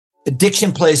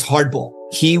Addiction plays hardball.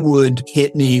 He would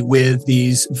hit me with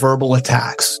these verbal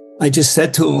attacks. I just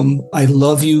said to him, I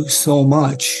love you so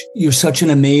much. You're such an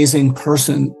amazing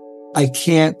person. I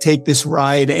can't take this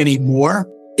ride anymore.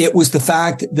 It was the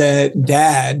fact that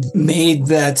Dad made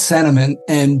that sentiment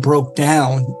and broke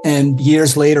down. And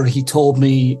years later, he told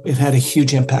me it had a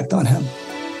huge impact on him.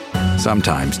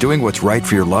 Sometimes doing what's right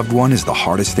for your loved one is the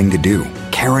hardest thing to do.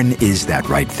 Caron is that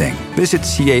right thing. Visit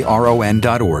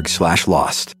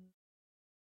caron.org/lost.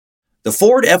 The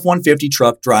Ford F-150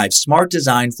 truck drives smart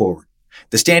design forward.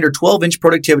 The standard 12-inch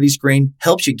productivity screen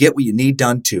helps you get what you need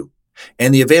done too.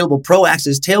 And the available Pro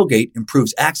Access tailgate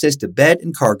improves access to bed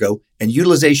and cargo and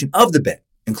utilization of the bed,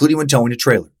 including when towing a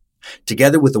trailer.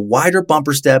 Together with a wider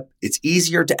bumper step, it's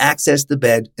easier to access the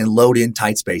bed and load in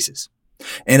tight spaces.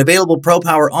 And available Pro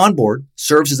Power onboard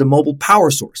serves as a mobile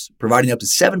power source, providing up to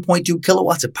 7.2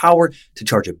 kilowatts of power to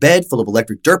charge a bed full of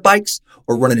electric dirt bikes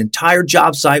or run an entire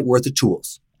job site worth of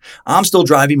tools. I'm still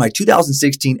driving my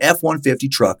 2016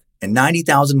 F-150 truck and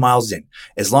 90,000 miles in.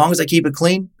 As long as I keep it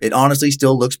clean, it honestly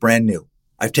still looks brand new.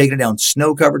 I've taken it down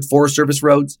snow-covered Forest Service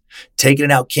roads, taken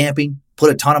it out camping,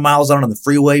 put a ton of miles on the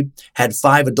freeway, had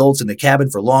 5 adults in the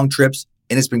cabin for long trips,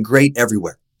 and it's been great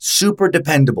everywhere. Super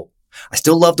dependable. I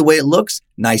still love the way it looks,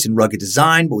 nice and rugged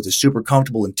design, but with a super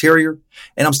comfortable interior.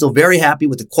 And I'm still very happy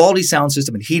with the quality sound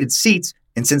system and heated seats.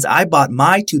 And since I bought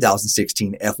my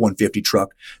 2016 F-150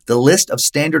 truck, the list of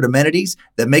standard amenities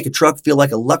that make a truck feel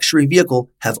like a luxury vehicle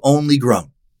have only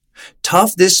grown.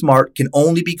 Tough this smart can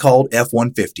only be called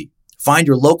F-150. Find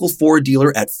your local Ford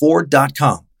dealer at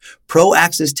Ford.com. Pro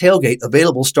Access tailgate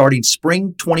available starting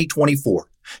spring 2024.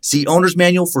 See Owner's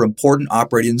Manual for important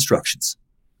operating instructions.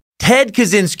 Ted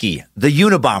Kaczynski, the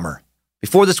Unabomber.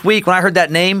 Before this week, when I heard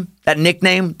that name, that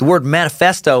nickname, the word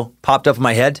manifesto popped up in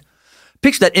my head.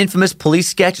 Picture that infamous police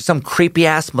sketch of some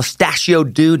creepy-ass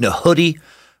mustachioed dude in a hoodie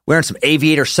wearing some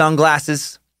aviator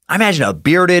sunglasses. I imagine a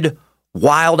bearded,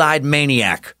 wild-eyed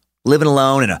maniac living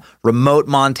alone in a remote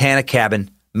Montana cabin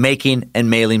making and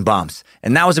mailing bombs.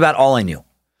 And that was about all I knew.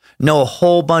 Know a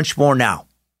whole bunch more now.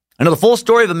 I know the full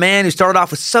story of a man who started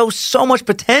off with so much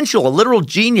potential, a literal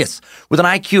genius with an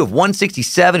IQ of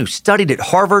 167 who studied at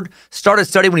Harvard, started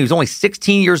studying when he was only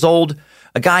 16 years old,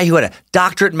 a guy who had a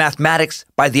doctorate in mathematics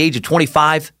by the age of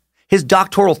 25. His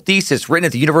doctoral thesis, written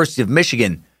at the University of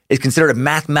Michigan, is considered a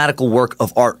mathematical work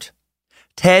of art.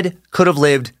 Ted could have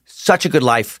lived such a good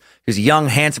life. He was a young,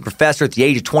 handsome professor at the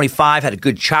age of 25, had a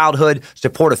good childhood,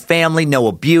 supportive family, no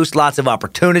abuse, lots of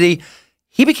opportunity.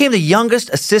 He became the youngest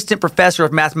assistant professor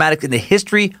of mathematics in the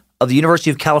history of the University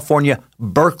of California,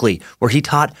 Berkeley, where he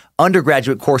taught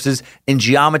undergraduate courses in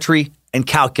geometry and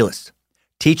calculus.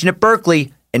 Teaching at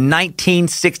Berkeley in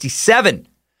 1967.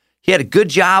 He had a good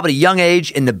job at a young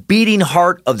age in the beating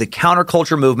heart of the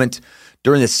counterculture movement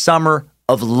during the summer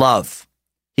of love.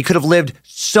 He could have lived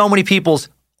so many people's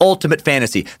ultimate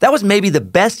fantasy. That was maybe the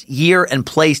best year and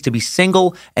place to be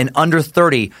single and under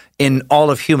 30 in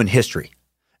all of human history.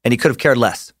 And he could have cared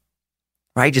less.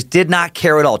 Right? Just did not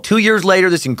care at all. 2 years later,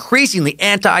 this increasingly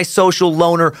antisocial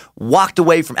loner walked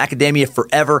away from academia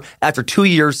forever. After 2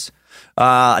 years,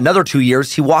 another 2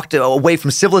 years, he walked away from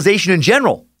civilization in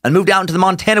general and moved out into the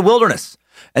Montana wilderness.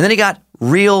 And then he got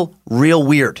real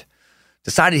weird.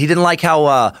 Decided he didn't like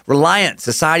how reliant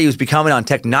society was becoming on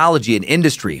technology and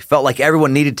industry. Felt like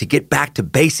everyone needed to get back to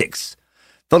basics.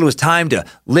 Felt it was time to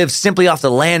live simply off the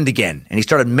land again. And he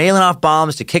started mailing off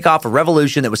bombs to kick off a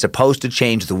revolution that was supposed to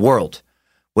change the world.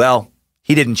 Well,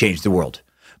 he didn't change the world.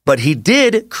 But he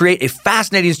did create a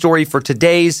fascinating story for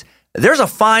today's There's a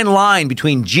Fine Line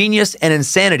Between Genius and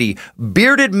Insanity,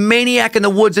 Bearded Maniac in the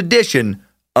Woods edition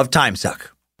of Time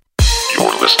Suck.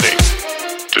 You're listening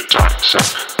to Time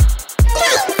Suck.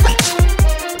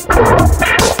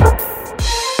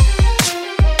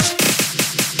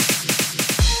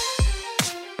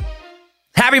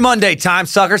 Happy Monday, Time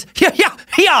Suckers.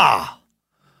 Yeah.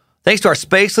 Thanks to our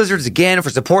Space Lizards again for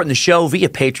supporting the show via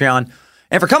Patreon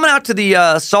and for coming out to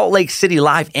the Salt Lake City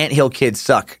Live Anthill Kids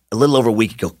Suck a little over a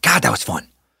week ago. God, that was fun.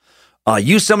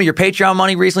 Used some of your Patreon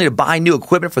money recently to buy new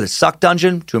equipment for the Suck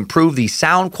Dungeon to improve the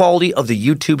sound quality of the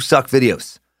YouTube Suck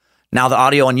videos. Now the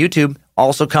audio on YouTube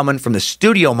also coming from the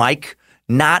studio mic,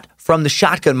 not from the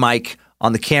shotgun mic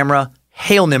on the camera.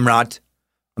 Hail Nimrod.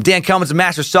 I'm Dan Cummins, the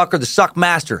Master Sucker, the Suck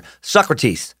Master,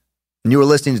 Socrates, and you are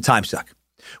listening to Time Suck.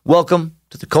 Welcome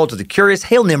to the Cult of the Curious.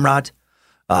 Hail Nimrod.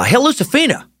 Hail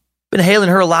Lucifina. Been hailing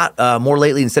her a lot more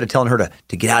lately instead of telling her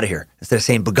to get out of here, instead of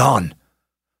saying begone.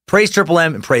 Praise Triple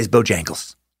M and praise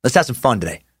Bojangles. Let's have some fun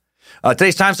today.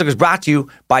 Today's Time Suck is brought to you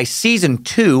by Season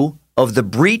 2 of the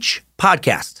Breach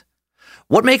podcast.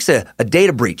 What makes a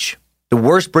data breach the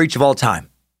worst breach of all time?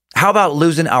 How about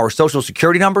losing our social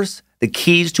security numbers, the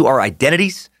keys to our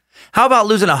identities? How about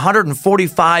losing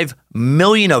 145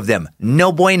 million of them?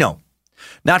 No bueno.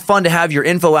 Not fun to have your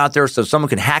info out there so someone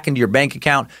can hack into your bank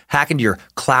account, hack into your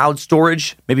cloud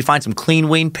storage, maybe find some clean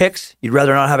wean pics you'd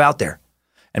rather not have out there,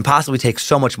 and possibly take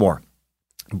so much more.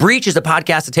 Breach is a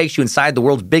podcast that takes you inside the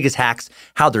world's biggest hacks,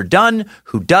 how they're done,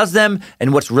 who does them,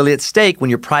 and what's really at stake when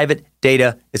your private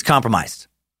data is compromised.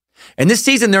 And this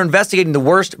season, they're investigating the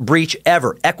worst breach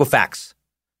ever, Equifax.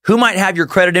 Who might have your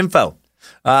credit info?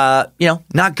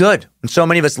 Not good. And so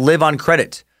many of us live on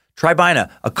credit. Try buying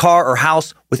a car or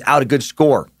house without a good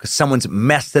score because someone's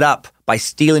messed it up by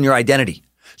stealing your identity.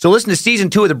 So listen to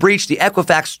season 2 of The Breach, the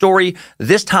Equifax story.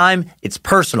 This time, it's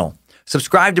personal.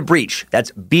 Subscribe to Breach. That's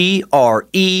BREACH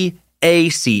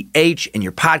in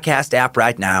your podcast app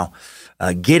right now.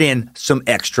 Get in some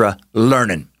extra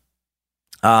learning.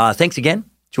 Thanks again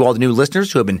to all the new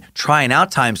listeners who have been trying out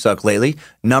TimeSuck lately.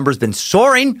 Numbers been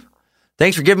soaring.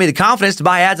 Thanks for giving me the confidence to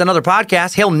buy ads on other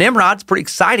podcasts. Hail Nimrod. It's pretty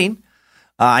exciting.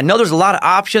 I know there's a lot of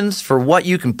options for what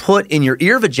you can put in your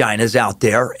ear vaginas out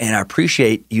there, and I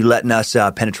appreciate you letting us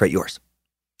penetrate yours.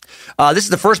 This is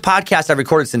the first podcast I've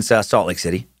recorded since Salt Lake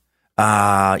City.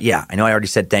 I know I already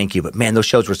said thank you, but man, those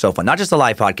shows were so fun. Not just the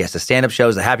live podcast, the stand-up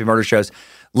shows, the Happy Murder shows.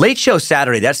 Late Show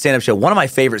Saturday, that stand-up show, one of my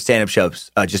favorite stand-up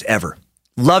shows just ever.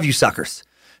 Love you suckers.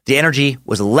 The energy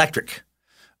was electric.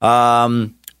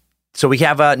 So we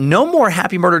have no more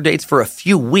Happy Murder dates for a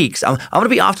few weeks. I'm going to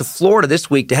be off to Florida this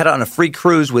week to head out on a free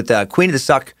cruise with Queen of the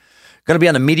Suck. Going to be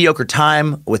on the Mediocre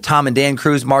Time with Tom and Dan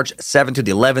cruise March 7th to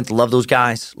the 11th. Love those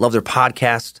guys. Love their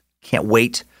podcast. Can't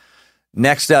wait.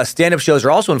 Next stand-up shows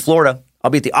are also in Florida. I'll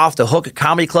be at the Off the Hook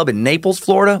Comedy Club in Naples,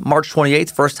 Florida, March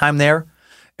 28th. First time there.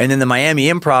 And then the Miami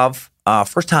Improv,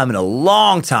 first time in a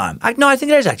long time. I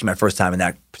think it is actually my first time in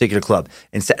that particular club.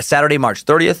 And Saturday, March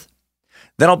 30th.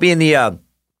 Then I'll be in the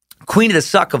Queen of the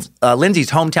Suck of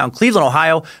Lindsay's hometown, Cleveland,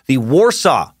 Ohio, the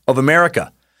Warsaw of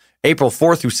America, April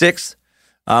 4th through 6th,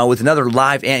 with another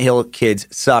live Anthill Kids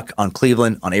Suck on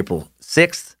Cleveland on April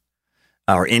 6th,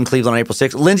 or in Cleveland on April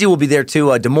 6th. Lindsay will be there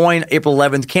too. Des Moines, April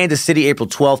 11th, Kansas City, April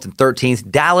 12th and 13th,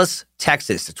 Dallas,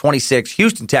 Texas, the 26th,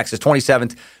 Houston, Texas,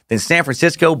 27th, then San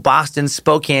Francisco, Boston,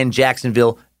 Spokane,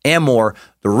 Jacksonville, and more.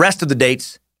 The rest of the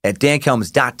dates at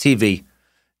dankelms.tv.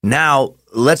 Now,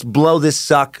 let's blow this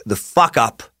suck the fuck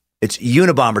up. It's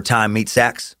Unabomber time, meat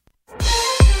sacks.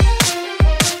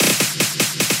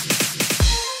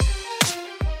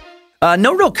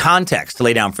 No real context to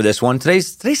lay down for this one.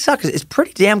 Today's suck is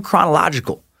pretty damn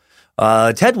chronological.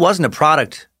 Ted wasn't a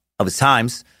product of his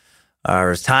times,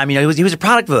 or his time. He was a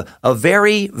product of a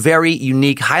very, very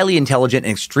unique, highly intelligent,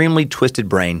 and extremely twisted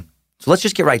brain. So let's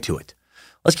just get right to it.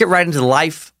 Let's get right into the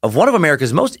life of one of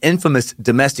America's most infamous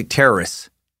domestic terrorists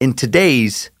in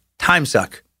today's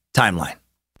TimeSuck timeline.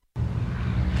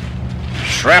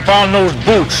 Strap on those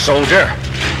boots, soldier.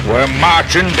 We're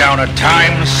marching down a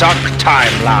TimeSuck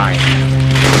timeline.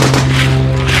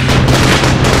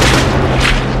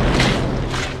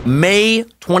 May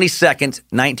 22nd,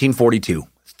 1942.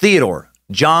 Theodore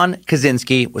John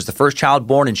Kaczynski was the first child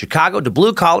born in Chicago to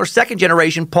blue-collar,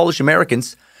 second-generation Polish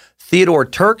Americans, Theodore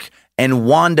Turk and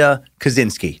Wanda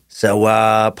Kaczynski.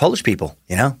 So, Polish people,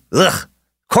 Ugh.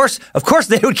 Of course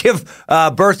they would give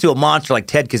birth to a monster like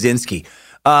Ted Kaczynski.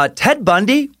 Ted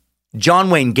Bundy,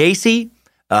 John Wayne Gacy,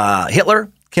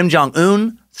 Hitler, Kim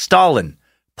Jong-un, Stalin,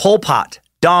 Pol Pot,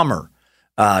 Dahmer,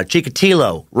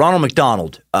 Chikatilo, Ronald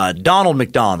McDonald, Donald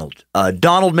McDonald,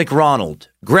 Donald McRonald,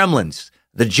 Gremlins,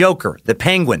 the Joker, the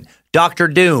Penguin, Dr.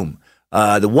 Doom,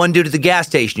 the one dude at the gas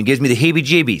station who gives me the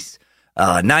heebie-jeebies,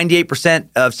 98%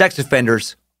 of sex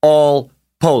offenders, all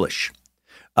Polish.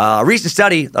 A recent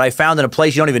study that I found in a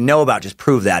place you don't even know about just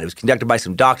proved that. It was conducted by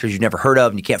some doctors you've never heard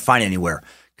of and you can't find anywhere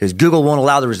because Google won't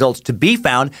allow the results to be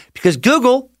found because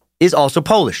Google is also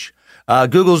Polish.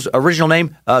 Google's original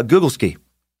name, Googleski.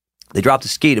 They dropped the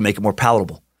ski to make it more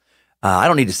palatable. I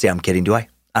don't need to say I'm kidding, do I?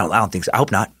 I don't think so. I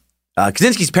hope not.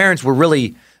 Kaczynski's parents were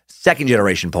really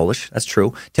second-generation Polish. That's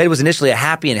true. Ted was initially a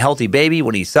happy and healthy baby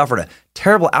when he suffered a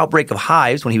terrible outbreak of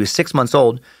hives when he was 6 months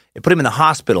old. It put him in the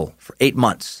hospital for 8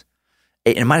 months.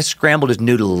 And it might have scrambled his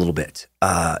noodle a little bit.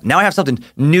 Now I have something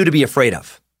new to be afraid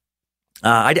of.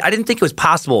 I didn't think it was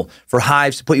possible for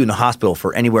hives to put you in the hospital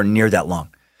for anywhere near that long.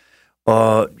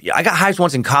 I got hives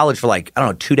once in college for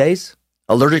 2 days.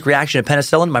 Allergic reaction to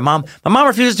penicillin. My mom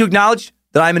refuses to acknowledge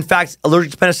that I'm in fact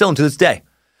allergic to penicillin to this day.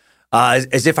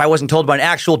 As if I wasn't told by an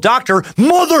actual doctor,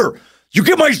 Mother, you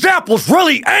get my Zappos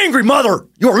really angry, Mother.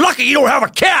 You're lucky you don't have a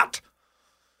cat.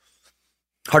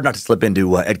 Hard not to slip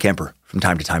into Ed Kemper from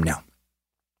time to time now.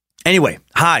 Anyway,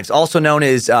 hives, also known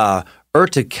as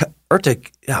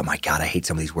oh my God, I hate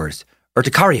some of these words.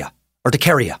 Urticaria.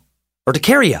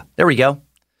 There we go.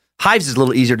 Hives is a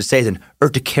little easier to say than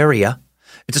urticaria.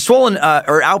 It's a swollen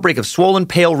or outbreak of swollen,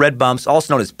 pale red bumps,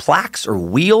 also known as plaques or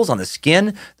wheals on the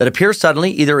skin that appear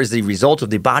suddenly, either as the result of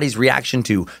the body's reaction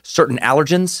to certain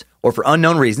allergens or for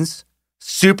unknown reasons.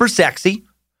 Super sexy.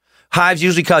 Hives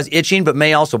usually cause itching, but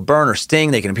may also burn or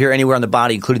sting. They can appear anywhere on the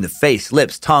body, including the face,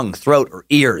 lips, tongue, throat, or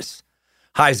ears.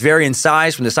 Hives vary in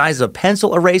size from the size of a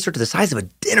pencil eraser to the size of a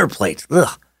dinner plate.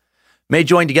 Ugh. May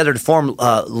join together to form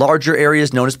larger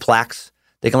areas known as plaques.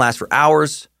 They can last for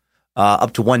hours,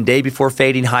 up to 1 day before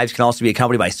fading. Hives can also be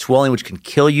accompanied by swelling, which can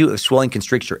kill you if swelling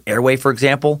constricts your airway, for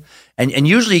example. And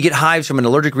usually you get hives from an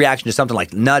allergic reaction to something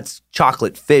like nuts,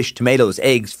 chocolate, fish, tomatoes,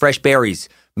 eggs, fresh berries,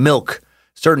 milk.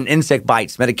 Certain insect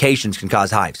bites, medications can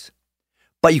cause hives.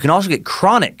 But you can also get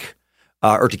chronic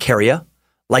urticaria,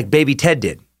 like baby Ted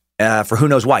did, for who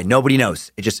knows why. Nobody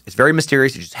knows. It's very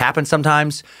mysterious. It just happens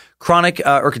sometimes. Chronic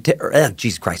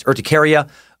urticaria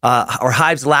or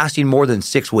hives lasting more than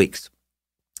 6 weeks.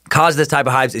 Cause of this type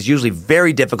of hives is usually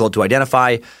very difficult to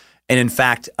identify. And in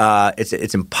fact,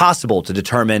 it's impossible to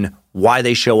determine why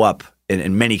they show up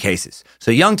in many cases.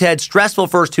 So young Ted, stressful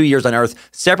first 2 years on Earth,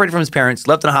 separated from his parents,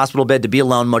 left in a hospital bed to be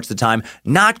alone much of the time.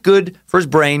 Not good for his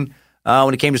brain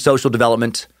when it came to social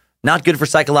development. Not good for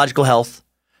psychological health.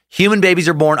 Human babies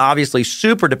are born, obviously,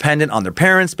 super dependent on their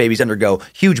parents. Babies undergo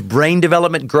huge brain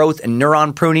development, growth, and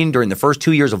neuron pruning during the first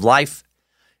 2 years of life.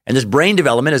 And this brain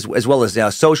development, as well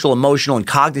as social, emotional, and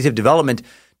cognitive development,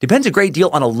 depends a great deal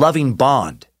on a loving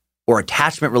bond or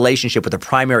attachment relationship with a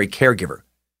primary caregiver,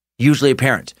 usually a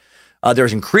parent.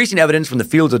 There's increasing evidence from the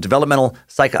fields of developmental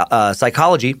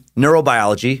psychology,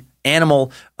 neurobiology,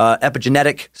 animal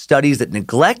epigenetic studies that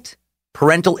neglect,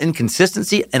 parental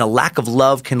inconsistency, and a lack of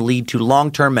love can lead to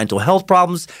long-term mental health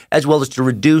problems, as well as to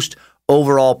reduced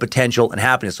overall potential and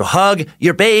happiness. So hug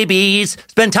your babies.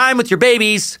 Spend time with your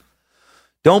babies.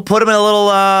 Don't put them in a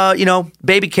little,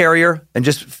 baby carrier and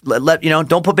just let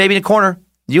don't put baby in a corner.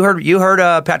 You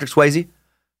heard Patrick Swayze,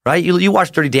 right? You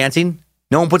watch Dirty Dancing.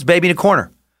 No one puts baby in a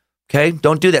corner. Okay,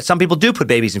 don't do that. Some people do put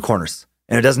babies in corners,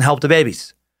 and it doesn't help the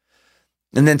babies.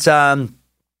 And then,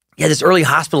 this early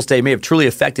hospital stay may have truly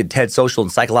affected Ted's social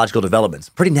and psychological developments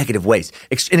in pretty negative ways.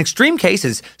 In extreme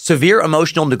cases, severe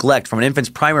emotional neglect from an infant's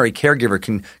primary caregiver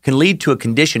can lead to a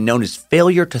condition known as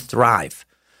failure to thrive.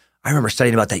 I remember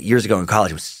studying about that years ago in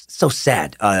college. It was so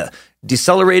sad.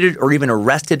 Decelerated or even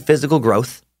arrested physical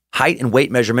growth, height and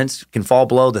weight measurements can fall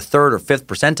below the 3rd or 5th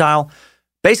percentile.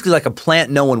 Basically, like a plant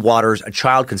no one waters, a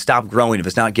child can stop growing if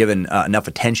it's not given enough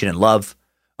attention and love.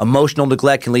 Emotional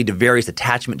neglect can lead to various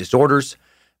attachment disorders,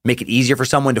 make it easier for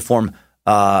someone to form,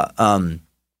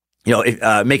 make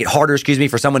it harder,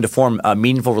 for someone to form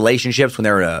meaningful relationships when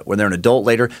they're an adult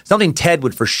later. Something Ted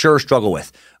would for sure struggle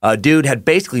with. Dude had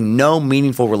basically no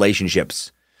meaningful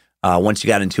relationships once he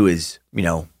got into his,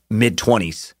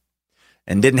 mid-20s.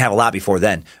 And didn't have a lot before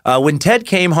then. When Ted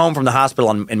came home from the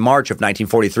hospital in March of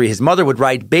 1943, his mother would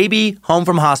write, "Baby home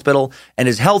from hospital and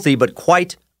is healthy but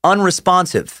quite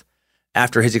unresponsive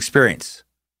after his experience."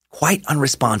 Quite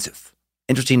unresponsive.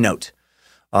 Interesting note.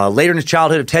 Later in his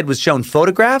childhood, if Ted was shown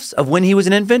photographs of when he was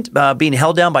an infant, being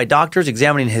held down by doctors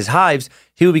examining his hives,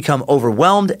 he would become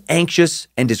overwhelmed, anxious,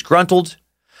 and disgruntled.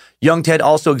 Young Ted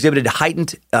also exhibited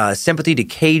heightened sympathy to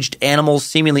caged animals,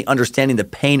 seemingly understanding the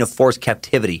pain of forced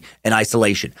captivity and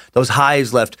isolation. Those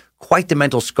hives left quite the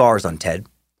mental scars on Ted.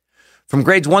 From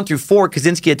grades 1 through 4,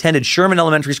 Kaczynski attended Sherman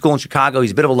Elementary School in Chicago.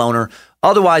 He's a bit of a loner,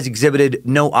 otherwise exhibited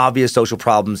no obvious social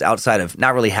problems outside of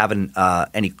not really having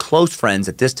any close friends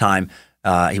at this time.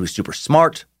 He was super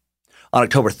smart. On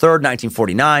October 3rd,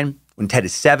 1949, when Ted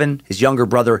is 7, his younger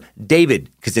brother, David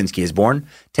Kaczynski, is born.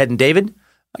 Ted and David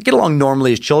get along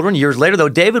normally as children. Years later, though,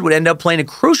 David would end up playing a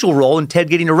crucial role in Ted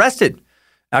getting arrested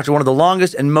after one of the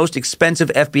longest and most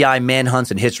expensive FBI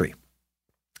manhunts in history.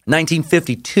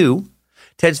 1952,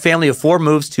 Ted's family of 4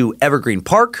 moves to Evergreen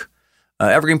Park.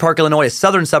 Evergreen Park, Illinois, a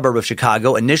southern suburb of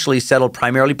Chicago, initially settled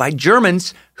primarily by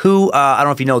Germans who, I don't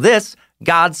know if you know this,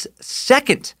 God's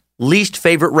second least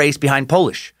favorite race behind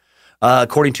Polish,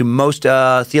 according to most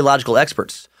theological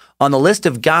experts. On the list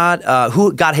of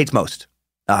who God hates most,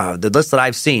 the list that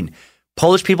I've seen,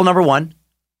 Polish people number 1,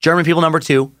 German people number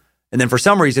 2, and then for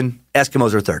some reason,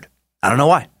 Eskimos are 3rd. I don't know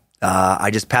why.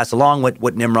 I just pass along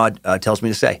what Nimrod tells me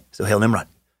to say. So hail Nimrod.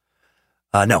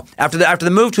 No. After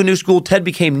the move to a new school, Ted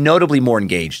became notably more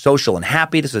engaged, social, and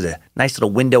happy. This was a nice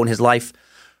little window in his life.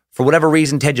 For whatever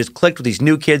reason, Ted just clicked with these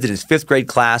new kids in his 5th grade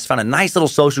class, found a nice little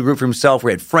social group for himself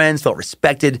where he had friends, felt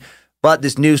respected, but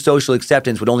this new social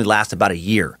acceptance would only last about a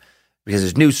year because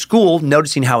his new school,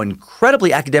 noticing how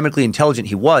incredibly academically intelligent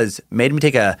he was, made him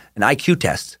take an IQ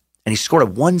test, and he scored a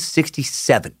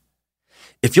 167.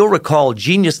 If you'll recall,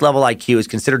 genius-level IQ is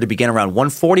considered to begin around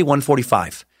 140,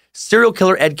 145. Serial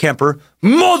killer Ed Kemper,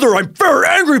 mother, I'm very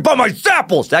angry by my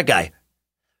apples. That guy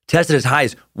tested as high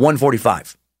as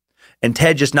 145. And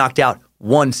Ted just knocked out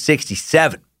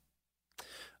 167.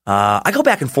 I go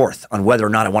back and forth on whether or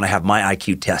not I want to have my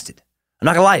IQ tested. I'm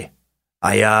not going to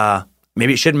lie.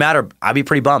 Maybe it shouldn't matter. I'd be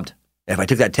pretty bummed if I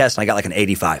took that test and I got like an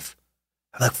 85.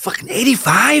 I'm like, fucking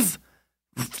 85?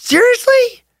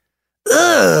 Seriously?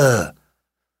 Ugh.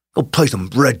 Go play some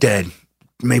Red Dead.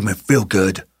 Make me feel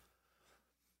good.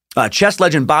 Chess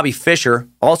legend Bobby Fischer,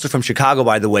 also from Chicago,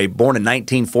 by the way, born in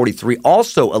 1943,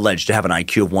 also alleged to have an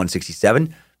IQ of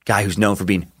 167. Guy who's known for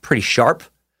being pretty sharp.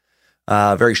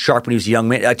 Very sharp when he was a young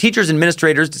man. Teachers and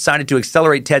administrators decided to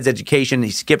accelerate Ted's education.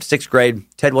 He skipped 6th grade.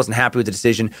 Ted wasn't happy with the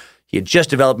decision. He had just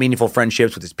developed meaningful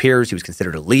friendships with his peers. He was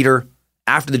considered a leader.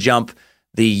 After the jump,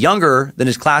 the younger than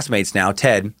his classmates now,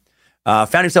 Ted,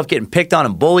 found himself getting picked on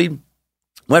and bullied.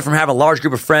 Went from having a large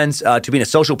group of friends to being a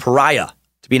social pariah,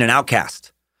 to being an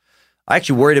outcast. I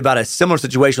actually worried about a similar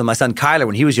situation with my son Kyler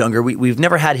when he was younger. We've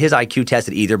never had his IQ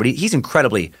tested either, but he's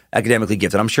incredibly academically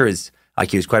gifted. I'm sure his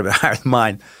IQ is quite a bit higher than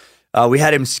mine. We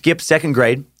had him skip 2nd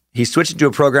grade. He switched into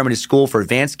a program in his school for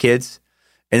advanced kids,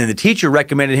 and then the teacher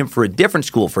recommended him for a different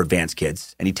school for advanced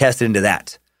kids, and he tested into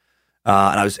that.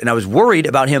 And I was worried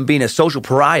about him being a social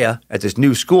pariah at this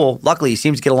new school. Luckily, he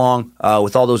seems to get along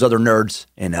with all those other nerds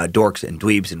and dorks and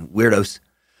dweebs and weirdos.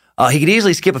 He could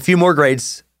easily skip a few more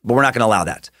grades, but we're not going to allow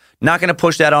that. Not going to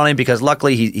push that on him because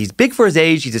luckily he's big for his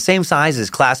age. He's the same size as his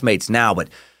classmates now, but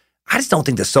I just don't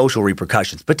think the social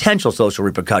repercussions, potential social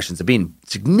repercussions of being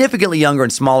significantly younger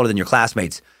and smaller than your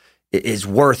classmates is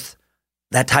worth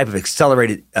that type of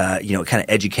accelerated, kind of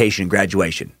education and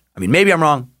graduation. I mean, maybe I'm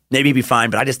wrong. Maybe he'd be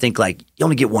fine, but I just think, like, you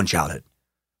only get one childhood.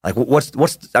 Like,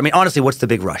 honestly, what's the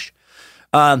big rush?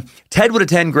 Ted would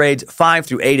attend grades 5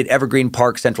 through 8 at Evergreen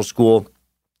Park Central School.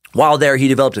 While there, he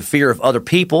developed a fear of other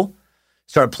people,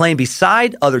 started playing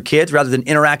beside other kids rather than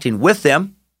interacting with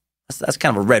them. That's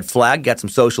kind of a red flag, got some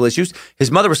social issues.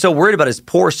 His mother was so worried about his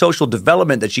poor social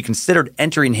development that she considered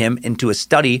entering him into a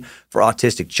study for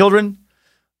autistic children.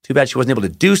 Too bad she wasn't able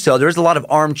to do so. There is a lot of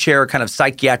armchair kind of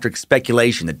psychiatric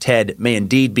speculation that Ted may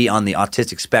indeed be on the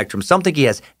autistic spectrum. Some think he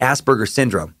has Asperger's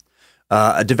syndrome,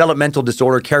 a developmental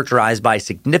disorder characterized by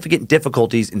significant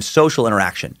difficulties in social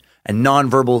interaction and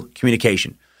nonverbal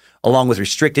communication, along with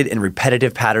restricted and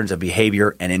repetitive patterns of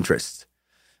behavior and interests.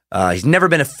 He's never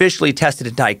been officially tested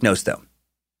and diagnosed, though.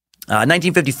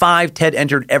 1955, Ted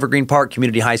entered Evergreen Park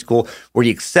Community High School, where he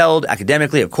excelled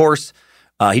academically, of course.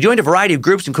 He joined a variety of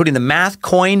groups, including the math,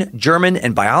 coin, German,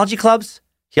 and biology clubs.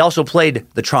 He also played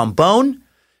the trombone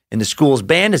in the school's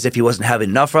band, as if he wasn't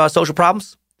having enough social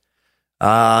problems.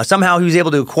 Somehow, he was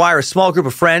able to acquire a small group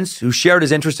of friends who shared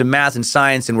his interest in math and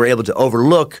science and were able to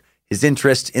overlook his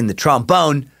interest in the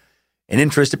trombone, an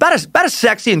interest about as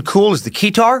sexy and cool as the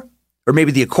guitar, or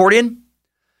maybe the accordion,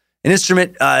 an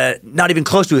instrument not even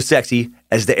close to as sexy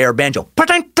as the air banjo.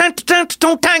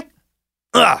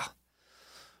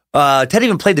 Ted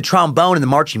even played the trombone in the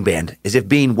marching band, as if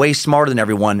being way smarter than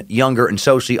everyone, younger and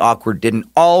socially awkward, didn't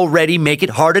already make it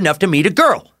hard enough to meet a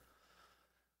girl.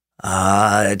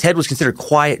 Ted was considered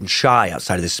quiet and shy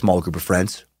outside of this small group of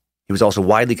friends. He was also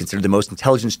widely considered the most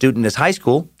intelligent student in his high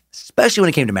school, especially when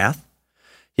it came to math.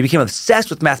 He became obsessed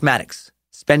with mathematics,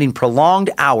 spending prolonged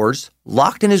hours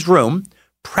locked in his room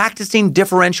practicing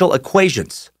differential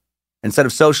equations instead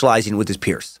of socializing with his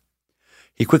peers.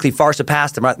 He quickly far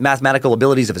surpassed the mathematical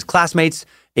abilities of his classmates,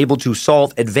 able to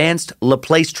solve advanced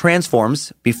Laplace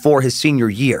transforms before his senior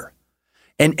year.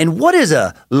 And what is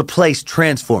a Laplace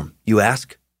transform, you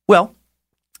ask? Well,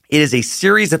 it is a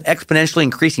series of exponentially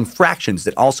increasing fractions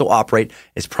that also operate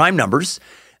as prime numbers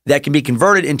that can be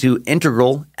converted into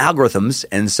integral algorithms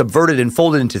and subverted and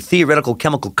folded into theoretical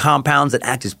chemical compounds that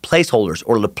act as placeholders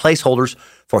or Laplaceholders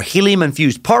for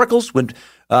helium-infused particles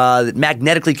that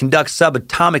magnetically conduct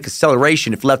subatomic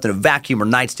acceleration if left in a vacuum or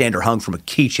nightstand or hung from a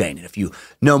keychain. And if you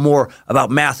know more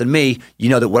about math than me, you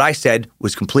know that what I said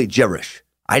was complete gibberish.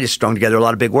 I just strung together a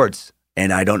lot of big words,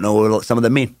 and I don't know what some of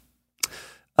them mean.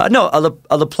 A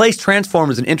Laplace transform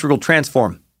is an integral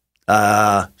transform.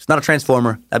 It's not a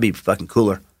transformer. That'd be fucking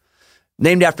cooler.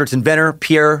 Named after its inventor,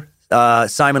 Pierre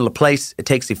Simon Laplace, it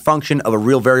takes the function of a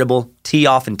real variable, t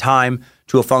off in time,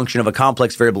 to a function of a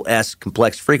complex variable, s,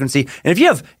 complex frequency. And if you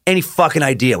have any fucking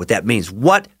idea what that means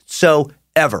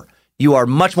whatsoever, you are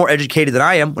much more educated than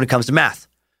I am when it comes to math.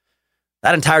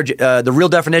 That entire, the real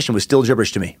definition was still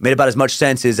gibberish to me. Made about as much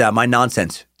sense as my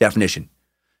nonsense definition.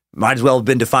 Might as well have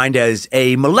been defined as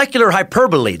a molecular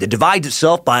hyperbole that divides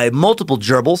itself by multiple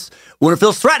gerbils when it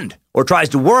feels threatened or tries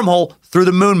to wormhole through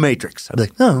the moon matrix. I'd be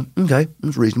like, oh, okay,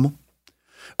 that's reasonable.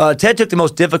 Ted took the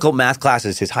most difficult math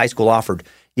classes his high school offered,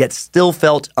 yet still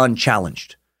felt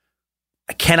unchallenged.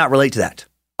 I cannot relate to that.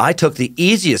 I took the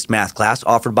easiest math class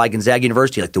offered by Gonzaga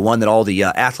University, like the one that all the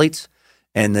athletes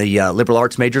and the liberal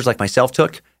arts majors like myself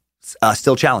took,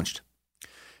 still challenged.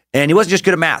 And he wasn't just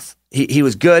good at math. He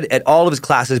was good at all of his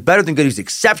classes, better than good. He was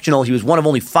exceptional. He was one of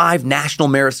only 5 National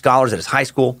Merit Scholars at his high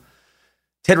school.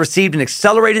 Ted received an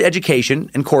accelerated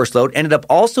education and course load, ended up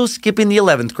also skipping the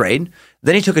 11th grade.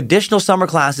 Then he took additional summer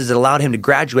classes that allowed him to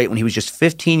graduate when he was just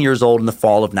 15 years old in the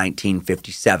fall of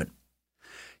 1957.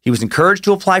 He was encouraged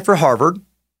to apply for Harvard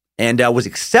and was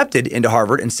accepted into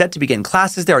Harvard and set to begin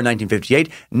classes there in 1958.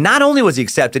 Not only was he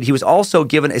accepted, he was also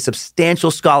given a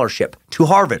substantial scholarship to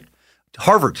Harvard.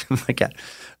 Oh my God.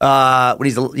 When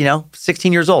he's,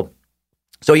 16 years old.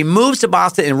 So he moves to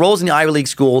Boston, enrolls in the Ivy League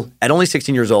school at only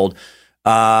 16 years old,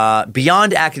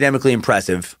 beyond academically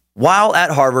impressive. While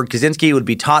at Harvard, Kaczynski would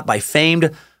be taught by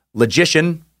famed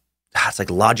logician. It's like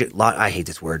logic. I hate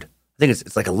this word. I think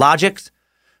it's like a logic.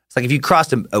 It's like if you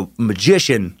crossed a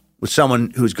magician with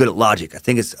someone who's good at logic. I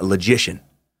think it's a logician.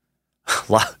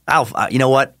 You know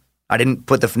what? I didn't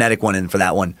put the phonetic one in for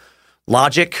that one.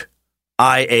 Logic,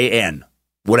 I-A-N,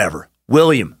 whatever.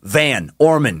 William Van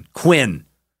Orman Quinn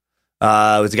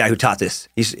was the guy who taught this.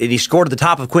 He scored at the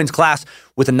top of Quinn's class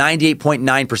with a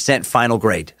 98.9% final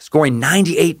grade. Scoring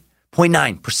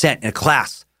 98.9% in a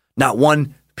class. Not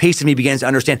one piece of me begins to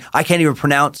understand. I can't even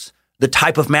pronounce the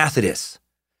type of math it is.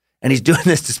 And he's doing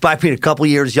this despite being a couple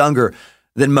years younger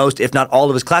than most, if not all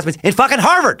of his classmates in fucking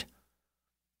Harvard.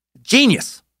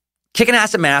 Genius. Kicking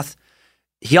ass at math.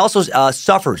 He also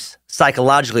suffers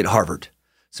psychologically at Harvard.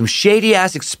 Some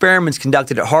shady-ass experiments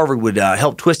conducted at Harvard would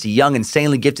help twist a young,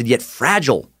 insanely gifted, yet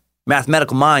fragile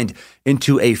mathematical mind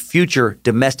into a future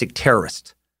domestic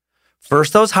terrorist.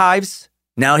 First those hives,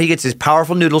 now he gets his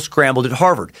powerful noodle scrambled at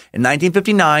Harvard. In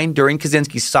 1959, during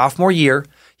Kaczynski's sophomore year,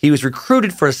 he was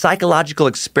recruited for a psychological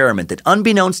experiment that,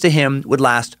 unbeknownst to him, would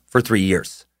last for 3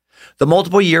 years. The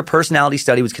multiple-year personality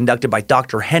study was conducted by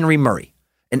Dr. Henry Murray,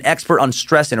 an expert on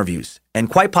stress interviews, and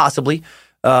quite possibly,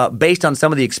 based on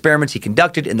some of the experiments he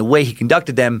conducted and the way he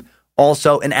conducted them,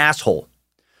 also an asshole.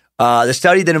 The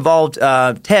study that involved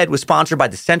Ted was sponsored by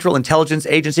the Central Intelligence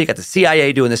Agency. Got the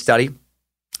CIA doing this study.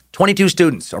 22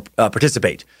 students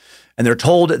participate, and they're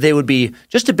told they would be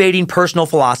just debating personal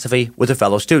philosophy with a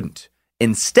fellow student.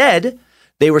 Instead,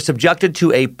 they were subjected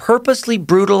to a purposely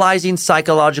brutalizing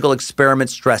psychological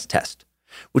experiment stress test,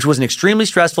 which was an extremely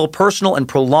stressful, personal, and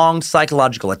prolonged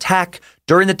psychological attack.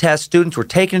 During the test, students were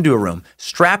taken into a room,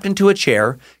 strapped into a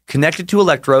chair, connected to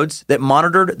electrodes that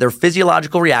monitored their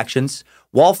physiological reactions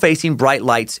while facing bright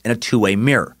lights in a two-way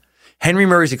mirror. Henry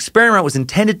Murray's experiment was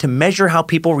intended to measure how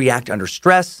people react under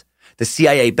stress. The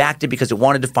CIA backed it because it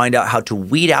wanted to find out how to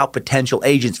weed out potential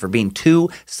agents for being too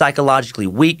psychologically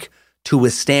weak to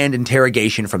withstand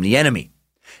interrogation from the enemy.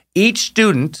 Each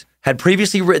student had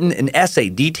previously written an essay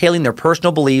detailing their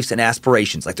personal beliefs and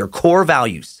aspirations, like their core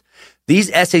values. These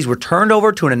essays were turned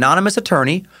over to an anonymous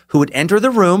attorney who would enter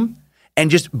the room and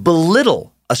just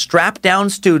belittle a strapped-down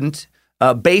student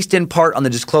based in part on the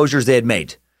disclosures they had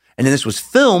made. And then this was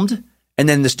filmed, and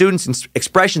then the students'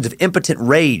 expressions of impotent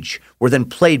rage were then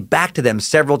played back to them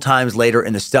several times later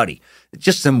in the study.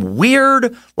 Just some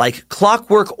weird, like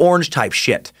Clockwork Orange type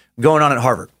shit going on at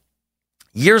Harvard.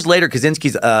 Years later,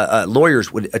 Kaczynski's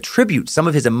lawyers would attribute some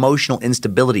of his emotional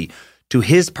instability to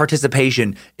his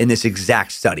participation in this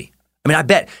exact study. I mean, I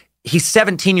bet he's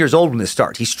 17 years old when this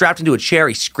starts. He's strapped into a chair.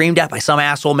 He's screamed at by some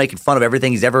asshole making fun of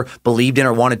everything he's ever believed in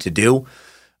or wanted to do.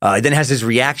 He then has his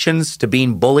reactions to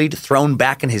being bullied thrown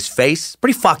back in his face.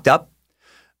 Pretty fucked up.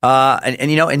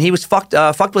 And he was fucked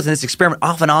with in this experiment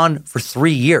off and on for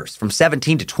 3 years, from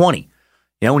 17 to 20.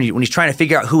 When he's trying to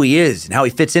figure out who he is and how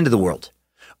he fits into the world.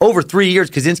 Over 3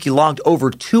 years, Kaczynski logged over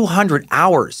 200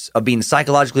 hours of being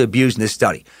psychologically abused in this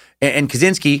study. And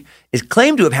Kaczynski is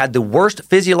claimed to have had the worst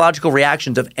physiological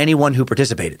reactions of anyone who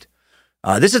participated.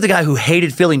 This is the guy who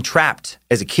hated feeling trapped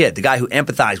as a kid, the guy who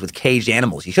empathized with caged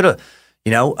animals. He should have,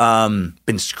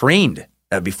 been screened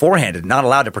beforehand and not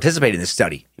allowed to participate in this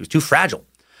study. He was too fragile.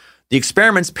 The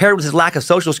experiments, paired with his lack of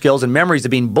social skills and memories of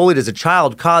being bullied as a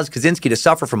child, caused Kaczynski to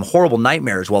suffer from horrible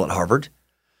nightmares while at Harvard.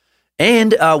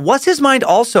 And was his mind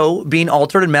also being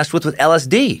altered and messed with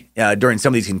LSD during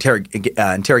some of these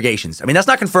interrogations? I mean, that's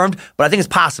not confirmed, but I think it's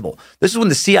possible. This is when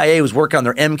the CIA was working on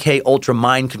their MK Ultra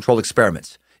mind control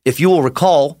experiments. If you will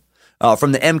recall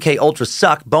from the MK Ultra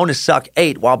bonus suck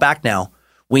 8 a while back now,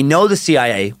 We know the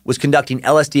CIA was conducting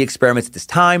LSD experiments at this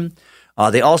time.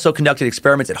 They also conducted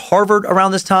experiments at Harvard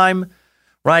around this time,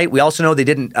 right? We also know they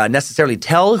didn't necessarily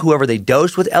tell whoever they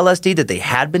dosed with LSD that they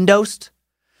had been dosed.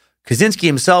 Kaczynski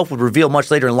himself would reveal much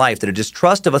later in life that a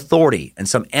distrust of authority and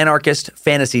some anarchist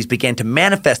fantasies began to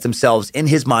manifest themselves in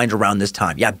his mind around this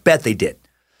time. Yeah, I bet they did.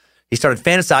 He started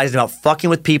fantasizing about fucking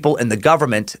with people in the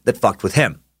government that fucked with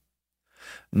him.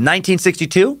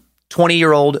 1962,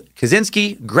 20-year-old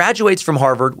Kaczynski graduates from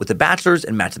Harvard with a bachelor's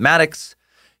in mathematics.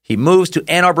 He moves to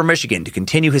Ann Arbor, Michigan to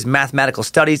continue his mathematical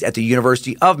studies at the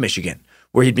University of Michigan,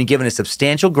 where he'd been given a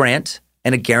substantial grant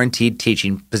and a guaranteed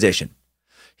teaching position.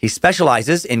 He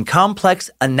specializes in complex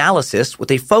analysis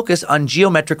with a focus on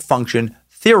geometric function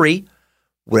theory,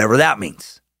 whatever that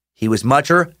means. He was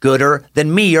mucher gooder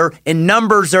than meer in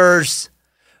numbersers.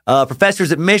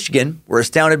 Professors at Michigan were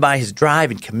astounded by his drive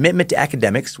and commitment to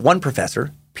academics. One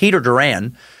professor, Peter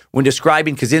Duran, when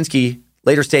describing Kaczynski,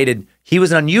 later stated, he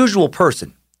was an unusual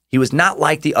person. He was not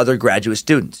like the other graduate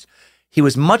students. He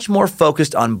was much more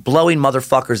focused on blowing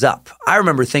motherfuckers up. I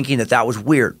remember thinking that was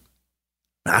weird.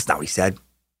 That's not what he said.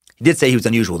 He did say he was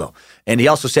unusual, though. And he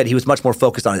also said he was much more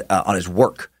focused on his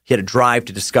work. He had a drive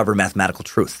to discover mathematical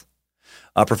truth.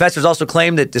 Professors also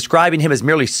claimed that describing him as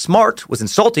merely smart was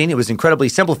insulting. It was incredibly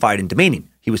simplified and demeaning.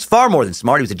 He was far more than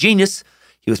smart. He was a genius.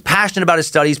 He was passionate about his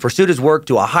studies, pursued his work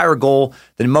to a higher goal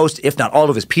than most, if not all,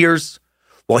 of his peers.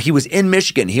 While he was in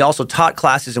Michigan, he also taught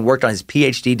classes and worked on his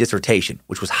PhD dissertation,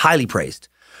 which was highly praised.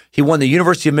 He won the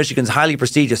University of Michigan's highly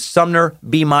prestigious Sumner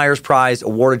B. Myers Prize,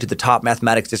 awarded to the top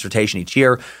mathematics dissertation each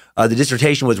year. The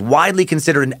dissertation was widely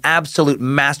considered an absolute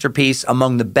masterpiece,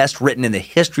 among the best written in the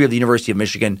history of the University of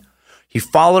Michigan. He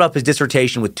followed up his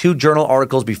dissertation with 2 journal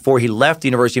articles before he left the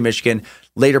University of Michigan,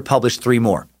 later published 3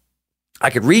 more. I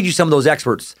could read you some of those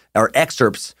excerpts,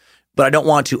 but I don't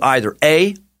want to either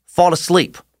A, fall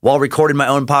asleep while recording my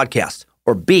own podcast,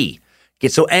 or B,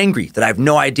 get so angry that I have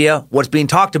no idea what's being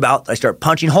talked about that I start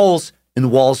punching holes in the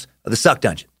walls of the Suck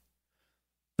Dungeon.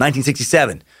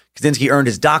 1967, Kaczynski earned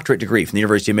his doctorate degree from the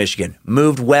University of Michigan,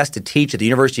 moved west to teach at the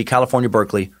University of California,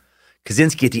 Berkeley.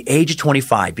 Kaczynski, at the age of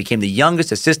 25, became the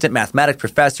youngest assistant mathematics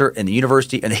professor in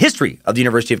the history of the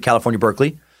University of California,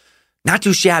 Berkeley. Not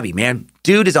too shabby, man.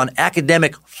 Dude is on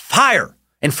academic fire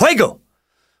and fuego.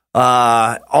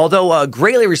 Although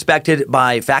greatly respected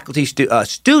by faculty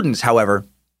students, however,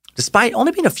 despite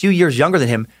only being a few years younger than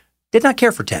him, did not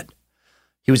care for Ted.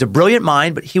 He was a brilliant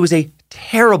mind, but he was a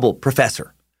terrible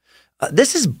professor.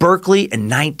 This is Berkeley in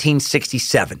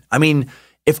 1967. I mean,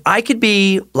 if I could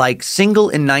be like single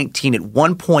and 19 at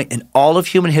one point in all of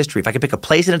human history, if I could pick a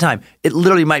place and a time, it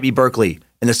literally might be Berkeley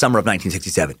in the summer of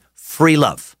 1967. Free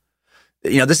love.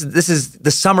 You know, this is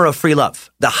the summer of free love,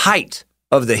 the height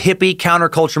of the hippie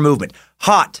counterculture movement.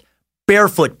 Hot,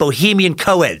 barefoot, bohemian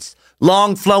co-eds,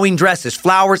 long flowing dresses,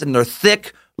 flowers in their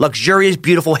thick, luxurious,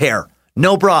 beautiful hair.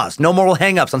 No bras, no moral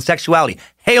hang-ups on sexuality.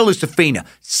 Hail Lucifina,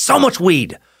 so much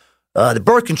weed. The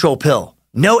birth control pill,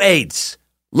 no AIDS.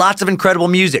 Lots of incredible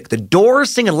music. The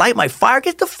Doors singing Light My Fire.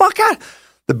 Get the fuck out.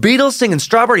 The Beatles singing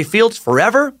Strawberry Fields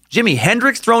Forever. Jimi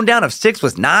Hendrix thrown down of 6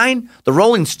 with 9. The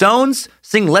Rolling Stones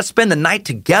singing Let's Spend the Night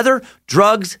Together.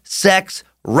 Drugs, sex,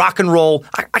 rock and roll.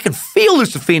 I can feel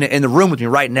Lucifina in the room with me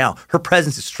right now. Her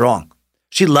presence is strong.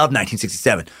 She loved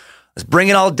 1967. Let's bring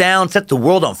it all down, set the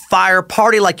world on fire,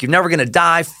 party like you're never going to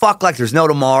die, fuck like there's no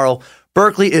tomorrow.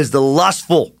 Berkeley is the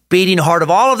lustful, beating heart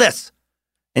of all of this.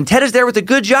 And Ted is there with a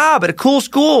good job at a cool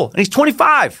school, and he's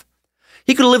 25.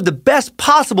 He could have lived the best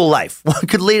possible life one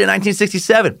could lead in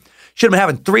 1967. Should have been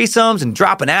having threesomes and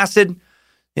dropping acid,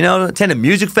 attending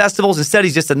music festivals. Instead,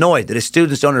 he's just annoyed that his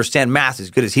students don't understand math as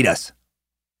good as he does.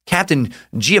 Captain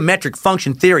Geometric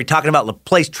Function Theory, talking about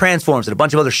Laplace transforms and a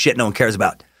bunch of other shit no one cares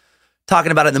about.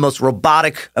 Talking about it in the most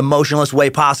robotic, emotionless way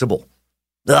possible.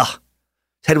 Ugh.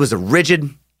 Ted was a rigid,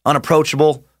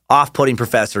 unapproachable, off-putting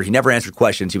professor. He never answered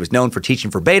questions. He was known for teaching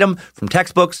verbatim from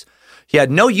textbooks. He had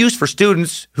no use for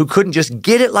students who couldn't just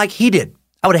get it like he did.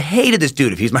 I would have hated this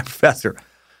dude if he was my professor.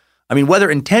 I mean, whether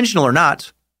intentional or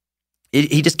not,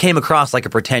 he just came across like a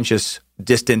pretentious,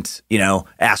 distant,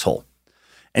 asshole.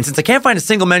 And since I can't find a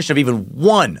single mention of even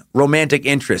one romantic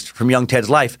interest from young Ted's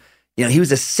life, he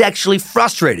was a sexually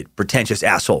frustrated, pretentious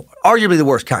asshole, arguably the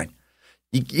worst kind.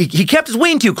 He kept his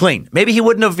ween too clean. Maybe he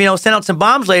wouldn't have, sent out some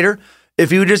bombs later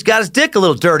if he would just got his dick a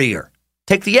little dirtier.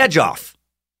 Take the edge off.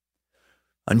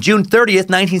 On June 30th,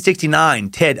 1969,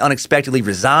 Ted unexpectedly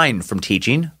resigned from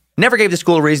teaching. Never gave the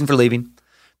school a reason for leaving.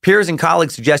 Peers and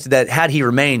colleagues suggested that had he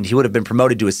remained, he would have been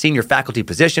promoted to a senior faculty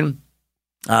position.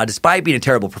 Despite being a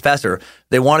terrible professor,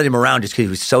 they wanted him around just because he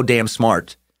was so damn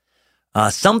smart.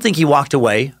 Some think he walked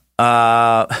away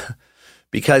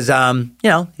because,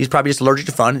 he's probably just allergic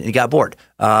to fun and he got bored.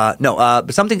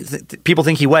 But something people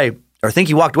think he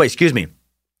walked away,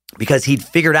 because he'd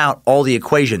figured out all the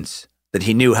equations that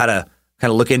he knew how to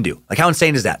kind of look into. Like, how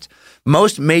insane is that?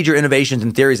 Most major innovations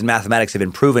and theories in mathematics have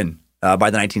been proven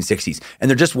by the 1960s, and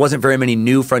there just wasn't very many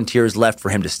new frontiers left for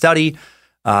him to study.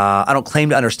 I don't claim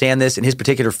to understand this. In his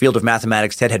particular field of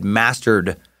mathematics, Ted had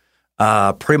mastered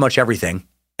pretty much everything,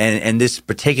 and this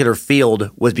particular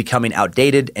field was becoming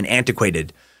outdated and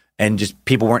antiquated, and just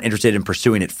people weren't interested in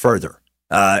pursuing it further.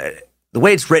 The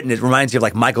way it's written, it reminds you of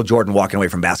like Michael Jordan walking away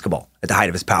from basketball at the height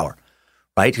of his power,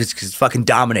 right? Because it's fucking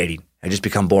dominating and just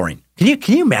become boring.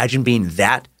 Can you imagine being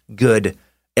that good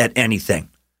at anything?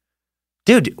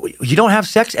 Dude, you don't have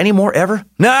sex anymore ever?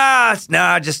 I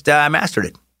mastered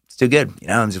it. It's too good. It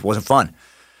just wasn't fun. I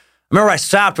remember I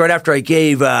stopped right after I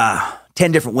gave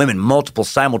 10 different women multiple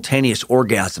simultaneous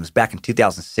orgasms back in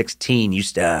 2016.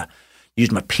 Used to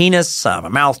use my penis, my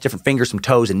mouth, different fingers, some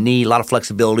toes and knee, a lot of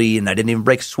flexibility, and I didn't even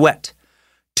break a sweat.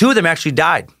 2 of them actually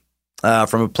died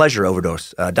from a pleasure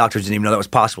overdose. Doctors didn't even know that was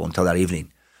possible until that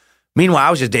evening. Meanwhile, I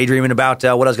was just daydreaming about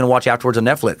what I was going to watch afterwards on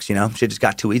Netflix. Shit just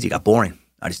got too easy, got boring.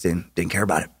 I just didn't care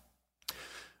about it.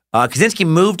 Kaczynski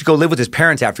moved to go live with his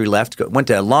parents after he left. Went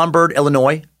to Lombard,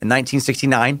 Illinois in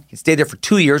 1969. He stayed there for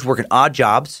 2 years, working odd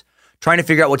jobs, trying to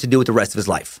figure out what to do with the rest of his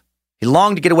life. He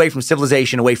longed to get away from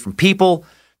civilization, away from people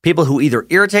who either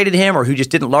irritated him or who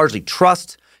just didn't largely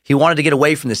trust. He wanted to get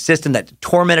away from the system that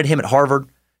tormented him at Harvard.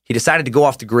 He decided to go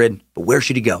off the grid, but where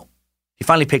should he go? He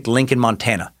finally picked Lincoln,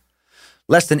 Montana.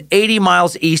 Less than 80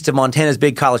 miles east of Montana's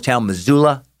big college town,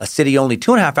 Missoula, a city only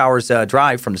 2.5 hours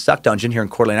drive from the Suck Dungeon here in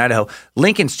Coeur d'Alene, Idaho.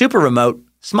 Lincoln's super remote,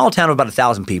 small town of about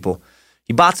 1,000 people.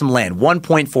 He bought some land,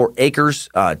 1.4 acres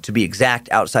to be exact,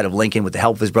 outside of Lincoln with the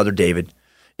help of his brother David.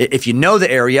 If you know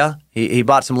the area, he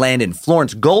bought some land in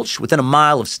Florence Gulch within a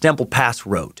mile of Stemple Pass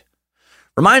Road.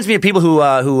 Reminds me of people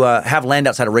who have land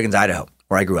outside of Riggins, Idaho,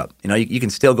 where I grew up. You can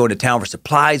still go into town for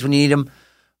supplies when you need them,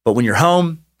 but when you're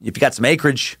home, if you got some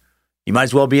acreage, you might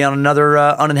as well be on another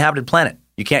uninhabited planet.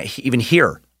 You can't even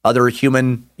hear other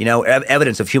human,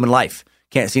 evidence of human life.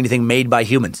 Can't see anything made by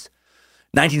humans.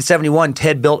 1971,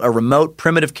 Ted built a remote,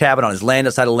 primitive cabin on his land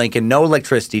outside of Lincoln. No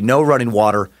electricity, no running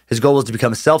water. His goal was to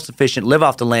become self-sufficient, live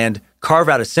off the land, carve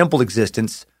out a simple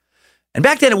existence. And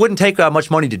back then, it wouldn't take much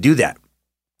money to do that.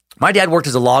 My dad worked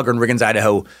as a logger in Riggins,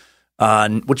 Idaho,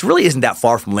 which really isn't that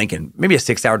far from Lincoln. Maybe a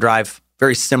 6-hour drive.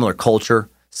 Very similar culture,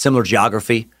 similar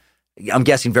geography. I'm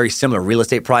guessing very similar real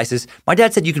estate prices. My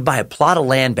dad said you could buy a plot of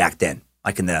land back then,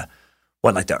 like in the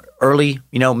early,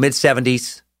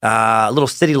 mid-70s, a little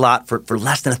city lot for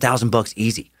less than $1,000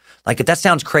 easy. Like, if that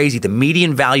sounds crazy, the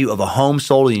median value of a home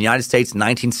sold in the United States in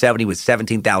 1970 was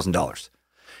 $17,000.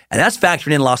 And that's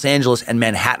factoring in Los Angeles and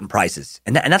Manhattan prices.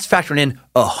 And that's factoring in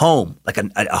a home, like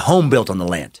a home built on the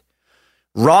land.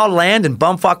 Raw land in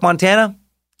bumfuck Montana,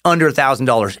 under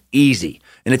 $1,000 easy.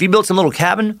 And if you built some little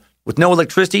cabin with no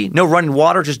electricity, no running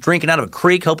water, just drinking out of a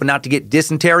creek, hoping not to get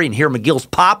dysentery and hear McGill's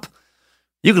pop,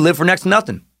 you could live for next to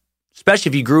nothing.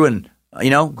 Especially if you grew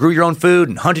your own food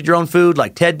and hunted your own food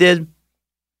like Ted did.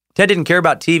 Ted didn't care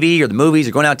about TV or the movies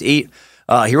or going out to eat.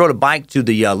 He rode a bike to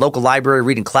the local library,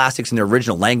 reading classics in their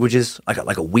original languages,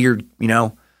 like a weird,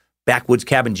 backwoods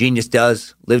cabin genius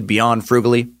does. Lived beyond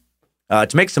frugally.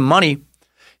 To make some money,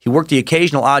 he worked the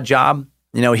occasional odd job,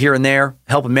 here and there,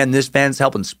 helping mend this fence,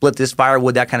 helping split this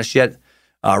firewood, that kind of shit.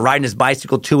 Riding his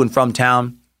bicycle to and from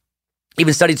town.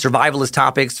 Even studied survivalist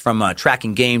topics from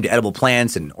tracking game to edible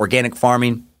plants and organic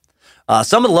farming.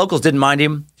 Some of the locals didn't mind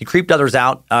him. He creeped others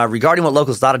out. Regarding what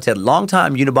locals thought of Ted,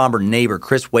 longtime Unabomber neighbor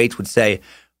Chris Waits would say,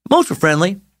 most were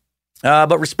friendly,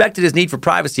 but respected his need for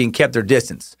privacy and kept their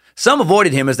distance. Some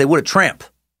avoided him as they would a tramp,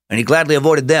 and he gladly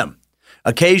avoided them,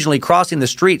 occasionally crossing the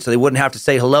street so they wouldn't have to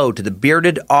say hello to the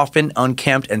bearded, often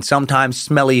unkempt, and sometimes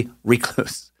smelly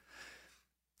recluse.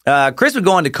 Chris would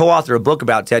go on to co-author a book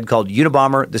about Ted called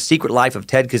Unabomber, The Secret Life of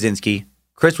Ted Kaczynski.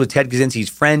 Chris was Ted Kaczynski's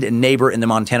friend and neighbor in the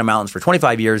Montana mountains for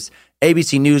 25 years.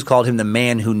 ABC News called him the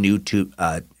man who knew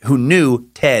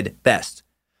Ted best.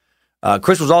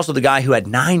 Chris was also the guy who had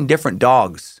 9 different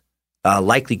dogs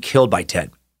likely killed by Ted,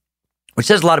 which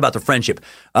says a lot about their friendship.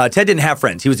 Ted didn't have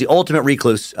friends. He was the ultimate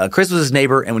recluse. Chris was his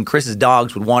neighbor, and when Chris's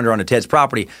dogs would wander onto Ted's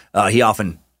property, they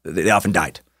often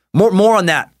died. More on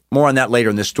that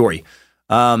later in this story.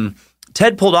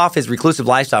 Ted pulled off his reclusive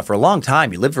lifestyle for a long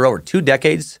time. He lived for over 2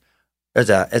 decades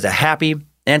as a happy,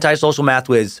 antisocial math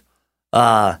whiz,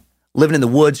 living in the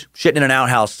woods, shitting in an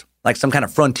outhouse, like some kind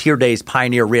of Frontier Days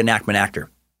pioneer reenactment actor.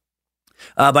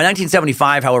 By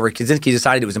 1975, however, Kaczynski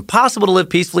decided it was impossible to live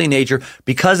peacefully in nature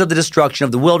because of the destruction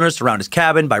of the wilderness around his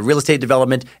cabin by real estate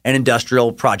development and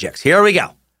industrial projects. Here we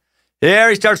go. Here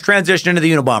he starts transitioning to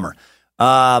the Unabomber.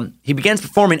 He begins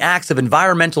performing acts of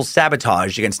environmental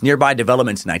sabotage against nearby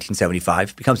developments in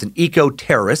 1975, becomes an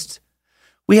eco-terrorist.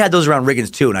 We had those around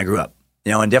Riggins, too, when I grew up,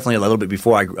 and definitely a little bit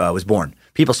before I was born.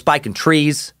 People spiking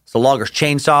trees, so loggers'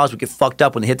 chainsaws would get fucked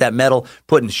up when they hit that metal,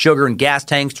 putting sugar in gas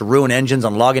tanks to ruin engines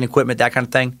on logging equipment, that kind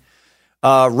of thing.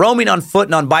 Roaming on foot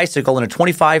and on bicycle in a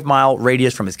 25-mile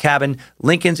radius from his cabin,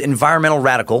 Lincoln's environmental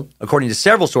radical, according to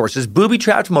several sources,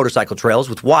 booby-trapped motorcycle trails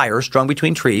with wires strung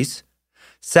between trees,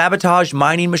 sabotaged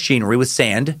mining machinery with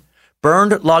sand,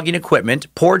 burned logging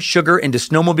equipment, poured sugar into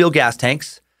snowmobile gas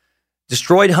tanks,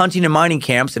 destroyed hunting and mining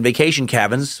camps and vacation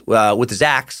cabins with his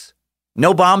axe.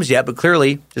 No bombs yet, but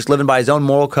clearly just living by his own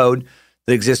moral code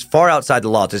that exists far outside the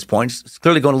law at this point. It's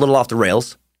clearly going a little off the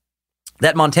rails.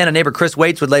 That Montana neighbor, Chris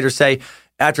Waits, would later say,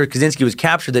 after Kaczynski was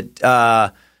captured,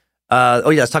 that,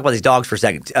 let's talk about these dogs for a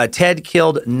second. Ted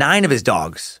killed 9 of his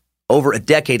dogs over a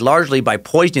decade, largely by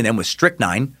poisoning them with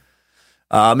strychnine.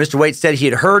 Mr. Waits said he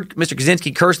had heard Mr.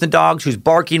 Kaczynski curse the dogs, whose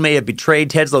barking may have betrayed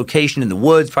Ted's location in the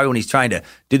woods, probably when he's trying to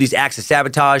do these acts of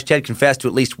sabotage. Ted confessed to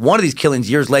at least one of these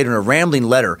killings years later in a rambling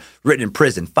letter written in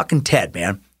prison. Fucking Ted,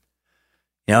 man.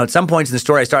 At some points in the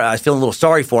story, I was feeling a little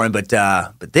sorry for him, but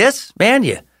this, man,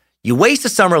 you waste a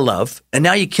summer of love, and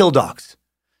now you kill dogs.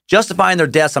 Justifying their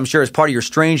deaths, I'm sure, is part of your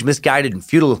strange, misguided, and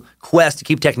futile quest to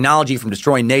keep technology from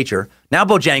destroying nature. Now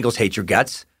Bojangles hates your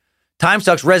guts. Time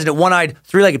Sucks resident one-eyed,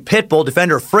 three-legged pit bull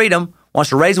defender of freedom wants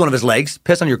to raise one of his legs.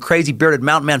 Piss on your crazy bearded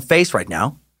mountain man face right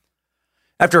now.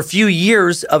 After a few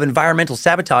years of environmental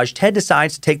sabotage, Ted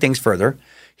decides to take things further.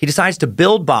 He decides to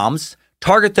build bombs,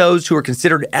 target those who are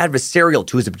considered adversarial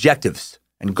to his objectives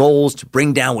and goals to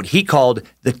bring down what he called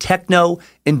the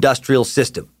techno-industrial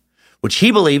system, which he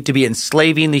believed to be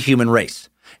enslaving the human race.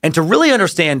 And to really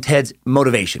understand Ted's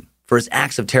motivation for his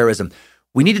acts of terrorism,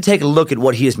 we need to take a look at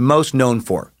what he is most known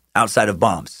for outside of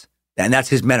bombs, and that's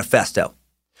his manifesto.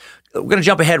 We're going to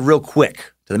jump ahead real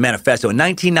quick to the manifesto. In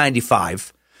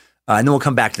 1995, and then we'll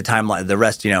come back to the timeline. The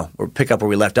rest, we'll pick up where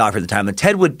we left off at the time. And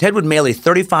Ted would mail a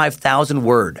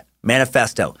 35,000-word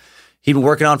manifesto he'd been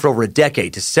working on for over a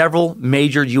decade to several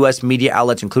major U.S. media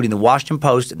outlets, including the Washington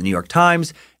Post and the New York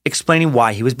Times, explaining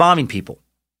why he was bombing people.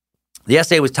 The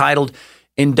essay was titled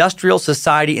Industrial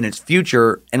Society and Its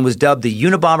Future and was dubbed the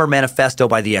Unabomber Manifesto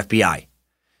by the FBI.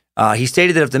 He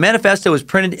stated that if the manifesto was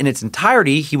printed in its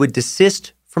entirety, he would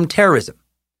desist from terrorism.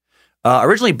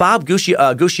 Originally, Bob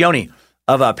Guccione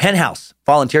of Penthouse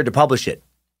volunteered to publish it,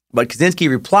 but Kaczynski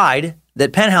replied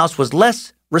that Penthouse was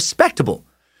less respectable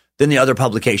than the other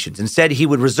publications and said he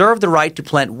would reserve the right to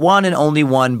plant one and only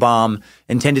one bomb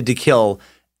intended to kill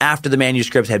after the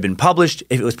manuscript had been published,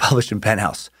 if it was published in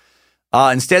Penthouse.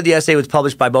 Instead, the essay was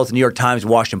published by both the New York Times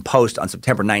and Washington Post on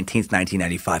September 19th,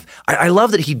 1995. I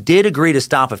love that he did agree to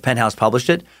stop if Penthouse published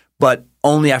it, but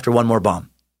only after one more bomb,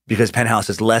 because Penthouse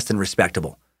is less than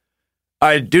respectable.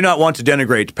 I do not want to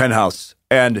denigrate Penthouse,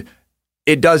 and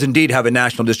it does indeed have a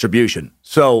national distribution,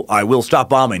 so I will stop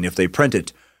bombing if they print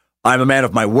it. I'm a man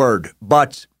of my word,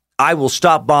 but I will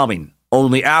stop bombing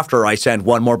only after I send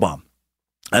one more bomb.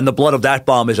 And the blood of that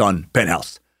bomb is on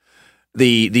Penthouse.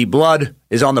 The blood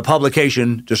is on the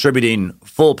publication distributing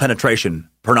full penetration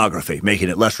pornography, making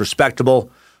it less respectable.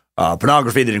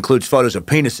 Pornography that includes photos of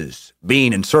penises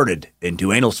being inserted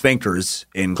into anal sphincters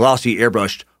in glossy,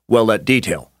 airbrushed, well-lit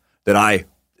detail that I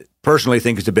personally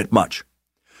think is a bit much.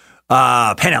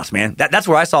 Penthouse, man. That's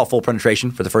where I saw full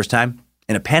penetration for the first time.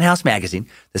 In a Penthouse magazine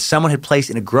that someone had placed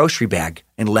in a grocery bag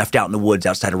and left out in the woods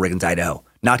outside of Riggins, Idaho.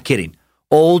 Not kidding.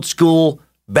 Old school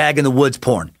bag in the woods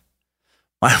porn.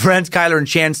 My friends Kyler and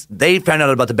Chance, they found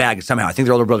out about the bag somehow. I think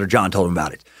their older brother John told them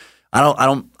about it. I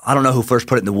don't know who first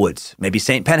put it in the woods. Maybe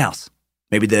Saint Penthouse.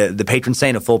 Maybe the patron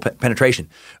saint of full penetration.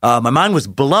 My mind was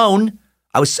blown.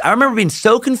 I remember being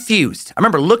so confused. I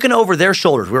remember looking over their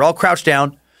shoulders. We were all crouched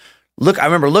down. I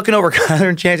remember looking over Kyler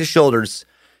and Chance's shoulders.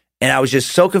 And I was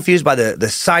just so confused by the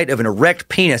sight of an erect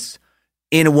penis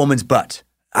in a woman's butt.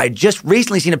 I just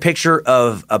recently seen a picture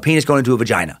of a penis going into a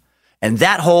vagina. And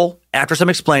that hole, after some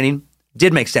explaining,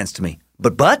 did make sense to me.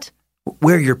 But butt?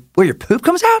 Where your poop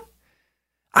comes out?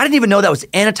 I didn't even know that was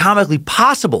anatomically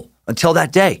possible until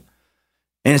that day.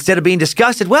 And instead of being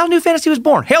disgusted, well, new fantasy was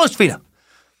born. Hail Josefina.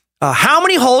 How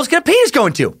many holes can a penis go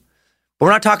into? But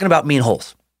we're not talking about mean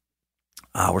holes.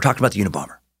 We're talking about the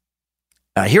Unabomber.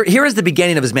 Here is the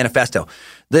beginning of his manifesto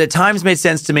that at times made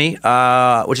sense to me,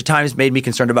 which at times made me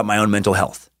concerned about my own mental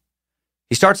health.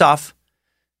 He starts off,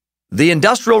 the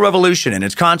Industrial Revolution and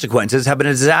its consequences have been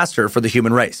a disaster for the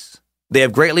human race. They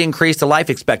have greatly increased the life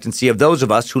expectancy of those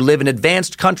of us who live in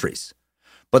advanced countries,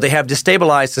 but they have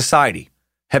destabilized society,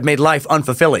 have made life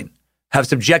unfulfilling, have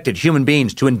subjected human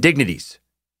beings to indignities,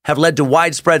 have led to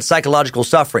widespread psychological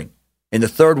suffering, in the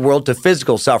third world to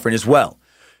physical suffering as well,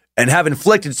 and have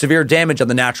inflicted severe damage on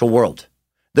the natural world.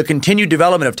 The continued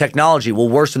development of technology will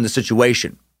worsen the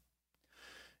situation.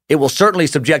 It will certainly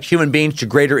subject human beings to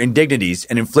greater indignities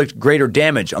and inflict greater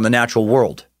damage on the natural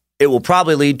world. It will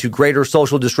probably lead to greater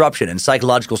social disruption and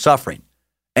psychological suffering,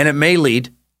 and it may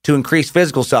lead to increased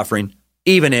physical suffering,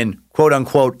 even in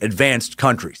quote-unquote advanced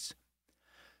countries.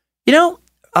 You know,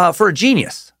 for a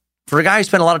genius, for a guy who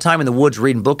spent a lot of time in the woods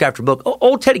reading book after book,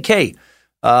 old Teddy K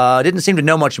didn't seem to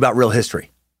know much about real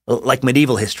history, like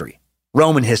medieval history,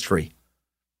 Roman history,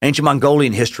 ancient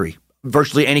Mongolian history,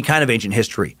 virtually any kind of ancient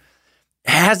history.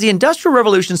 Has the Industrial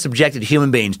Revolution subjected human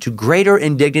beings to greater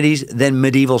indignities than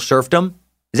medieval serfdom?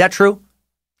 Is that true?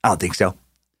 I don't think so.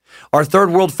 Are third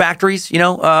world factories,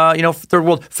 third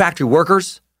world factory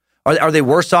workers, are they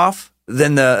worse off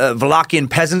than the Wallachian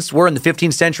peasants were in the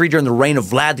 15th century during the reign of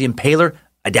Vlad the Impaler?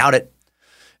 I doubt it.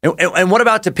 And what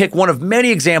about, to pick one of many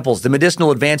examples, the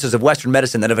medicinal advances of Western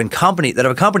medicine that have accompanied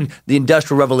the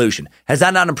Industrial Revolution? Has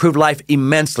that not improved life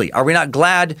immensely? Are we not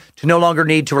glad to no longer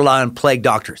need to rely on plague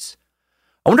doctors?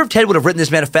 I wonder if Ted would have written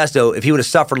this manifesto if he would have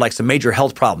suffered like some major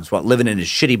health problems while living in his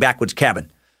shitty backwoods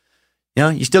cabin. You know,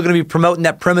 you still going to be promoting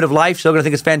that primitive life? Still going to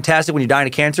think it's fantastic when you're dying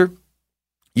of cancer?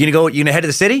 You going to head to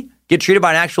the city, get treated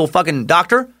by an actual fucking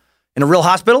doctor in a real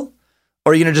hospital?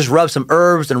 Or are you going to just rub some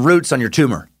herbs and roots on your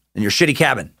tumor in your shitty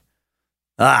cabin?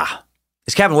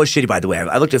 This cabin was shitty, by the way.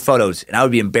 I looked at photos, and I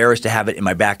would be embarrassed to have it in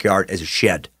my backyard as a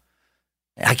shed.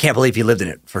 I can't believe he lived in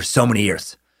it for so many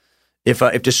years.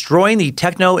 If destroying the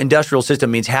techno-industrial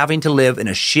system means having to live in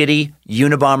a shitty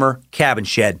Unabomber cabin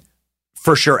shed,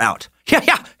 for sure out.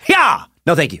 Yeah.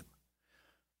 No, thank you.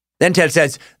 Then Ted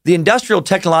says, the industrial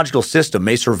technological system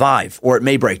may survive or it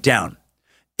may break down.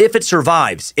 If it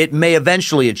survives, it may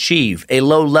eventually achieve a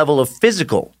low level of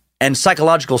physical and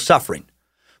psychological suffering,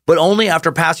 but only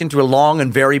after passing through a long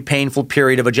and very painful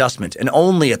period of adjustment, and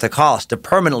only at the cost of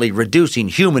permanently reducing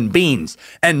human beings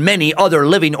and many other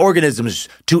living organisms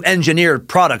to engineered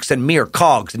products and mere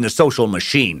cogs in the social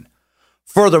machine.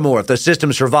 Furthermore, if the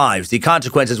system survives, the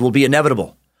consequences will be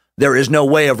inevitable. There is no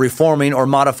way of reforming or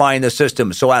modifying the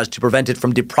system so as to prevent it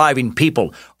from depriving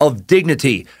people of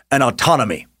dignity and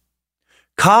autonomy.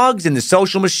 Cogs in the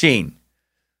social machine.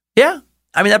 Yeah,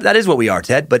 I mean, that is what we are,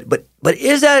 Ted, but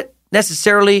is that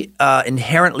necessarily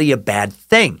inherently a bad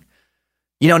thing?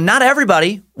 You know, not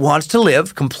everybody wants to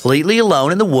live completely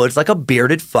alone in the woods like a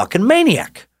bearded fucking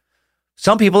maniac.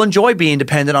 Some people enjoy being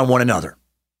dependent on one another.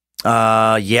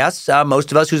 Yes,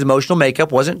 most of us whose emotional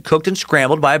makeup wasn't cooked and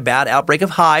scrambled by a bad outbreak of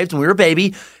hives when we were a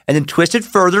baby and then twisted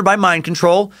further by mind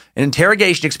control and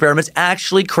interrogation experiments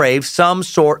actually crave some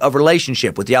sort of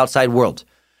relationship with the outside world.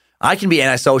 I can be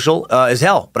antisocial as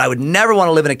hell, but I would never want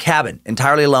to live in a cabin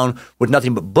entirely alone with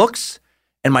nothing but books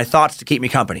and my thoughts to keep me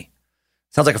company.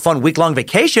 Sounds like a fun week-long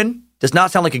vacation. Does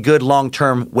not sound like a good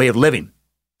long-term way of living.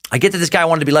 I get that this guy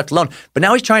wanted to be left alone, but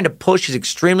now he's trying to push his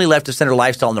extremely left-of-center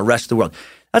lifestyle on the rest of the world.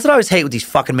 That's what I always hate with these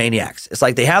fucking maniacs. It's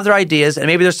like they have their ideas, and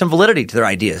maybe there's some validity to their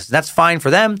ideas. That's fine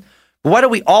for them, but why do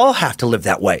we all have to live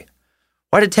that way?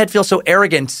 Why did Ted feel so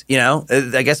arrogant,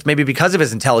 I guess maybe because of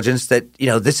his intelligence that,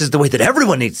 this is the way that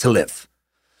everyone needs to live?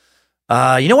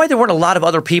 You know why there weren't a lot of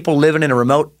other people living in a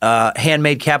remote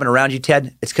handmade cabin around you,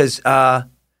 Ted? It's because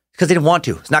they didn't want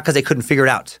to. It's not because they couldn't figure it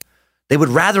out. They would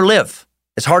rather live,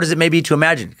 as hard as it may be to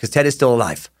imagine, because Ted is still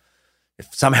alive.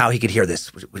 If somehow he could hear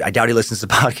this, I doubt he listens to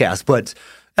the podcast, but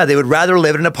they would rather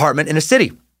live in an apartment in a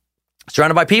city,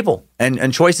 surrounded by people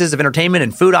and choices of entertainment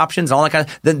and food options and all that kind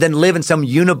of, than live in some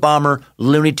Unabomber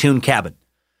Looney Tune cabin.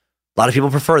 A lot of people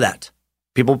prefer that.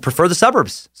 People prefer the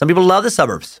suburbs. Some people love the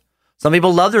suburbs. Some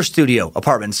people love their studio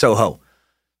apartment in Soho.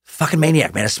 Fucking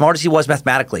maniac, man. As smart as he was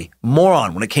mathematically,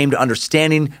 moron when it came to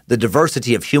understanding the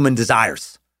diversity of human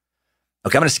desires.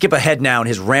 Okay, I'm going to skip ahead now in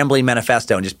his rambling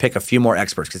manifesto and just pick a few more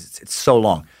experts because it's so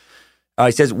long.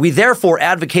 He says, we therefore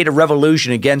advocate a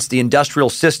revolution against the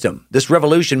industrial system. This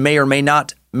revolution may or may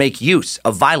not make use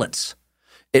of violence.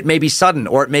 It may be sudden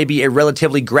or it may be a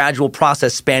relatively gradual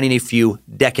process spanning a few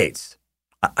decades.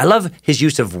 I love his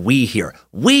use of we here.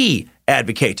 We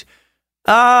advocate.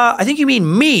 I think you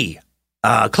mean me.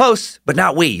 Close, but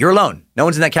not we. You're alone. No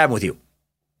one's in that cabin with you.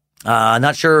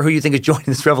 Not sure who you think is joining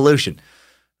this revolution.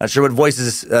 Not sure what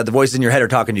voices the voices in your head are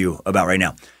talking to you about right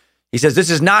now. He says, this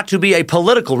is not to be a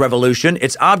political revolution.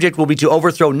 Its object will be to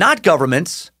overthrow not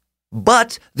governments,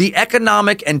 but the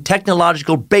economic and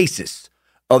technological basis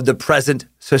of the present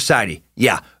society.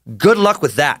 Yeah, good luck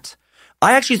with that.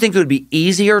 I actually think it would be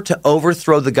easier to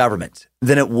overthrow the government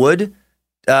than it would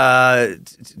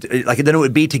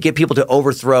be to get people to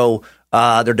overthrow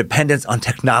their dependence on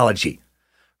technology,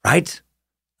 right?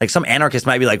 Like some anarchist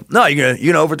might be like, no, you're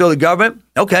gonna overthrow the government?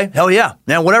 Okay, hell yeah.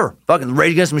 Man, whatever. Fucking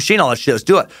Rage Against the Machine, all that shit. Let's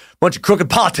do it. Bunch of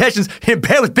crooked politicians in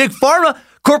bed with Big Pharma,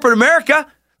 corporate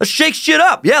America. Let's shake shit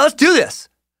up. Yeah, let's do this.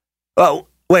 Oh,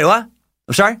 wait, what?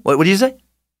 I'm sorry? What did you say?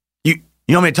 You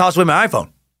want me to toss away my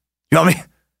iPhone? You want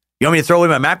me to throw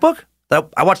away my MacBook?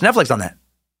 I watch Netflix on that.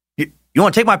 You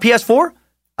want to take my PS4?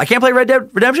 I can't play Red Dead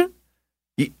Redemption?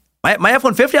 My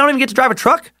F-150, I don't even get to drive a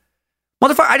truck?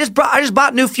 Motherfucker, I just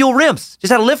bought new fuel rims.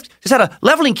 Just had a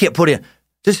leveling kit put in.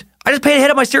 I just paid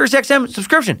ahead of my SiriusXM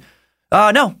subscription.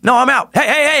 No, I'm out.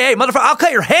 Hey, motherfucker, I'll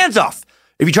cut your hands off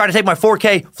if you try to take my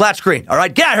 4K flat screen. All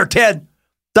right, get out of here, Ted.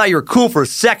 Thought you were cool for a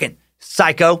second,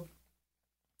 psycho.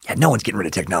 Yeah, no one's getting rid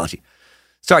of technology.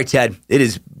 Sorry, Ted, it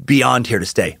is beyond here to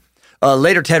stay.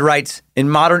 Later, Ted writes, in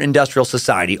modern industrial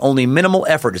society, only minimal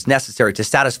effort is necessary to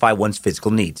satisfy one's physical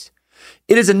needs.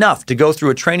 It is enough to go through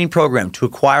a training program to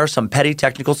acquire some petty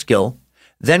technical skill,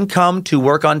 then come to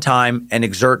work on time and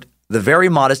exert the very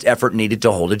modest effort needed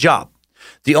to hold a job.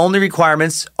 The only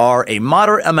requirements are a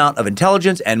moderate amount of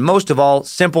intelligence and, most of all,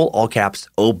 simple, all caps,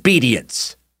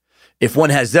 obedience. If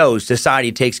one has those,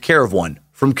 society takes care of one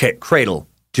from cradle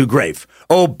to grave.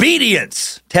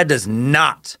 Obedience! Ted does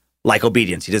not like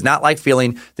obedience. He does not like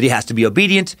feeling that he has to be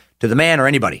obedient to the man or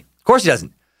anybody. Of course he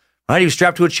doesn't. Right? He was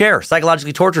strapped to a chair,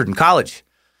 psychologically tortured in college.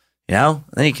 And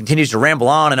then he continues to ramble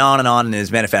on and on and on in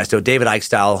his manifesto, David Icke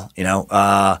style,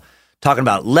 talking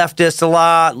about leftists a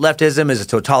lot. Leftism is a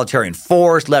totalitarian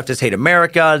force. Leftists hate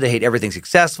America. They hate everything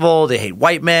successful. They hate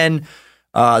white men.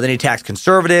 Then he attacks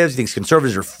conservatives. He thinks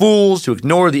conservatives are fools who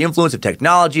ignore the influence of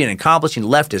technology in accomplishing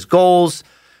leftist goals.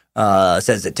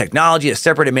 Says that technology has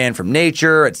separated man from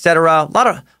nature, etc. A lot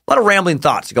of rambling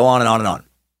thoughts to go on and on and on.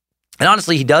 And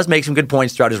honestly, he does make some good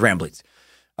points throughout his ramblings.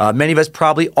 Many of us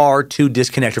probably are too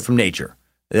disconnected from nature.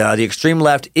 The extreme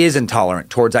left is intolerant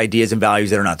towards ideas and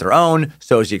values that are not their own.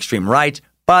 So is the extreme right.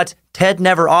 But Ted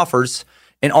never offers,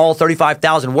 in all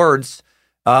 35,000 words,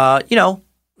 what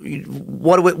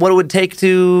it would take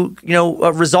to,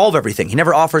 resolve everything. He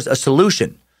never offers a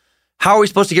solution. How are we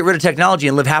supposed to get rid of technology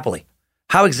and live happily?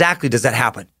 How exactly does that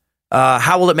happen?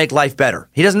 How will it make life better?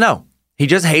 He doesn't know. He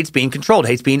just hates being controlled,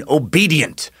 hates being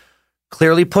obedient.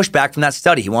 Clearly pushed back from that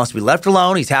study. He wants to be left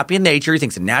alone. He's happy in nature. He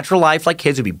thinks a natural life like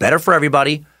kids would be better for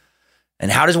everybody. And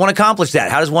how does one accomplish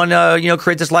that? How does one,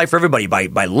 create this life for everybody?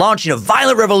 By launching a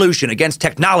violent revolution against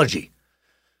technology.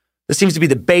 This seems to be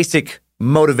the basic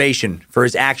motivation for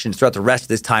his actions throughout the rest of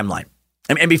this timeline.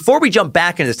 And before we jump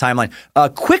back into this timeline, a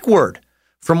quick word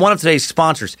from one of today's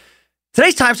sponsors.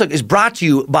 Today's Time Suck is brought to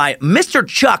you by Mr.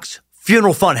 Chuck's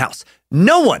Funeral Funhouse.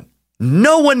 No one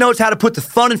knows how to put the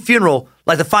fun in funeral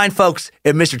like the fine folks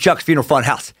at Mr. Chuck's Funeral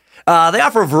Funhouse. They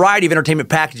offer a variety of entertainment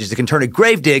packages that can turn a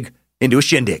grave dig into a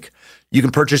shindig. You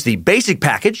can purchase the basic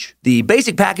package. The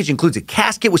basic package includes a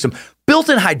casket with some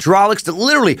built-in hydraulics that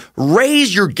literally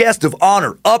raise your guest of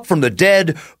honor up from the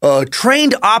dead. A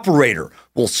trained operator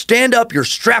will stand up your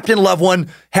strapped-in loved one,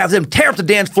 have them tear up the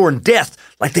dance floor in death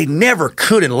like they never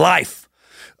could in life.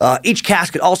 Each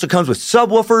casket also comes with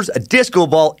subwoofers, a disco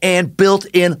ball, and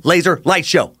built-in laser light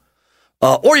show.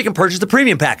 Or you can purchase the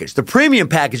premium package. The premium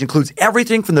package includes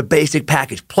everything from the basic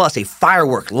package, plus a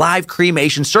firework live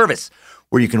cremation service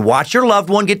where you can watch your loved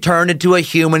one get turned into a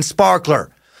human sparkler.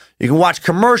 You can watch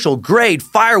commercial-grade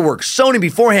fireworks sewn in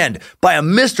beforehand by a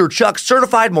Mr. Chuck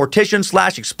certified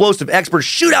mortician/explosive expert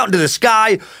shoot out into the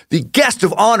sky. The guest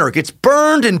of honor gets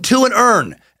burned into an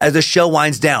urn as the show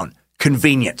winds down.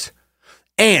 Convenient.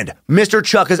 And Mr.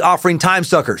 Chuck is offering Time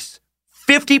Suckers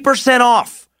 50%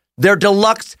 off their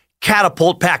deluxe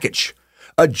catapult package.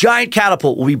 A giant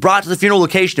catapult will be brought to the funeral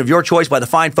location of your choice by the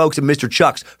fine folks at Mr.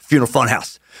 Chuck's Funeral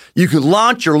Funhouse. You can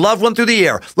launch your loved one through the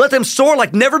air, let them soar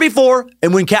like never before,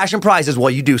 and win cash and prizes while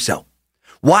you do so.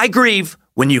 Why grieve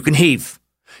when you can heave?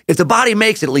 If the body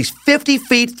makes it at least 50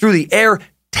 feet through the air,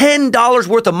 $10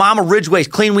 worth of Mama Ridgway's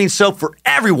Clean Wean soap for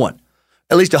everyone.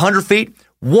 At least 100 feet,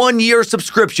 1 year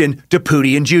subscription to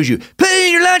Pootie and Juju. Put it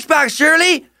in your lunchbox,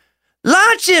 Shirley.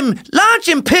 Launch him,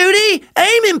 Pootie.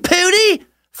 Aim him, Pootie.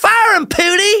 Fire him,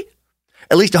 Pootie.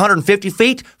 At least 150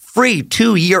 feet, free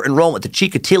 2-year enrollment at the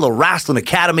Chikatilo Wrestling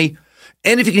Academy.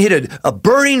 And if you can hit a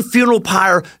burning funeral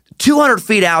pyre 200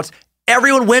 feet out,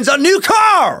 everyone wins a new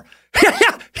car.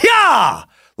 Yeah!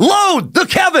 Load the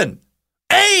Kevin.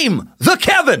 Aim the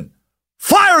Kevin.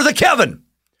 Fire the Kevin.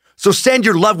 So send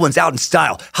your loved ones out in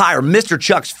style. Hire Mr.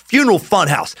 Chuck's Funeral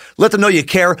Funhouse. Let them know you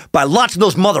care by launching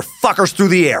those motherfuckers through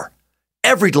the air.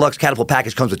 Every deluxe catapult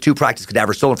package comes with 2 practice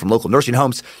cadavers stolen from local nursing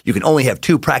homes. You can only have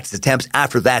 2 practice attempts.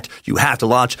 After that, you have to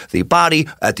launch the body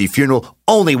at the funeral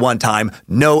only one time.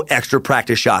 No extra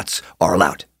practice shots are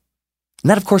allowed. And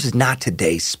that, of course, is not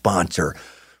today's sponsor.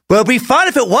 Well, it'd be fun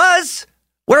if it was.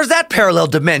 Where's that parallel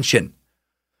dimension?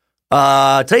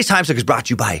 Today's Time Suck is brought to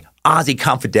you by Ozzy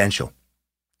Confidential.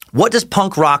 What does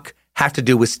punk rock have to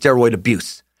do with steroid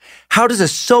abuse? How does a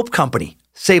soap company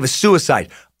save a suicide?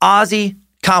 Ozzy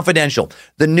Confidential,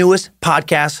 the newest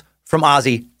podcast from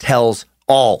Ozzy, tells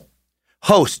all.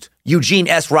 Host Eugene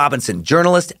S. Robinson,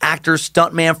 journalist, actor,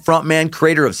 stuntman, frontman,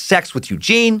 creator of Sex with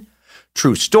Eugene,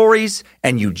 True Stories,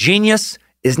 and Eugenius,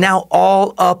 is now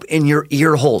all up in your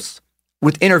ear holes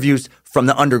with interviews from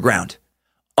the underground.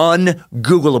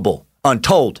 Ungoogleable,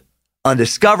 untold,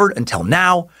 undiscovered until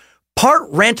now.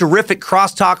 Part ranterific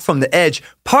crosstalk from the edge,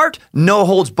 part no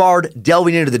holds barred,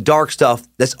 delving into the dark stuff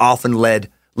that's often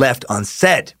left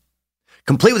unsaid.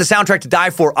 Complete with a soundtrack to die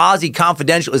for, Ozzy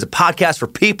Confidential is a podcast for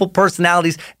people,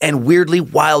 personalities, and weirdly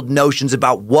wild notions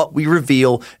about what we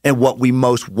reveal and what we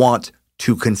most want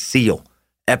to conceal.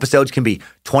 Episodes can be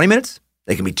 20 minutes,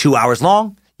 they can be 2 hours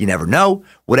long. You never know.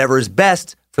 Whatever is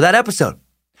best for that episode.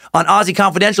 On Ozzy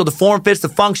Confidential, the form fits the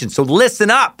function, so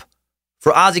listen up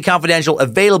for Ozzy Confidential,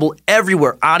 available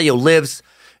everywhere audio lives.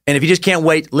 And if you just can't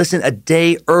wait, listen a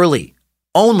day early,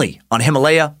 only on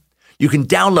Himalaya. You can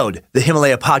download the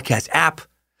Himalaya Podcast app.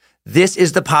 This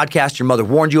is the podcast your mother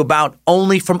warned you about,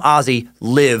 only from Ozzy.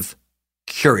 Live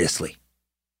curiously.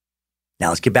 Now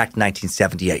let's get back to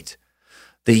 1978.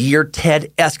 The year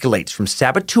Ted escalates from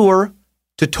saboteur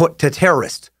to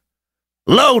terrorist.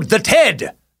 Load the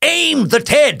Ted! Aim the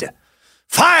Ted!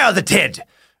 Fire the Ted!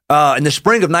 In the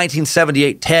spring of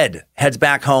 1978, Ted heads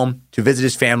back home to visit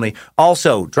his family,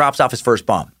 also drops off his first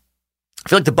bomb. I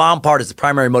feel like the bomb part is the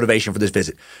primary motivation for this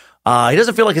visit. He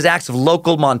doesn't feel like his acts of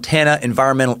local Montana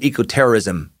environmental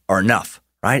eco-terrorism are enough,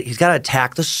 right? He's got to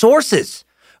attack the sources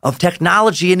of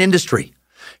technology and industry.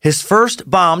 His first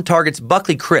bomb targets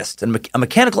Buckley Christ, a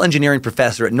mechanical engineering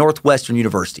professor at Northwestern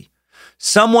University.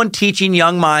 Someone teaching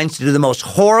young minds to do the most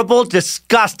horrible,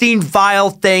 disgusting, vile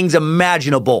things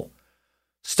imaginable.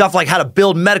 Stuff like how to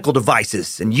build medical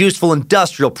devices and useful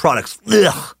industrial products.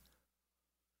 Ugh.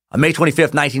 On May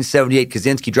 25th, 1978,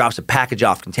 Kaczynski drops a package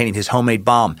off containing his homemade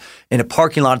bomb in a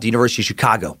parking lot at the University of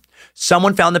Chicago.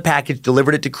 Someone found the package,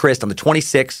 delivered it to Christ on the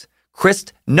 26th.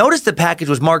 Christ noticed the package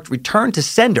was marked return to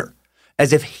sender,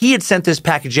 as if he had sent this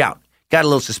package out. Got a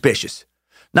little suspicious.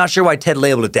 Not sure why Ted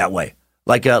labeled it that way.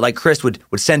 Like Chris would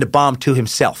send a bomb to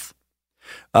himself.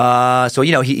 So,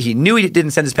 he knew he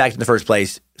didn't send this package in the first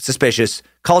place. Suspicious.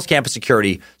 Calls campus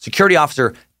security. Security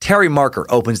officer Terry Marker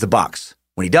opens the box.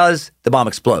 When he does, the bomb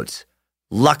explodes.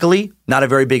 Luckily, not a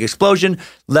very big explosion,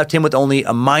 left him with only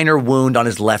a minor wound on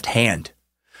his left hand.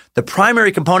 The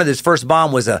primary component of this first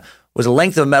bomb was a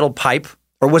length of metal pipe,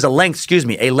 a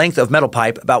length of metal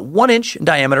pipe about 1 inch in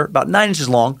diameter, about 9 inches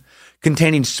long,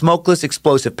 containing smokeless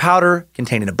explosive powder,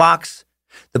 contained in a box.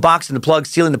 The box and the plug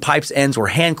sealing the pipe's ends were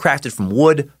handcrafted from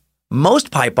wood.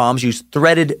 Most pipe bombs use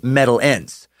threaded metal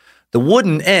ends. The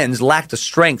wooden ends lacked the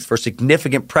strength for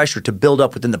significant pressure to build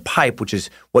up within the pipe, which is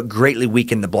what greatly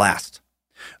weakened the blast.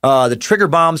 The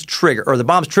bomb's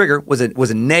trigger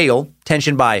was a nail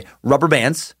tensioned by rubber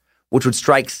bands, which would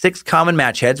strike 6 common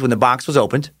match heads when the box was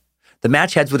opened. The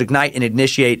match heads would ignite and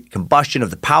initiate combustion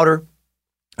of the powder.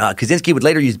 Kaczynski would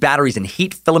later use batteries and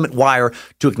heat filament wire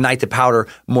to ignite the powder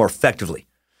more effectively.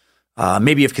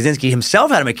 Maybe if Kaczynski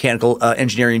himself had a mechanical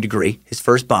engineering degree, his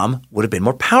first bomb would have been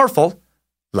more powerful.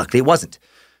 Luckily, it wasn't.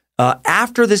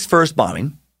 After this first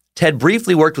bombing, Ted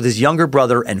briefly worked with his younger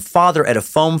brother and father at a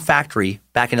foam factory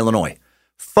back in Illinois.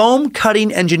 Foam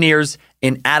cutting engineers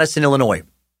in Addison, Illinois.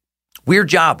 Weird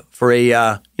job for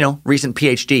a, recent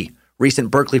PhD,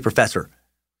 recent Berkeley professor.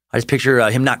 I just picture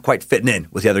him not quite fitting in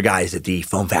with the other guys at the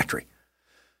foam factory.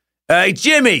 Hey,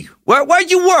 Jimmy, where'd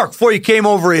you work before you came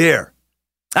over here?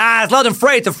 It's loading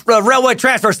freight at the railway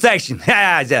transfer station.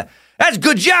 That's a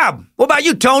good job. What about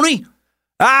you, Tony?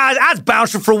 I was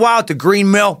bouncing for a while at the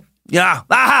Green Mill. Yeah,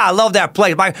 I love that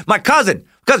place. My cousin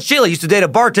Sheila used to date a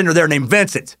bartender there named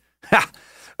Vincent. What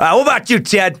about you,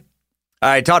 Ted?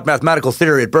 I taught mathematical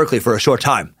theory at Berkeley for a short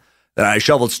time. Then I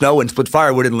shoveled snow and split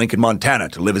firewood in Lincoln, Montana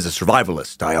to live as a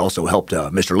survivalist. I also helped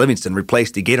Mr. Livingston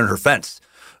replace the gate on his fence,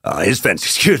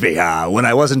 when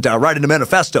I wasn't writing a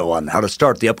manifesto on how to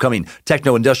start the upcoming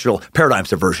techno-industrial paradigm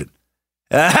subversion.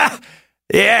 Yeah,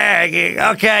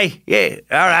 okay, yeah,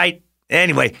 all right.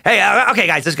 Anyway, hey, okay,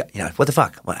 guys, let's go. What the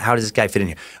fuck? How does this guy fit in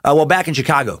here? Well, back in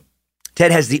Chicago,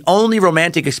 Ted has the only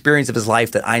romantic experience of his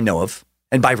life that I know of.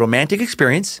 And by romantic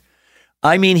experience,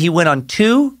 I mean he went on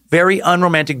 2 very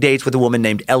unromantic dates with a woman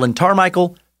named Ellen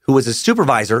Tarmichael, who was a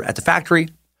supervisor at the factory.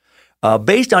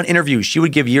 Based on interviews she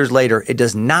would give years later, it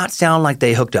does not sound like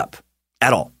they hooked up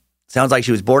at all. Sounds like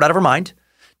she was bored out of her mind,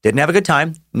 didn't have a good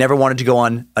time, never wanted to go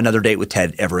on another date with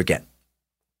Ted ever again.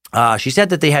 She said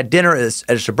that they had dinner at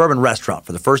a suburban restaurant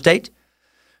for the first date.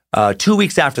 2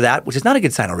 weeks after that, which is not a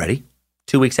good sign already.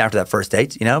 2 weeks after that first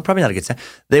date, probably not a good sign.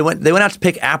 They went out to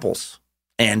pick apples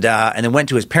and then went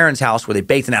to his parents' house where they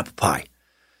baked an apple pie.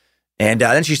 And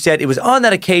then she said, it was on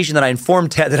that occasion that I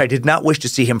informed Ted that I did not wish to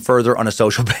see him further on a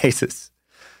social basis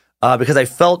because I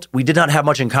felt we did not have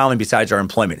much in common besides our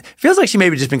employment. It feels like she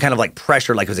maybe just been kind of like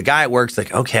pressured, like it was a guy at work. It's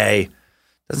like, okay,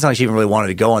 doesn't sound like she even really wanted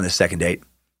to go on this second date.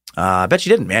 I bet she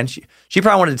didn't, man. She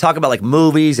probably wanted to talk about like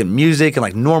movies and music and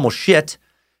like normal shit.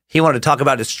 He wanted to talk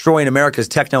about destroying America's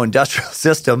techno-industrial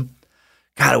system.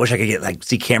 God, I wish I could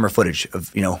see camera footage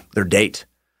of, their date.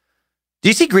 Do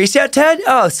you see Grease yet, Ted?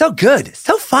 Oh, so good.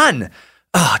 So fun.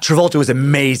 Oh, Travolta was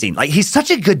amazing. Like, he's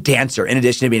such a good dancer in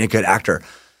addition to being a good actor.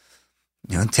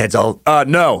 Ted's all,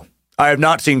 no, I have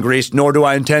not seen Grease, nor do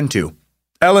I intend to.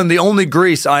 Ellen, the only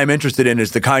grease I am interested in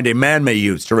is the kind a man may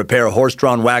use to repair a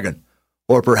horse-drawn wagon,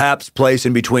 or perhaps place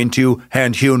in between two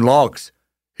hand-hewn logs.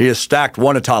 He is stacked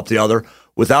one atop the other,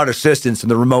 without assistance in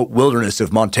the remote wilderness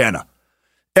of Montana.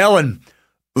 Ellen,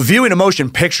 viewing a motion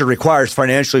picture requires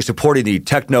financially supporting the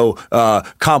techno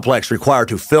complex required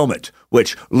to film it,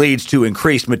 which leads to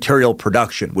increased material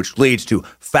production, which leads to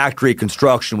factory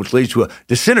construction, which leads to a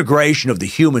disintegration of the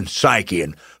human psyche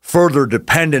and further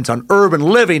dependence on urban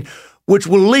living, which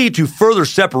will lead to further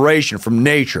separation from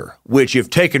nature, which if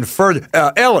taken further...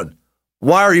 Ellen,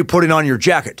 why are you putting on your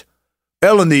jacket?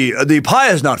 Ellen, the pie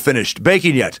is not finished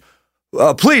baking yet.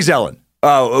 Please, Ellen,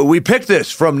 we picked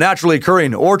this from naturally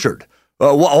occurring orchard.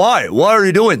 Why? Why are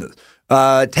you doing this?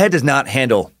 Ted does not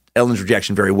handle Ellen's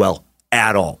rejection very well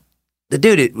at all. The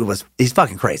dude, he's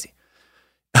fucking crazy.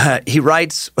 He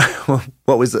writes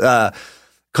what was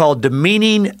called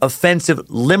demeaning, offensive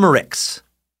limericks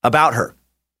about her.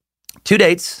 2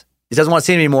 dates. He doesn't want to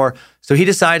see him anymore. So he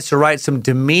decides to write some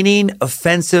demeaning,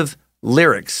 offensive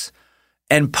lyrics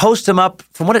and post them up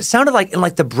from what it sounded like in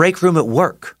like the break room at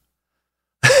work.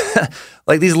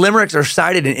 Like these limericks are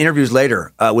cited in interviews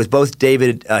later with both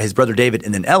David, his brother David,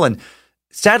 and then Ellen.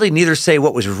 Sadly, neither say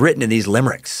what was written in these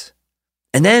limericks.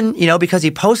 And then, because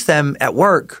he posts them at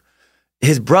work,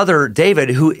 his brother David,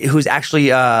 who's actually,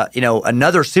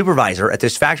 another supervisor at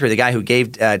this factory, the guy who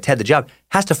gave Ted the job,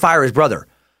 has to fire his brother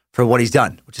for what he's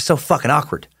done, which is so fucking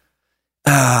awkward.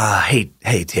 Hey,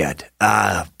 Ted.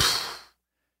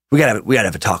 We gotta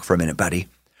have a talk for a minute, buddy.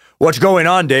 What's going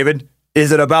on, David?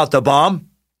 Is it about the bomb?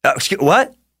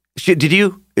 What? Did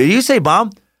you say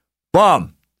bomb?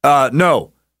 Bomb.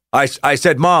 No. I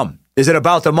said mom. Is it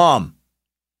about the mom?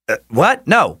 What?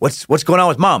 No. What's going on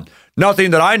with mom?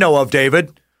 Nothing that I know of,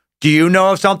 David. Do you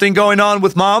know of something going on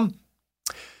with mom?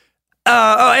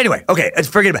 Anyway. Okay.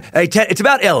 Forget about it. Hey, Ted, it's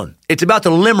about Ellen. It's about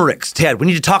the limericks, Ted. We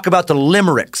need to talk about the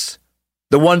limericks.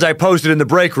 The ones I posted in the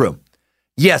break room.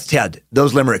 Yes, Ted.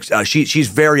 Those limericks. She's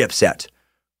very upset.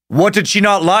 What did she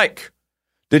not like?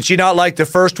 Did she not like the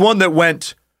first one that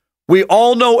went, we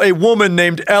all know a woman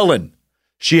named Ellen.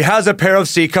 She has a pair of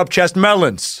C-cup chest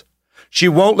melons. She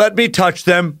won't let me touch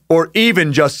them or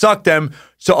even just suck them,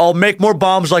 so I'll make more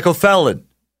bombs like a felon.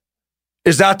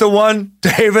 Is that the one,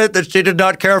 David, that she did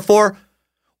not care for?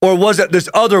 Or was it this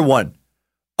other one?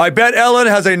 I bet Ellen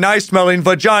has a nice-smelling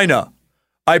vagina.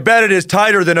 I bet it is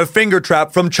tighter than a finger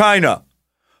trap from China.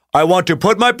 I want to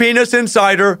put my penis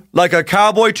inside her like a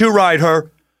cowboy to ride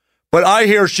her. But I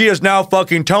hear she is now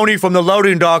fucking Tony from the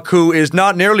loading dock who is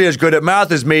not nearly as good at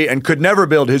math as me and could never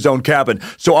build his own cabin.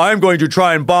 So I'm going to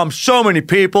try and bomb so many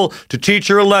people to teach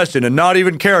her a lesson and not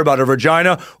even care about her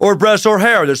vagina or breasts or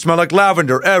hair that smell like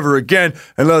lavender ever again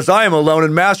unless I am alone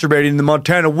and masturbating in the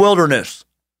Montana wilderness.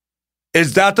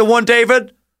 Is that the one,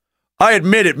 David? I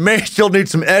admit it may still need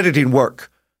some editing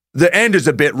work. The end is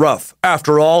a bit rough.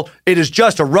 After all, it is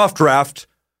just a rough draft.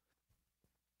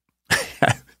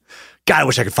 God, I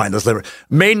wish I could find those limericks.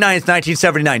 May 9th,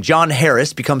 1979, John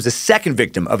Harris becomes the second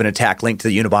victim of an attack linked to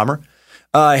the Unabomber.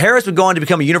 Harris would go on to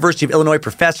become a University of Illinois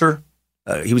professor.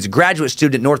 He was a graduate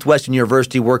student at Northwestern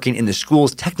University working in the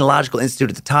school's technological institute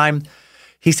at the time.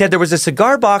 He said, there was a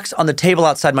cigar box on the table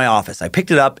outside my office. I picked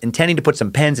it up, intending to put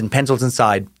some pens and pencils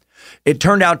inside. It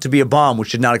turned out to be a bomb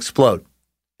which did not explode.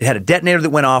 It had a detonator that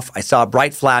went off. I saw a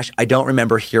bright flash. I don't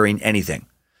remember hearing anything.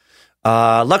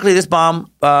 Luckily, this bomb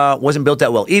wasn't built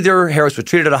that well either. Harris was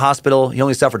treated at a hospital. He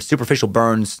only suffered superficial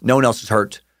burns. No one else was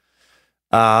hurt.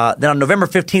 Then on November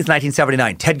 15th,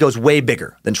 1979, Ted goes way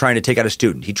bigger than trying to take out a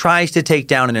student. He tries to take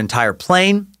down an entire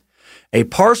plane. A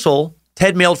parcel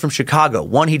Ted mailed from Chicago,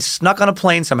 one he'd snuck on a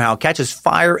plane somehow, catches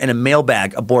fire in a mail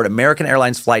bag aboard American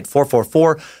Airlines Flight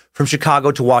 444 from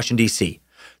Chicago to Washington, D.C.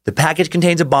 The package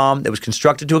contains a bomb that was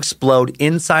constructed to explode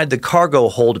inside the cargo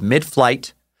hold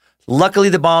mid-flight. Luckily,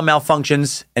 the bomb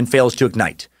malfunctions and fails to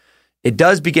ignite. It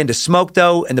does begin to smoke,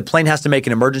 though, and the plane has to make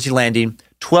an emergency landing.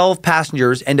 12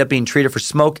 passengers end up being treated for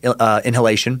smoke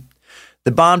inhalation.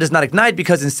 The bomb does not ignite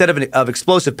because instead of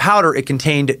explosive powder, it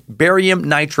contained barium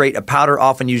nitrate, a powder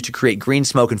often used to create green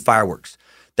smoke in fireworks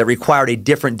that required a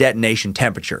different detonation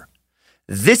temperature.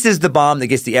 This is the bomb that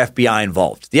gets the FBI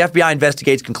involved. The FBI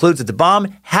investigates, concludes that the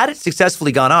bomb, had it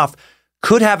successfully gone off,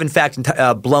 could have, in fact,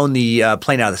 blown the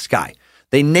plane out of the sky.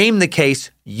 They name the case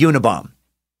Unabomb.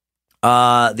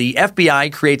 The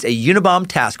FBI creates a Unabomb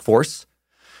task force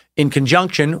in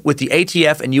conjunction with the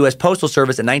ATF and U.S. Postal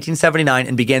Service in 1979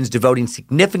 and begins devoting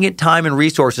significant time and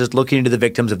resources looking into the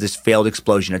victims of this failed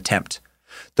explosion attempt.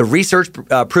 The research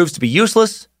proves to be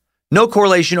useless. No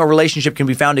correlation or relationship can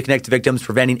be found to connect the victims,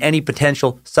 preventing any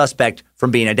potential suspect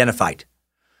from being identified.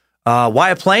 Why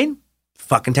a plane?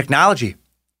 Fucking technology.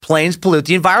 Planes pollute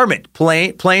the environment.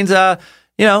 Planes,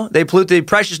 they pollute the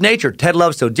precious nature Ted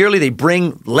loves so dearly. They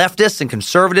bring leftists and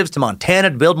conservatives to Montana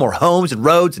to build more homes and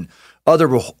roads and other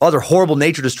horrible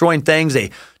nature-destroying things.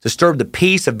 They disturb the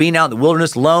peace of being out in the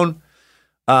wilderness alone.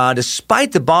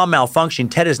 Despite the bomb malfunction,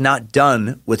 Ted is not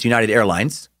done with United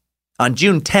Airlines. On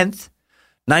June 10th,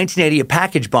 1980, a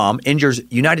package bomb injures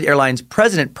United Airlines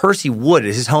President Percy Wood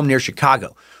at his home near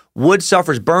Chicago. Wood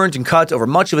suffers burns and cuts over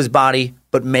much of his body,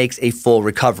 but makes a full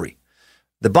recovery.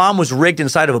 The bomb was rigged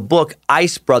inside of a book,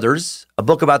 Ice Brothers, a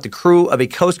book about the crew of a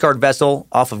Coast Guard vessel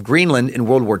off of Greenland in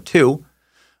World War II.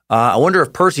 I wonder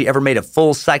if Percy ever made a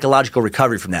full psychological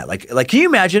recovery from that. Like, can you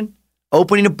imagine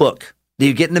opening a book that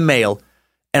you get in the mail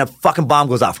and a fucking bomb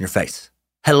goes off in your face?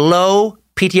 Hello,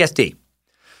 PTSD.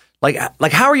 Like,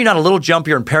 how are you not a little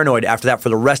jumpier and paranoid after that for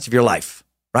the rest of your life,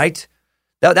 right?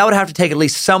 That would have to take at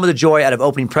least some of the joy out of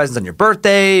opening presents on your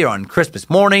birthday or on Christmas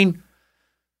morning.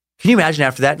 Can you imagine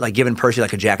after that, like giving Percy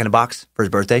like a Jack-in-the-Box for his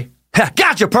birthday?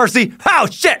 Gotcha, Percy! Oh,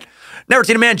 shit! Never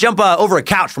seen a man jump over a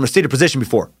couch from a seated position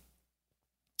before.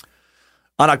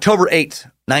 On October 8th,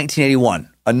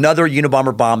 1981, another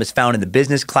Unabomber bomb is found in a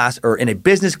business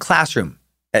classroom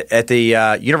at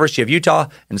the University of Utah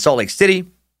in Salt Lake City,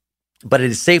 but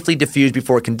it is safely diffused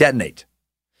before it can detonate.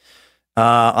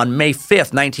 On May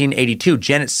 5th, 1982,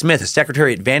 Janet Smith, a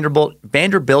secretary at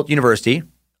Vanderbilt University,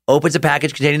 opens a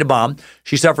package containing a bomb.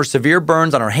 She suffers severe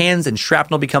burns on her hands and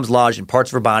shrapnel becomes lodged in parts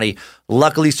of her body.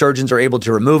 Luckily, surgeons are able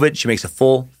to remove it. She makes a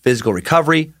full physical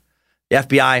recovery. The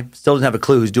FBI still doesn't have a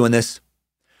clue who's doing this.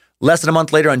 Less than a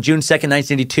month later, on June 2nd,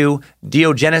 1982,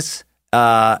 Diogenes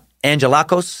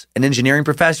Angelakos, an engineering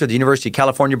professor at the University of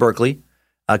California, Berkeley,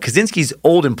 Kaczynski's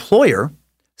old employer,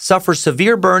 suffers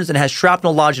severe burns and has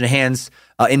shrapnel lodged in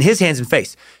his hands and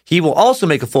face. He will also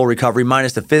make a full recovery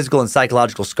minus the physical and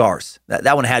psychological scars.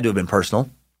 That one had to have been personal.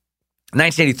 In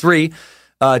 1983,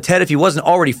 Ted, if he wasn't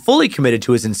already fully committed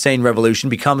to his insane revolution,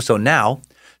 becomes so now.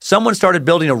 Someone started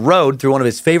building a road through one of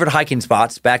his favorite hiking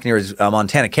spots back near his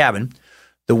Montana cabin.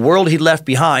 The world he left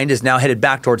behind is now headed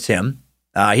back towards him.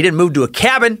 He didn't move to a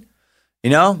cabin,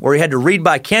 where he had to read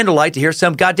by candlelight to hear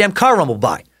some goddamn car rumble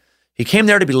by. He came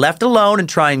there to be left alone and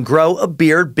try and grow a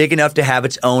beard big enough to have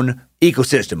its own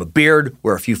ecosystem. A beard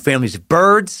where a few families of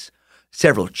birds,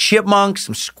 several chipmunks,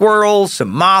 some squirrels, some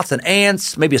moths and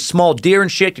ants, maybe a small deer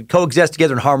and shit could coexist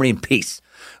together in harmony and peace.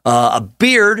 A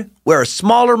beard where a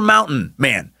smaller mountain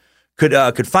man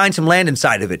could find some land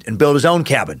inside of it and build his own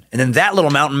cabin. And then that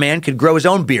little mountain man could grow his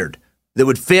own beard that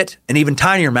would fit an even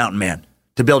tinier mountain man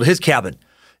to build his cabin.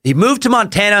 He moved to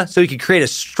Montana so he could create a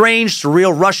strange,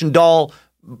 surreal Russian doll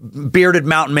bearded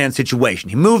mountain man situation.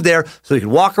 He moved there so he could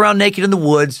walk around naked in the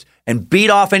woods and beat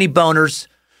off any boners,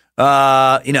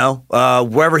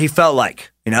 wherever he felt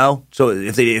like, so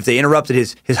if they interrupted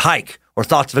his hike or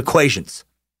thoughts of equations.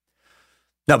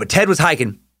 No, but Ted was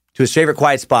hiking to his favorite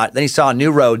quiet spot. Then he saw a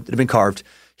new road that had been carved.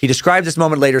 He described this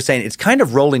moment later saying, it's kind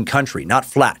of rolling country, not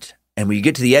flat. And when you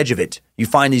get to the edge of it, you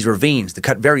find these ravines that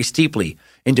cut very steeply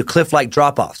into cliff-like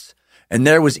drop-offs. And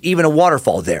there was even a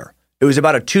waterfall there. It was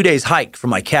about a 2 days hike from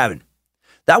my cabin.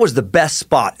 That was the best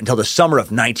spot until the summer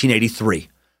of 1983.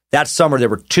 That summer, there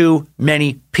were too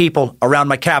many people around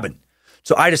my cabin.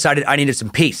 So I decided I needed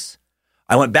some peace.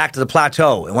 I went back to the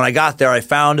plateau, and when I got there, I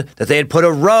found that they had put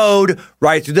a road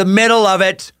right through the middle of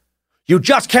it. You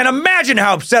just can't imagine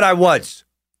how upset I was.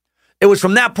 It was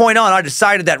from that point on I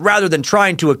decided that rather than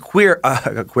trying to acquire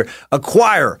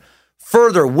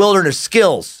further wilderness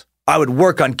skills, I would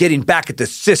work on getting back at the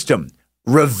system.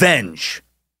 Revenge.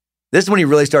 This is when he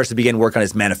really starts to begin work on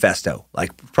his manifesto,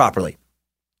 like properly.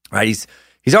 Right? He's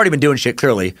already been doing shit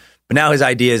clearly, but now his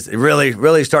ideas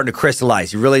really starting to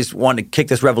crystallize. He really is wanting to kick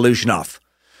this revolution off.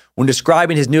 When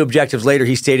describing his new objectives later,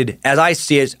 he stated, "As I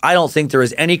see it, I don't think there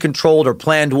is any controlled or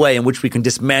planned way in which we can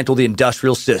dismantle the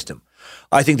industrial system.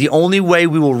 I think the only way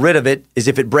we will rid of it is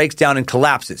if it breaks down and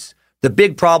collapses. The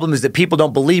big problem is that people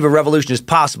don't believe a revolution is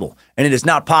possible, and it is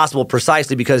not possible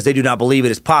precisely because they do not believe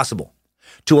it is possible.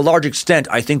 To a large extent,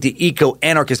 I think the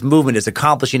eco-anarchist movement is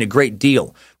accomplishing a great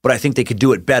deal, but I think they could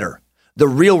do it better. The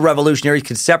real revolutionaries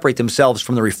could separate themselves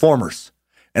from the reformers.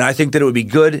 And I think that it would be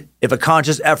good if a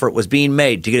conscious effort was being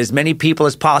made to get as many people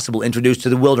as possible introduced to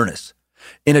the wilderness.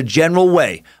 In a general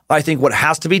way, I think what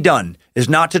has to be done is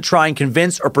not to try and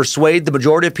convince or persuade the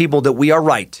majority of people that we are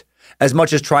right, as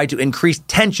much as try to increase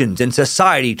tensions in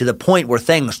society to the point where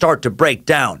things start to break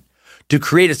down, to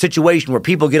create a situation where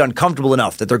people get uncomfortable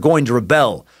enough that they're going to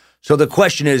rebel. So the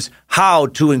question is how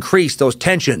to increase those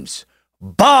tensions.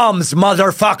 Bombs,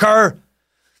 motherfucker!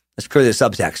 That's clearly the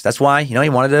subtext. That's why, he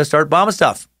wanted to start bombing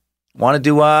stuff. Wanted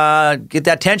to get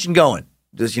that tension going.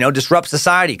 Just, disrupt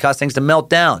society, cause things to melt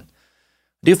down.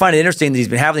 I do find it interesting that he's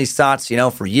been having these thoughts,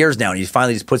 for years now, and he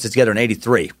finally just puts it together in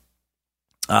 83.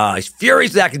 He's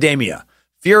furious with academia,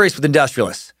 furious with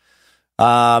industrialists.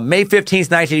 May 15th,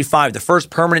 1985, the first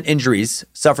permanent injuries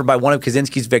suffered by one of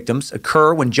Kaczynski's victims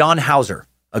occur when John Hauser,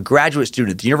 a graduate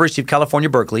student at the University of California,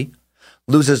 Berkeley,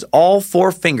 loses all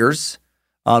 4 fingers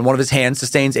on one of his hands,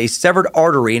 sustains a severed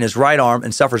artery in his right arm,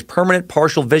 and suffers permanent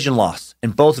partial vision loss in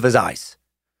both of his eyes.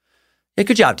 Yeah,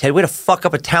 good job, Ted. Way to fuck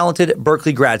up a talented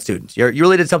Berkeley grad student. You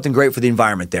really did something great for the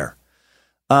environment there.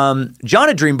 John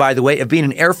had dreamed, by the way, of being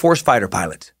an Air Force fighter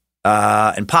pilot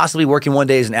and possibly working one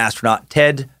day as an astronaut.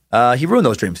 Ted, he ruined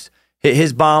those dreams.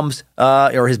 His bomb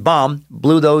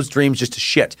blew those dreams just to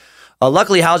shit.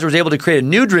 Luckily, Hauser was able to create a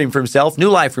new dream for himself, new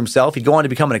life for himself. He'd go on to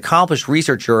become an accomplished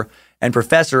researcher and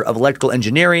professor of electrical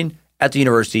engineering at the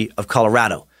University of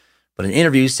Colorado. But in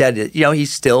interviews said that, he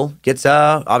still gets,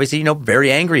 obviously,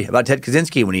 very angry about Ted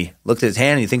Kaczynski when he looks at his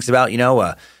hand and he thinks about,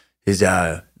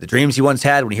 the dreams he once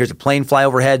had when he hears a plane fly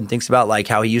overhead and thinks about, like,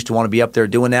 how he used to want to be up there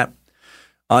doing that.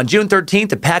 On June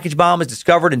 13th, a package bomb is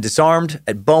discovered and disarmed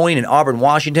at Boeing in Auburn,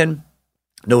 Washington.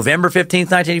 November 15th,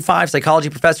 1985, psychology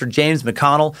professor James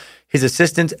McConnell, his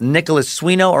assistant Nicholas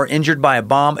Sweeney are injured by a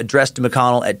bomb addressed to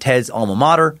McConnell at Ted's alma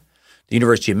mater, the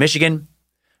University of Michigan.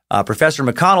 Professor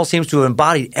McConnell seems to have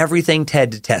embodied everything Ted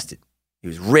detested. He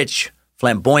was rich,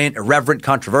 flamboyant, irreverent,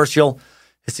 controversial.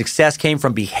 His success came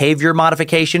from behavior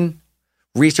modification,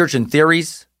 research and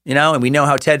theories, and we know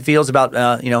how Ted feels about,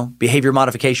 behavior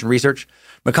modification research.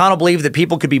 McConnell believed that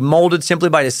people could be molded simply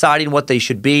by deciding what they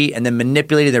should be and then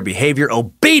manipulating their behavior.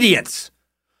 Obedience!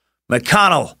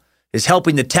 McConnell is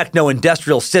helping the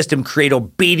techno-industrial system create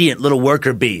obedient little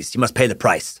worker bees. You must pay the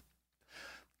price.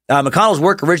 McConnell's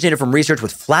work originated from research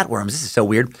with flatworms. This is so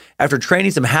weird. After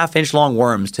training some half-inch long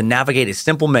worms to navigate a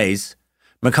simple maze,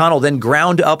 McConnell then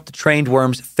ground up the trained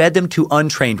worms, fed them to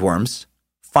untrained worms,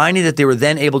 finding that they were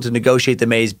then able to negotiate the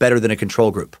maze better than a control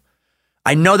group.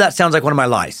 I know that sounds like one of my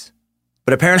lies,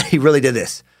 but apparently he really did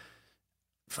this.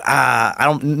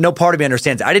 No part of me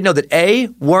understands it. I didn't know that A,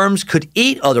 worms could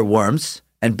eat other worms,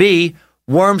 and B,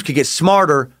 worms could get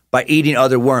smarter by eating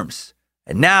other worms.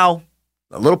 And now,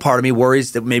 a little part of me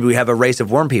worries that maybe we have a race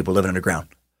of worm people living underground.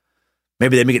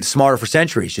 Maybe they've been getting smarter for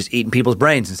centuries, just eating people's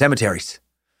brains in cemeteries.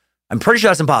 I'm pretty sure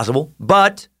that's impossible,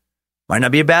 but might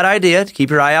not be a bad idea to keep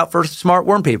your eye out for smart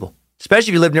worm people,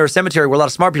 especially if you live near a cemetery where a lot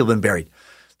of smart people have been buried.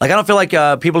 Like, I don't feel like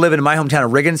people living in my hometown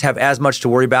of Riggins have as much to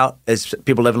worry about as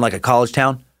people living in like a college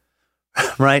town,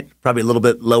 right? Probably a little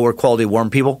bit lower quality worm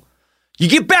people. You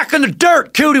get back in the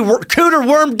dirt, cooter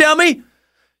worm dummy.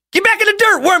 Get back in the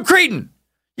dirt, worm cretin.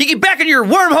 You get back in your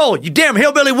wormhole, you damn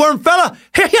hillbilly worm fella.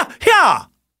 Yeah.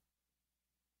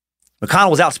 McConnell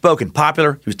was outspoken,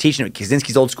 popular. He was teaching at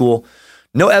Kaczynski's old school.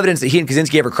 No evidence that he and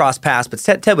Kaczynski ever crossed paths, but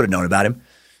Ted would have known about him.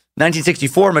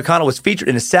 1964, McConnell was featured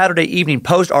in a Saturday Evening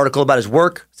Post article about his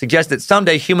work, suggested that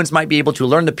someday humans might be able to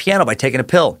learn the piano by taking a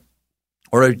pill,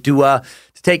 or to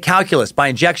take calculus by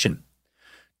injection.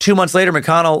 2 months later,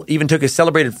 McConnell even took his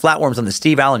celebrated flatworms on the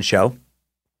Steve Allen Show.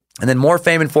 And then more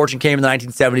fame and fortune came in the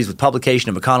 1970s with publication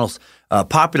of McConnell's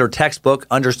popular textbook,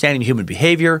 Understanding Human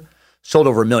Behavior, sold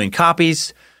over 1 million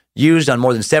copies, used on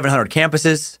more than 700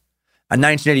 campuses. A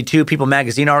 1982 People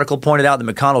magazine article pointed out that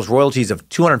McConnell's royalties of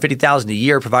 $250,000 a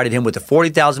year provided him with a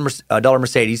 $40,000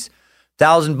 Mercedes,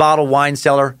 1,000-bottle wine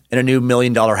cellar, and a new $1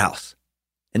 million house.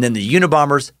 And then the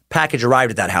Unabomber's package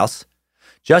arrived at that house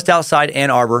just outside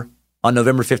Ann Arbor on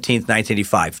November 15th,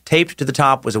 1985. Taped to the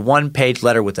top was a one-page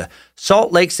letter with a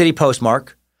Salt Lake City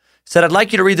postmark. Said, "I'd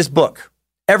like you to read this book.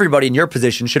 Everybody in your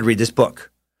position should read this book."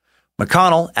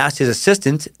 McConnell asked his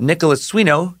assistant, Nicholas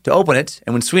Sweeney, to open it,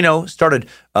 and when Sweeney started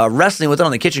wrestling with it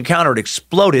on the kitchen counter, it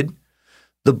exploded.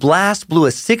 The blast blew a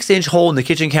 6-inch hole in the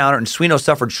kitchen counter, and Sweeney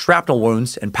suffered shrapnel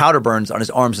wounds and powder burns on his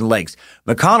arms and legs.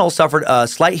 McConnell suffered a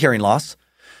slight hearing loss,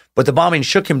 but the bombing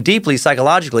shook him deeply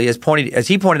psychologically, as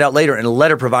he pointed out later in a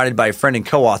letter provided by a friend and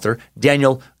co-author,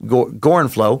 Daniel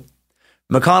Gorenflo.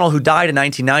 McConnell, who died in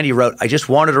 1990, wrote, "I just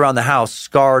wandered around the house,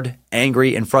 scarred,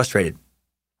 angry, and frustrated."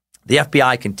 The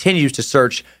FBI continues to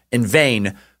search in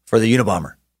vain for the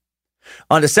Unabomber.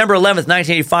 On December 11th,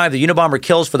 1985, the Unabomber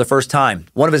kills for the first time.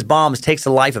 One of his bombs takes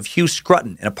the life of Hugh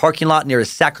Scruton in a parking lot near his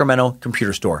Sacramento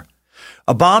computer store.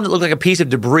 A bomb that looked like a piece of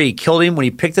debris killed him when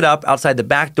he picked it up outside the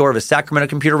back door of a Sacramento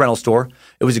computer rental store.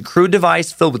 It was a crude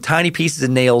device filled with tiny pieces of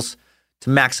nails to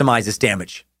maximize its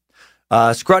damage.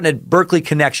 Scruton had Berkeley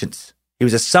connections. He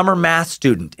was a summer math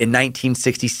student in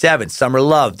 1967. Summer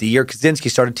loved the year Kaczynski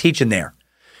started teaching there.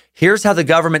 Here's how the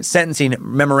government sentencing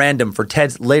memorandum for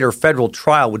Ted's later federal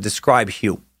trial would describe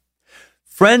Hugh.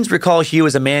 Friends recall Hugh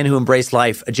as a man who embraced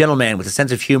life, a gentleman with a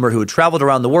sense of humor who had traveled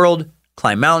around the world,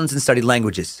 climbed mountains, and studied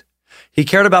languages. He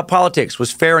cared about politics,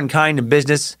 was fair and kind in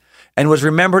business, and was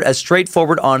remembered as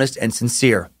straightforward, honest, and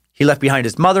sincere. He left behind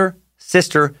his mother,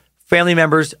 sister, family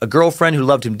members, a girlfriend who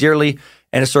loved him dearly,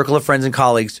 and a circle of friends and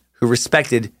colleagues who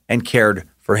respected and cared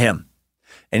for him.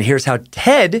 And here's how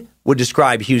Ted would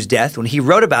describe Hugh's death when he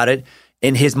wrote about it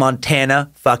in his Montana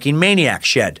fucking maniac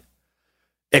shed.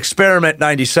 Experiment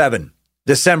 97,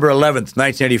 December 11th,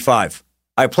 1985.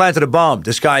 I planted a bomb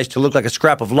disguised to look like a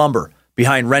scrap of lumber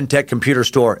behind Rentec Computer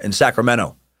Store in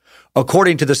Sacramento.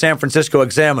 According to the San Francisco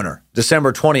Examiner,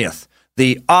 December 20th,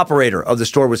 the operator of the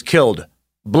store was killed,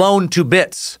 blown to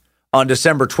bits on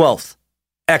December 12th.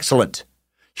 Excellent.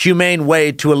 Humane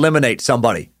way to eliminate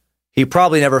somebody. He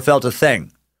probably never felt a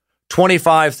thing.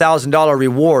 $25,000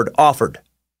 reward offered.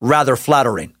 Rather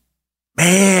flattering.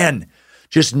 Man,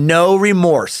 just no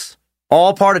remorse.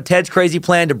 All part of Ted's crazy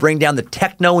plan to bring down the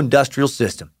techno-industrial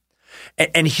system.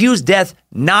 And Hugh's death,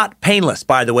 not painless,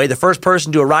 by the way. The first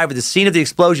person to arrive at the scene of the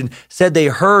explosion said they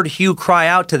heard Hugh cry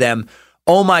out to them,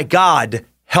 "Oh my God,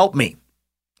 help me."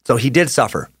 So he did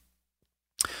suffer.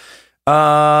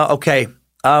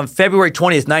 February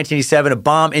 20th, 1987, a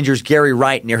bomb injures Gary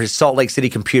Wright near his Salt Lake City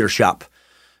computer shop.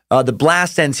 The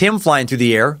blast sends him flying through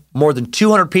the air. More than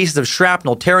 200 pieces of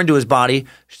shrapnel tear into his body.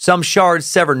 Some shards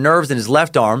sever nerves in his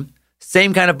left arm.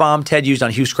 Same kind of bomb Ted used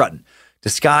on Hugh Scruton,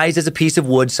 disguised as a piece of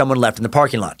wood someone left in the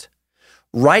parking lot.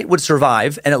 Wright would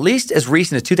survive, and at least as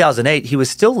recent as 2008, he was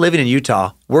still living in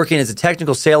Utah, working as a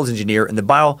technical sales engineer in the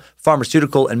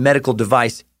biopharmaceutical and medical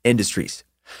device industries.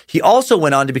 He also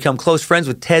went on to become close friends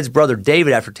with Ted's brother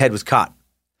David after Ted was caught.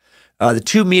 The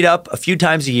two meet up a few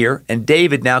times a year, and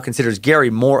David now considers Gary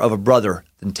more of a brother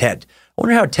than Ted. I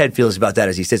wonder how Ted feels about that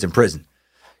as he sits in prison.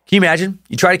 Can you imagine?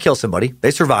 You try to kill somebody, they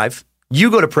survive,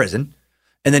 you go to prison,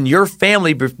 and then your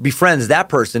family befriends that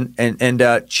person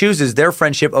and chooses their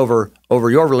friendship over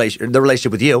your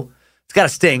relationship with you. It's got to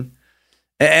sting.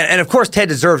 And of course, Ted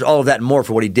deserves all of that and more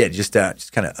for what he did. Just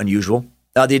kind of unusual.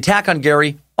 The attack on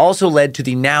Gary also led to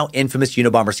the now infamous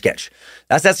Unabomber sketch.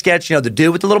 That's that sketch, the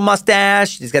dude with the little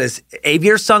mustache. He's got his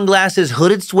aviator sunglasses,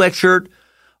 hooded sweatshirt.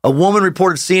 A woman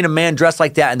reported seeing a man dressed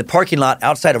like that in the parking lot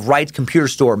outside of Wright's computer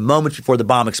store moments before the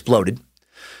bomb exploded.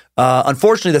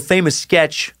 Unfortunately, the famous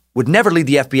sketch would never lead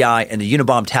the FBI and the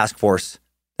Unabomb task force,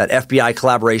 that FBI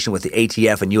collaboration with the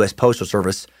ATF and U.S. Postal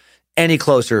Service, any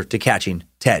closer to catching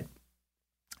Ted.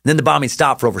 And then the bombing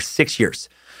stopped for over 6 years.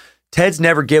 Ted's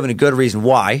never given a good reason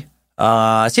why.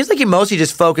 It seems like he mostly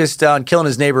just focused on killing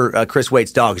his neighbor, Chris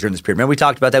Waite's dogs during this period. Remember, we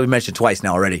talked about that. We mentioned it twice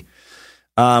now already.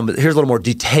 But here's a little more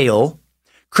detail.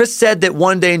 Chris said that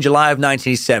one day in July of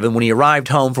 1987, when he arrived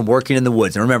home from working in the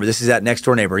woods, and remember, this is that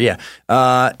next-door neighbor,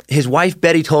 his wife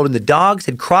Betty told him the dogs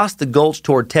had crossed the gulch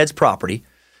toward Ted's property,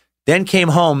 then came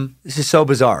home, this is so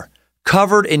bizarre,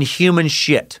 covered in human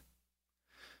shit.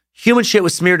 Human shit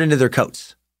was smeared into their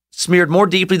coats, smeared more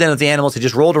deeply than if the animals had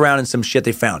just rolled around in some shit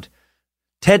they found.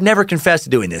 Ted never confessed to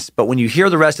doing this, but when you hear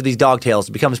the rest of these dog tales,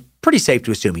 it becomes pretty safe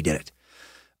to assume he did it.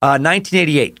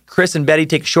 1988, Chris and Betty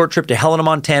take a short trip to Helena,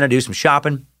 Montana to do some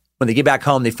shopping. When they get back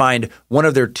home, they find one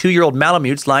of their 2-year-old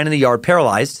Malamutes lying in the yard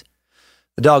paralyzed.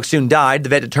 The dog soon died. The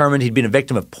vet determined he'd been a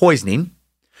victim of poisoning.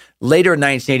 Later in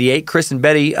 1988, Chris and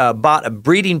Betty bought a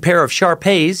breeding pair of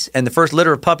Shar-Peis, and the first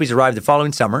litter of puppies arrived the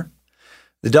following summer.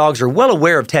 The dogs are well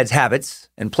aware of Ted's habits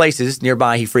and places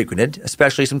nearby he frequented,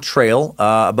 especially some trail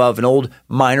above an old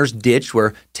miner's ditch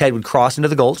where Ted would cross into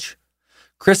the gulch.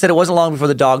 Chris said it wasn't long before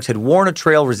the dogs had worn a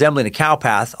trail resembling a cow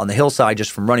path on the hillside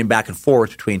just from running back and forth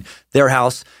between their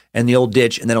house and the old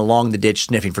ditch and then along the ditch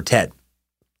sniffing for Ted.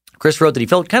 Chris wrote that he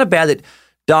felt kind of bad that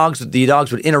the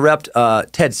dogs would interrupt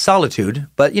Ted's solitude,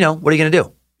 but, what are you going to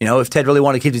do? If Ted really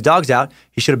wanted to keep these dogs out,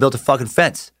 he should have built a fucking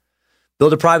fence.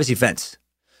 build a privacy fence.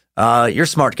 You're a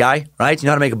smart guy, right? You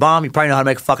know how to make a bomb. You probably know how to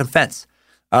make a fucking fence.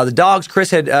 The dogs Chris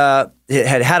had at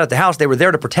the house, they were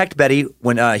there to protect Betty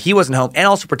when he wasn't home, and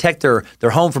also protect their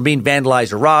home from being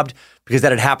vandalized or robbed, because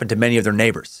that had happened to many of their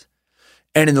neighbors.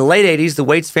 And in the late 80s, the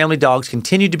Waits family dogs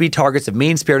continued to be targets of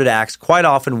mean-spirited acts. Quite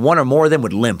often, one or more of them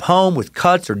would limp home with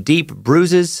cuts or deep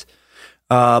bruises.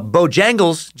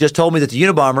 Bojangles just told me that the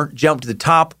Unabomber jumped to the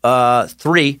top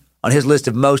 3 on his list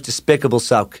of most despicable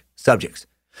subjects.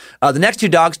 The next 2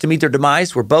 dogs to meet their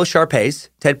demise were both Shar-Peis.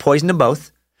 Ted poisoned them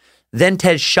both. Then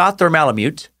Ted shot their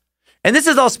Malamute. And this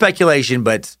is all speculation,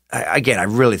 but again, I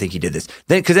really think he did this.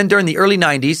 Because then during the early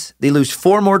 90s, they lose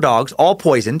 4 more dogs, all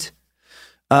poisoned.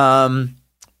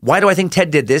 Why do I think Ted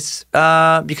did this?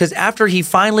 Because after he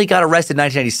finally got arrested in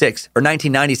 1996,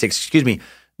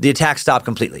 the attack stopped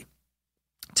completely.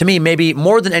 To me, maybe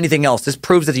more than anything else, this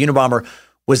proves that the Unabomber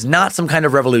was not some kind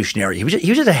of revolutionary. He was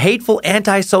just a hateful,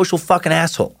 antisocial fucking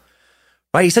asshole.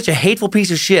 Right? He's such a hateful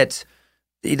piece of shit.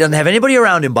 He doesn't have anybody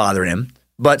around him bothering him,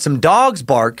 but some dogs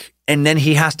bark, and then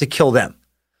he has to kill them.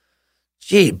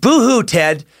 Gee, boo-hoo,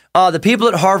 Ted. The people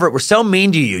at Harvard were so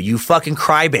mean to you, you fucking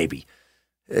crybaby.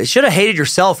 Should have hated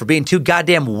yourself for being too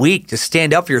goddamn weak to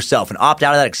stand up for yourself and opt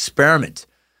out of that experiment.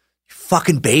 You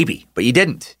fucking baby. But you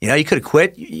didn't. You know, you could have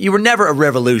quit. You were never a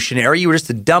revolutionary. You were just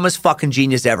the dumbest fucking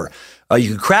genius ever.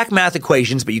 You could crack math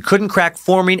equations, but you couldn't crack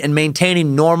forming and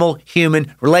maintaining normal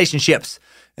human relationships.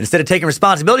 And instead of taking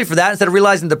responsibility for that, instead of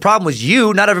realizing the problem was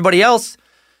you, not everybody else,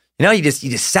 you know, you just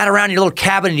sat around in your little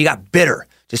cabin and you got bitter,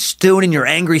 just stewing in your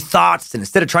angry thoughts. And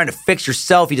instead of trying to fix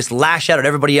yourself, you just lash out at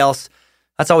everybody else.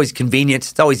 That's always convenient.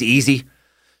 It's always easy.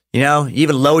 You know, you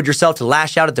even lowered yourself to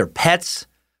lash out at their pets.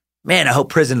 Man, I hope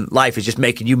prison life is just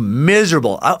making you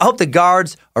miserable. I hope the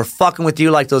guards are fucking with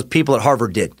you like those people at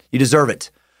Harvard did. You deserve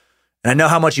it. And I know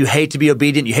how much you hate to be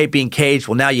obedient. You hate being caged.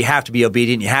 Well, now you have to be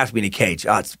obedient. You have to be in a cage.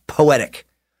 Oh, it's poetic.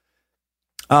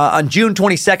 On June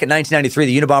 22nd, 1993,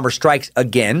 the Unabomber strikes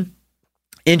again,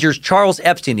 injures Charles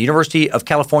Epstein, the University of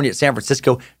California at San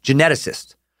Francisco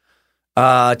geneticist.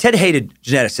 Ted hated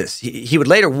geneticists. He would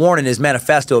later warn in his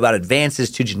manifesto about advances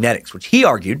to genetics, which he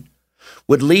argued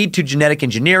would lead to genetic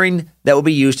engineering that would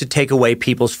be used to take away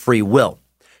people's free will.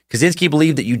 Kaczynski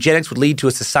believed that eugenics would lead to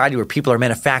a society where people are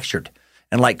manufactured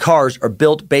and, like cars, are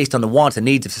built based on the wants and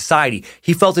needs of society.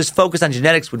 He felt his focus on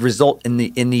genetics would result in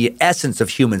the essence of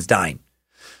humans dying.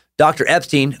 Dr.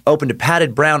 Epstein opened a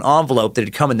padded brown envelope that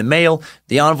had come in the mail.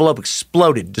 The envelope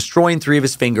exploded, destroying 3 of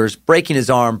his fingers, breaking his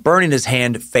arm, burning his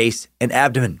hand, face, and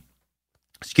abdomen.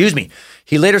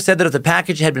 He later said that if the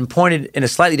package had been pointed in a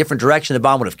slightly different direction, the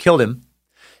bomb would have killed him.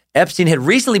 Epstein had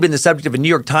recently been the subject of a New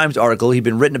York Times article he'd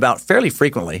been written about fairly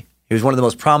frequently. He was one of the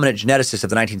most prominent geneticists of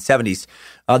the 1970s.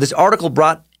 This article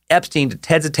brought Epstein to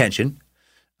Ted's attention.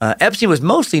 Epstein was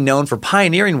mostly known for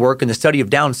pioneering work in the study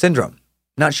of Down syndrome.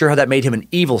 Not sure how that made him an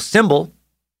evil symbol.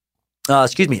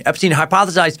 Epstein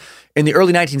hypothesized in the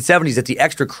early 1970s that the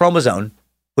extra chromosome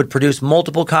would produce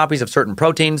multiple copies of certain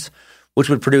proteins, which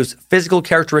would produce physical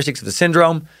characteristics of the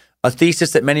syndrome, a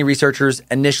thesis that many researchers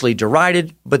initially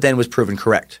derided, but then was proven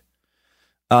correct.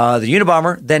 The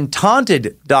Unabomber then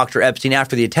taunted Dr. Epstein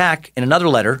after the attack in another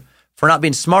letter for not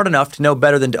being smart enough to know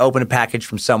better than to open a package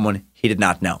from someone he did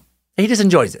not know. He just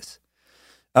enjoys this.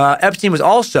 Epstein was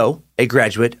also a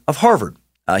graduate of Harvard.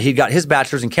 He got his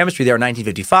bachelor's in chemistry there in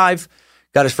 1955,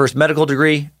 got his medical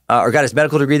degree there in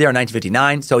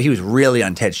 1959, so he was really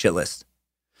on Ted's shit list.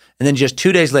 And then just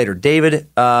 2 days later, David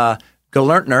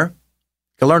Gelernter,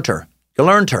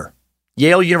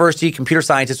 Yale University computer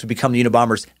scientist, would become the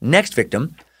Unabomber's next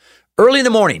victim. Early in the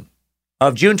morning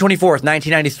of June 24th,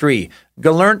 1993,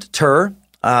 Gelernter,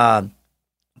 I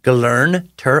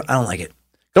don't like it.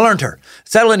 Gelernter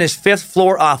settled in his 5th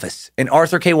floor office in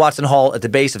Arthur K. Watson Hall at the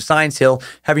base of Science Hill.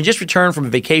 Having just returned from a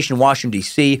vacation in Washington,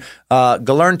 D.C.,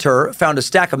 Gelernter found a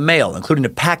stack of mail, including a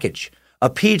package, a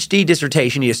PhD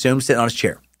dissertation he assumed sitting on his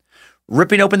chair.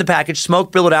 Ripping open the package,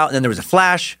 smoke billowed out, and then there was a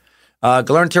flash.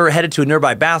 Gelernter headed to a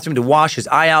nearby bathroom to wash his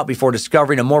eye out before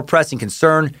discovering a more pressing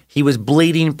concern. He was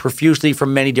bleeding profusely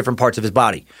from many different parts of his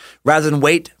body. Rather than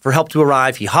wait for help to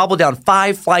arrive, he hobbled down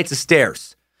 5 flights of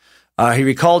stairs. He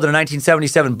recalled in a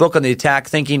 1977 book on the attack,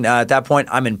 thinking at that point,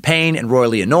 I'm in pain and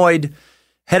royally annoyed.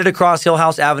 Headed across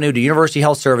Hillhouse Avenue to University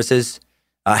Health Services.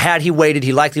 Had he waited,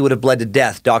 he likely would have bled to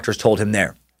death, doctors told him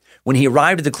there. When he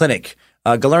arrived at the clinic,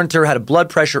 Gelernter had a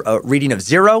blood pressure reading of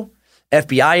 0.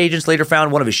 FBI agents later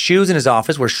found one of his shoes in his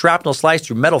office where shrapnel sliced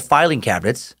through metal filing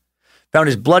cabinets. Found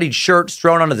his bloodied shirt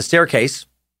strewn onto the staircase.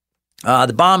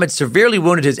 The bomb had severely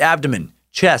wounded his abdomen,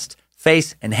 chest,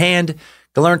 face, and hand.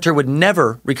 Gelernter would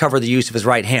never recover the use of his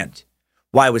right hand.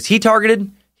 Why was he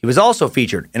targeted? He was also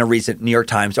featured in a recent New York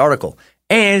Times article.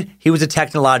 And he was a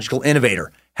technological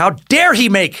innovator. How dare he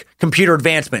make computer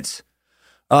advancements?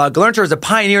 Gelernter is a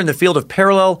pioneer in the field of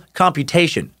parallel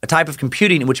computation, a type of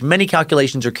computing in which many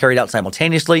calculations are carried out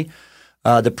simultaneously.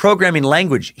 The programming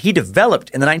language he developed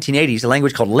in the 1980s, a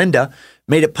language called Linda,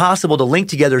 made it possible to link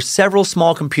together several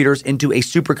small computers into a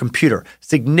supercomputer,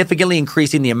 significantly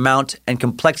increasing the amount and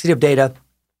complexity of data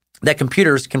that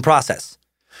computers can process.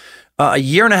 A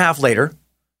year and a half later,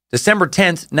 December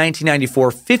 10th,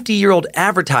 1994, 50-year-old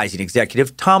advertising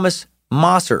executive Thomas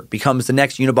Mosser becomes the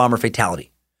next Unabomber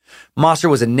fatality. Mosser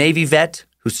was a Navy vet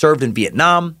who served in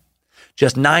Vietnam.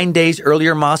 Just 9 days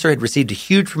earlier, Mosser had received a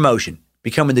huge promotion,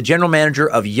 becoming the general manager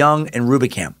of Young and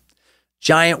Rubicam,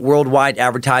 giant worldwide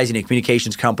advertising and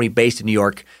communications company based in New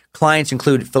York. Clients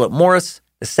included Philip Morris,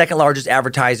 the second largest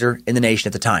advertiser in the nation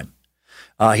at the time.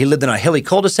 He lived in a hilly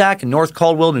cul-de-sac in North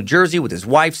Caldwell, New Jersey, with his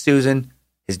wife, Susan,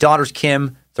 his daughters,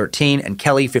 Kim, 13, and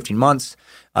Kelly, 15 months.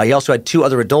 He also had 2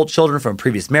 other adult children from a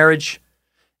previous marriage.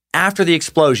 After the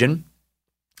explosion,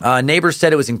 neighbors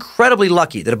said it was incredibly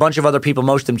lucky that a bunch of other people,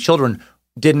 most of them children,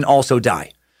 didn't also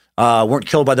die, weren't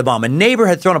killed by the bomb. A neighbor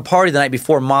had thrown a party the night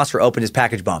before Mosser opened his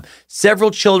package bomb.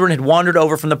 Several children had wandered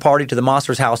over from the party to the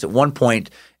Mosser's house at one point,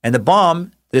 and the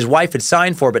bomb that his wife had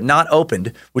signed for but not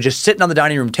opened was just sitting on the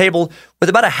dining room table with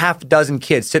about a half dozen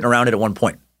kids sitting around it at one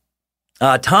point.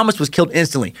 Thomas was killed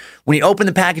instantly. When he opened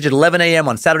the package at 11 a.m.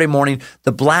 on Saturday morning,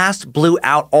 the blast blew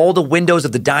out all the windows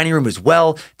of the dining room as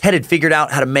well. Ted had figured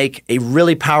out how to make a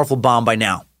really powerful bomb by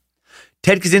now.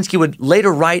 Ted Kaczynski would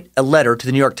later write a letter to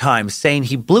the New York Times saying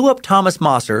he blew up Thomas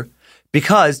Mosser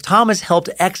because Thomas helped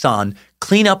Exxon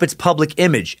clean up its public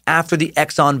image after the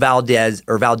Exxon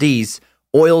Valdez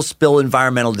oil spill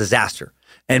environmental disaster.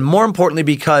 And more importantly,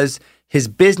 because his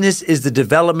business is the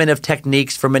development of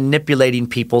techniques for manipulating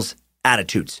people's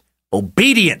attitudes.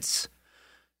 Obedience.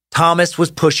 Thomas was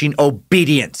pushing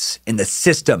obedience in the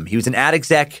system. He was an ad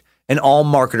exec, and all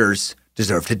marketers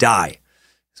deserve to die.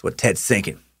 That's what Ted's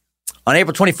thinking. On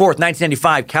April 24th,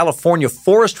 1995, California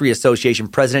Forestry Association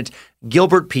President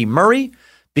Gilbert P. Murray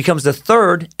becomes the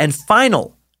third and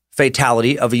final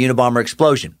fatality of a Unabomber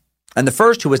explosion, and the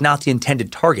first who was not the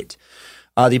intended target.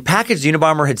 The package the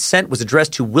Unabomber had sent was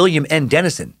addressed to William N.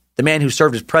 Dennison, the man who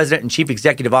served as president and chief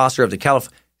executive officer of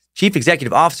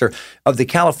the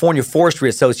California Forestry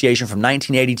Association from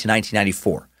 1980 to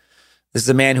 1994. This is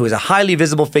a man who is a highly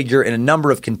visible figure in a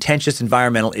number of contentious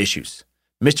environmental issues.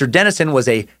 Mr. Dennison was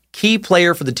a key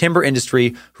player for the timber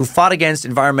industry who fought against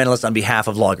environmentalists on behalf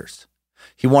of loggers.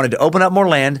 He wanted to open up more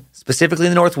land, specifically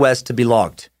in the Northwest, to be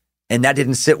logged, and that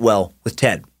didn't sit well with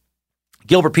Ted.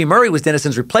 Gilbert P. Murray was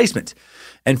Dennison's replacement,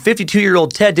 and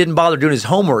 52-year-old Ted didn't bother doing his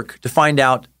homework to find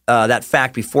out that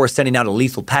fact before sending out a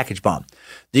lethal package bomb.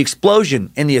 The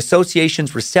explosion in the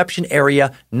association's reception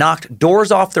area knocked doors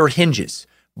off their hinges,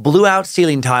 blew out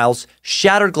ceiling tiles,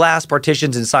 shattered glass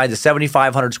partitions inside the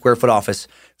 7,500 square foot office.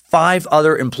 5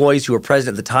 other employees who were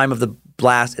present at the time of the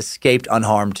blast escaped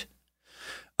unharmed.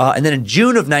 And then in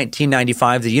June of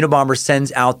 1995, the Unabomber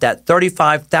sends out that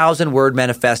 35,000-word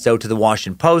manifesto to the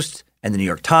Washington Post and the New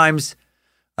York Times,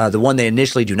 the one they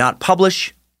initially do not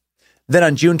publish. Then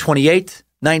on June 28th,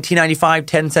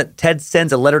 1995, Ted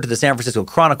sends a letter to the San Francisco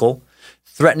Chronicle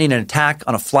threatening an attack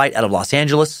on a flight out of Los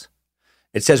Angeles.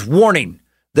 It says, "Warning,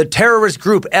 the terrorist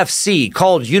group FC,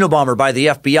 called Unabomber by the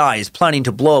FBI, is planning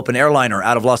to blow up an airliner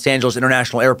out of Los Angeles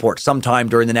International Airport sometime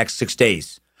during the next 6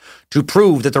 days. To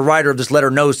prove that the writer of this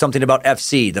letter knows something about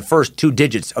FC, the first 2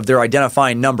 digits of their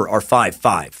identifying number are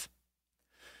 55.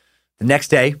 The next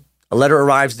day, a letter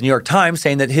arrives at the New York Times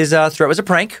saying that his threat was a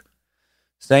prank,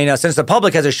 saying, since the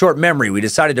public has a short memory, we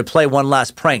decided to play one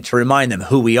last prank to remind them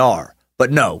who we are.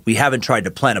 But no, we haven't tried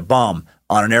to plant a bomb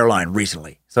on an airline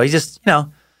recently. So he's just,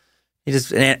 he's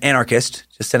just an anarchist,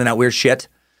 just sending out weird shit.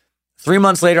 3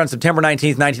 months later, on September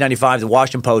 19th, 1995, the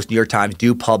Washington Post, New York Times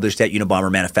do publish that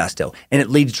Unabomber manifesto, and it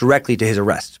leads directly to his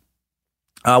arrest.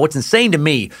 What's insane to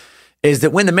me is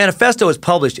that when the manifesto is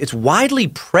published, it's widely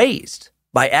praised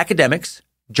by academics,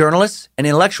 journalists, and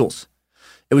intellectuals.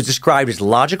 It was described as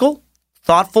logical,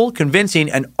 thoughtful,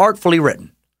 convincing, and artfully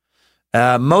written.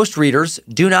 Most readers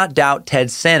do not doubt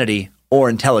Ted's sanity or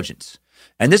intelligence.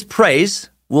 And this praise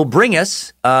will bring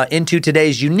us into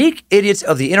today's unique idiots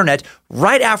of the internet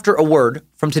right after a word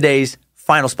from today's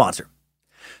final sponsor.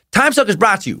 Time Suck is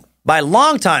brought to you by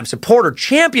longtime supporter,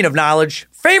 champion of knowledge,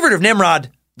 favorite of Nimrod,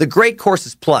 The Great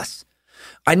Courses Plus.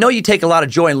 I know you take a lot of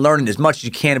joy in learning as much as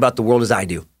you can about the world as I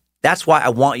do. That's why I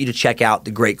want you to check out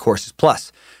The Great Courses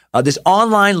Plus. This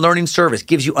online learning service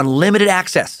gives you unlimited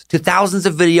access to thousands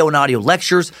of video and audio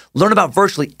lectures. Learn about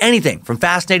virtually anything from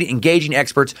fascinating, engaging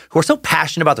experts who are so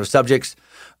passionate about their subjects.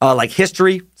 like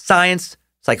history, science,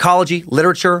 psychology,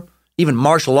 literature, even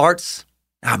martial arts.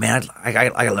 Oh, man, I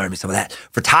got to learn me some of that.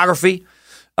 Photography.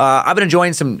 I've been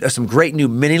enjoying some great new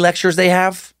mini lectures they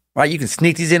have. Right, you can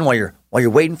sneak these in while you're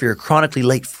waiting for your chronically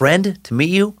late friend to meet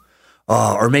you,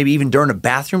 or maybe even during a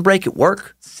bathroom break at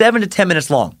work. 7 to 10 minutes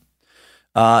long.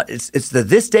 It's the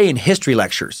This Day in History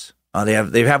lectures. They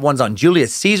have ones on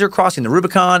Julius Caesar crossing the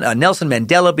Rubicon, Nelson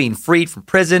Mandela being freed from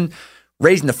prison,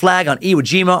 raising the flag on Iwo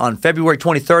Jima on February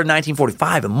 23rd,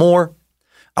 1945, and more.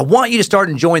 I want you to start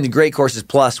enjoying the Great Courses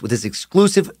Plus with this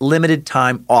exclusive limited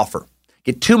time offer.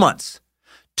 Get 2 months.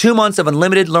 2 months of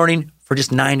unlimited learning for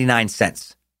just 99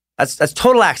 cents. That's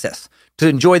total access to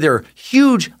enjoy their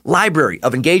huge library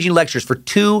of engaging lectures for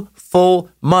 2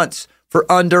 full months for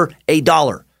under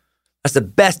 $1. That's the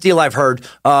best deal I've heard.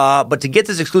 But to get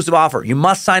this exclusive offer, you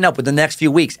must sign up within the next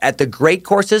few weeks at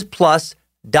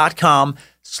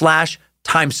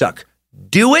thegreatcoursesplus.com/timesuck.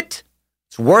 Do it.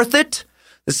 It's worth it.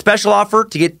 The special offer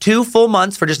to get 2 full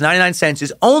months for just 99 cents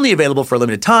is only available for a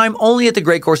limited time, only at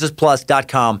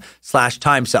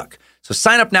thegreatcoursesplus.com/timesuck. So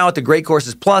sign up now at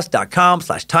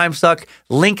thegreatcoursesplus.com/timesuck.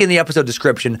 Link in the episode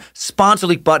description. Sponsor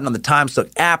link button on the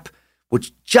Timesuck app,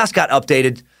 which just got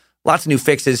updated. Lots of new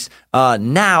fixes.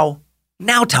 Now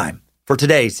time for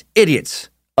today's Idiots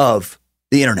of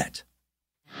the Internet.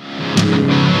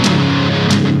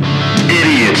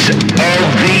 Idiots of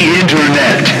the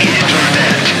Internet.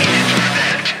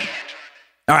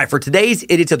 All right, for today's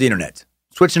Idiots of the Internet,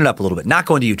 switching it up a little bit, not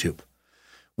going to YouTube.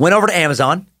 Went over to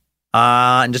Amazon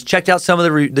and just checked out some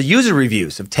of the user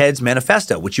reviews of Ted's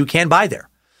Manifesto, which you can buy there.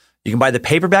 You can buy the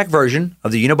paperback version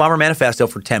of the Unabomber Manifesto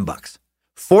for $10.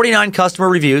 49 customer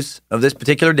reviews of this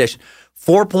particular edition,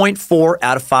 4.4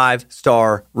 out of 5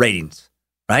 star ratings,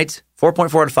 right?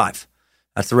 4.4 out of 5.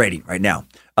 That's the rating right now.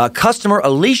 Customer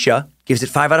Alicia gives it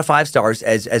 5 out of 5 stars,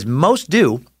 as most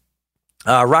do,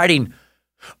 writing,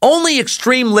 only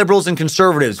extreme liberals and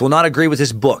conservatives will not agree with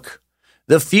this book.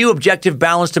 The few objective,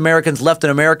 balanced Americans left in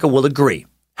America will agree.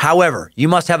 However, you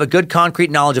must have a good concrete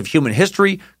knowledge of human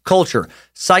history, culture,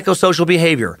 psychosocial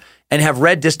behavior, and have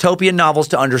read dystopian novels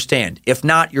to understand. If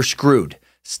not, you're screwed.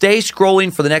 Stay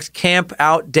scrolling for the next camp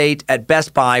out date at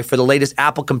Best Buy for the latest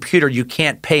Apple computer you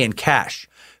can't pay in cash.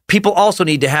 People also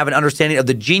need to have an understanding of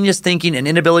the genius thinking and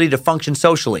inability to function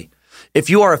socially. If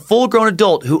you are a full-grown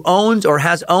adult who owns or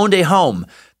has owned a home,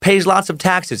 pays lots of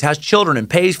taxes, has children, and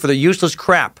pays for their useless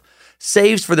crap,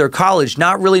 saves for their college,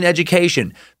 not really an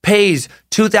education, pays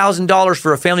 $2,000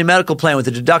 for a family medical plan with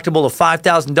a deductible of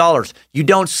 $5,000, you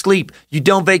don't sleep, you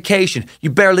don't vacation, you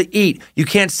barely eat, you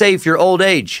can't save for your old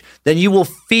age, then you will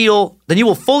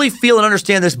fully feel and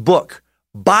understand this book.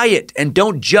 Buy it and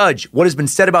don't judge what has been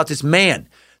said about this man.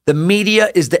 The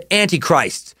media is the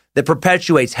Antichrist that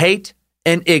perpetuates hate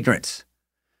and ignorance.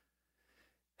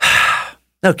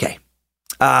 Okay.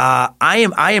 I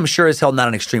am sure as hell not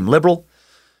an extreme liberal.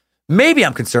 Maybe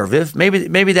I'm conservative.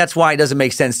 Maybe that's why it doesn't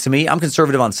make sense to me. I'm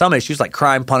conservative on some issues like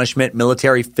crime, punishment,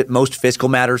 military, most fiscal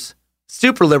matters.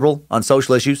 Super liberal on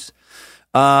social issues.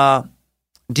 Do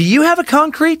you have a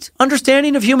concrete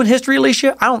understanding of human history,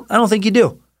 Alicia? I don't think you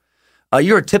do.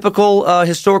 You're a typical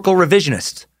historical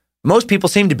revisionist. Most people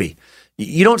seem to be.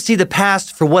 You don't see the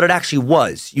past for what it actually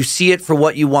was. You see it for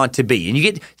what you want to be. And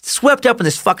you get swept up in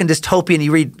this fucking dystopia and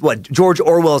you read, George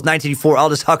Orwell's 1984,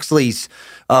 Aldous Huxley's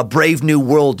Brave New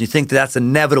World. You think that's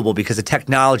inevitable because of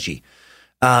technology.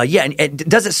 And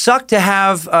does it suck to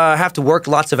have to work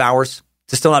lots of hours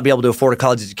to still not be able to afford a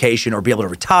college education or be able to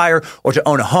retire or to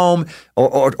own a home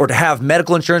or to have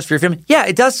medical insurance for your family? Yeah,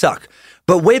 it does suck.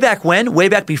 But way back when, way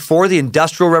back before the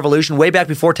Industrial Revolution, way back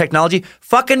before technology,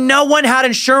 fucking no one had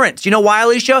insurance. You know why,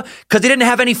 Alicia? Because they didn't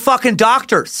have any fucking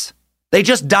doctors. They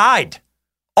just died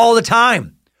all the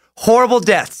time. Horrible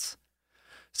deaths.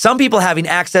 Some people having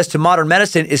access to modern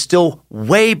medicine is still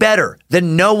way better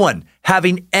than no one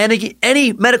having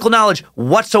any medical knowledge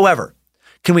whatsoever.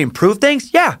 Can we improve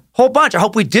things? Yeah, whole bunch. I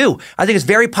hope we do. I think it's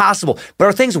very possible. But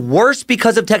are things worse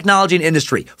because of technology and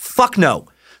industry? Fuck no.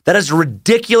 That is a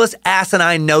ridiculous,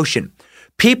 asinine notion.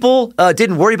 People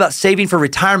didn't worry about saving for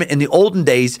retirement in the olden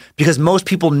days because most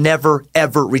people never,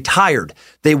 ever retired.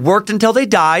 They worked until they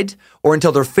died or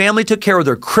until their family took care of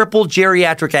their crippled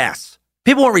geriatric ass.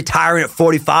 People weren't retiring at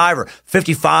 45 or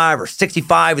 55 or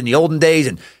 65 in the olden days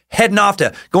and heading off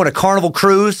to go on a Carnival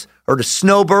cruise or to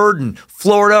snowbird in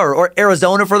Florida or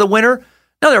Arizona for the winter.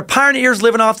 No, they're pioneers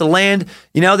living off the land.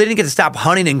 You know, they didn't get to stop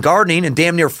hunting and gardening and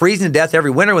damn near freezing to death every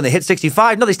winter when they hit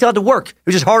 65. No, they still had to work. It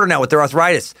was just harder now with their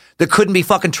arthritis that couldn't be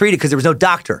fucking treated because there was no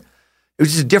doctor. It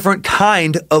was just a different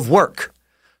kind of work.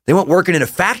 They weren't working in a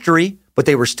factory, but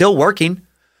they were still working.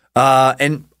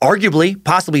 And arguably,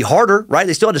 possibly harder, right?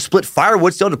 They still had to split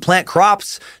firewood, still had to plant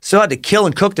crops, still had to kill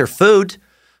and cook their food.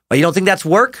 Well, you don't think that's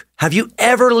work? Have you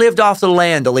ever lived off the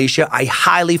land, Alicia? I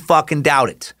highly fucking doubt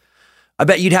it. I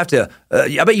bet you'd have to,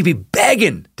 I bet you'd be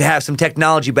begging to have some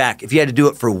technology back if you had to do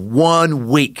it for 1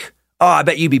 week. Oh, I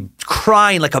bet you'd be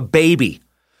crying like a baby.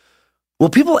 Will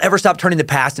people ever stop turning the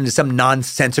past into some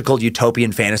nonsensical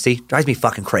utopian fantasy? Drives me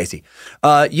fucking crazy.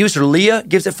 User Leah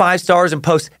gives it 5 stars and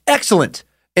posts, excellent,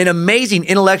 an amazing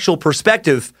intellectual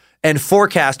perspective and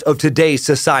forecast of today's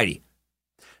society.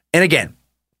 And again,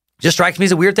 just strikes me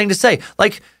as a weird thing to say.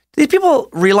 Like, do people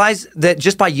realize that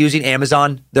just by using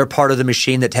Amazon, they're part of the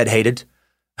machine that Ted hated?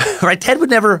 Right? Ted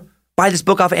would never buy this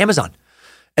book off of Amazon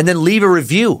and then leave a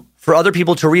review for other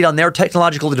people to read on their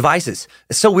technological devices.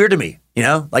 It's so weird to me, you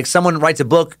know? Like someone writes a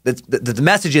book that the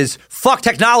message is, fuck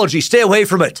technology, stay away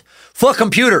from it. Fuck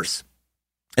computers.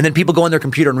 And then people go on their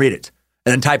computer and read it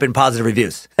and then type in positive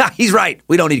reviews. He's right.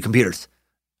 We don't need computers.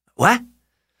 What?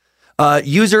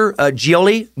 User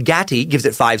Gioli Gatti gives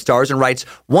it 5 stars and writes,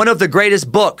 one of the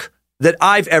greatest book that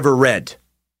I've ever read,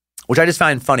 which I just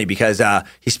find funny because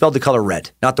he spelled the color red,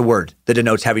 not the word that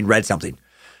denotes having read something.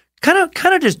 Kind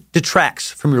of just detracts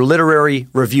from your literary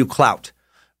review clout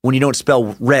when you don't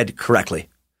spell red correctly.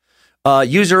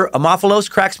 User Amophilos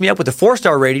cracks me up with a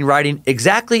 4-star rating, writing,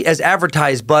 exactly as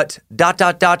advertised, but ...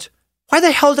 Why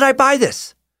the hell did I buy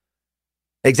this?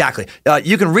 Exactly.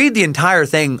 You can read the entire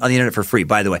thing on the internet for free,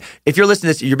 by the way. If you're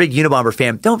listening to this, you're a big Unabomber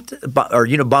fan,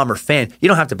 Unabomber fan, you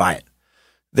don't have to buy it.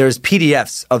 There's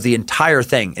PDFs of the entire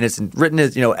thing, and it's written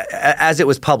as, as it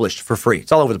was published for free.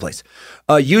 It's all over the place.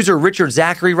 User Richard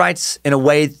Zachary writes in a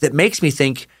way that makes me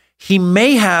think he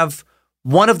may have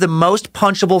one of the most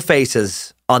punchable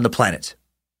faces on the planet.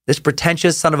 This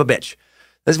pretentious son of a bitch.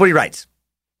 This is what he writes.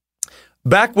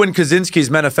 Back when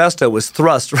Kaczynski's manifesto was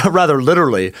thrust, rather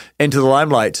literally, into the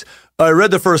limelight, I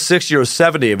read the first 60 or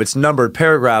 70 of its numbered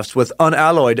paragraphs with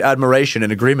unalloyed admiration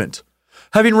and agreement.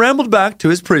 Having rambled back to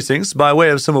his precincts by way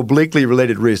of some obliquely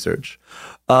related research,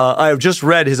 I have just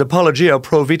read his Apologia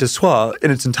pro vita sua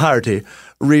in its entirety,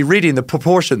 rereading the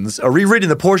portions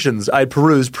I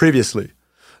perused previously.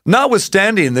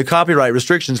 Notwithstanding the copyright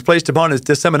restrictions placed upon its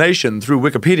dissemination through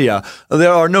Wikipedia,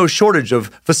 there are no shortage of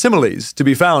facsimiles to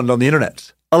be found on the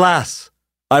internet. Alas,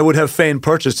 I would have fain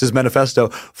purchased his manifesto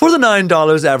for the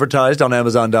 $9 advertised on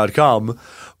Amazon.com.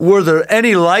 Were there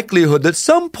any likelihood that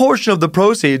some portion of the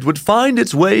proceeds would find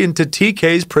its way into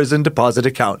TK's prison deposit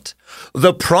account?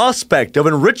 The prospect of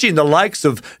enriching the likes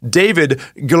of David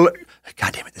Gellertner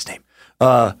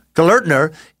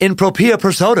in propria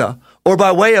persona, or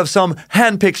by way of some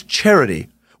hand-picked charity,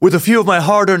 with a few of my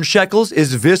hard-earned shekels,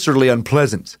 is viscerally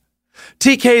unpleasant.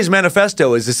 TK's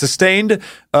manifesto is a sustained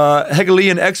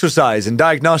Hegelian exercise in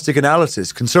diagnostic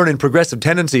analysis concerning progressive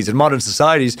tendencies in modern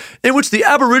societies in which the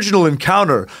aboriginal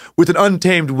encounter with an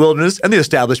untamed wilderness and the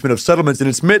establishment of settlements in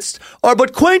its midst are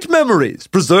but quaint memories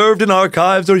preserved in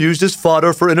archives or used as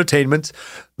fodder for entertainment.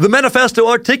 The manifesto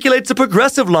articulates a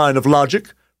progressive line of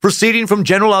logic, proceeding from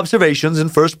general observations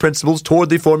and first principles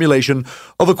toward the formulation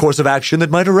of a course of action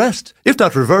that might arrest, if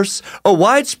not reverse, a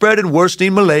widespread and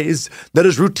worsening malaise that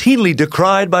is routinely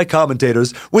decried by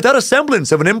commentators without a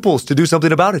semblance of an impulse to do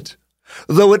something about it.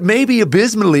 Though it may be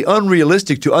abysmally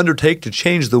unrealistic to undertake to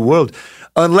change the world,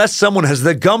 unless someone has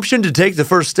the gumption to take the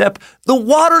first step, the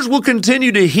waters will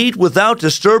continue to heat without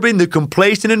disturbing the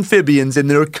complacent amphibians in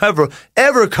their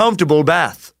ever comfortable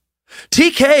bath.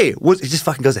 TK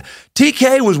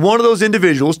was one of those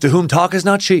individuals to whom talk is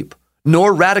not cheap,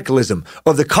 nor radicalism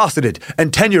of the cosseted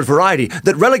and tenured variety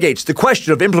that relegates the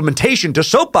question of implementation to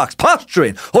soapbox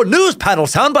posturing or news panel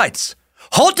soundbites.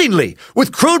 Haltingly,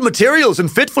 with crude materials and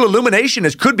fitful illumination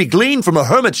as could be gleaned from a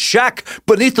hermit's shack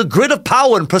beneath the grid of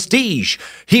power and prestige,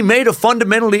 he made a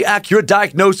fundamentally accurate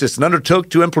diagnosis and undertook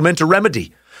to implement a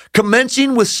remedy,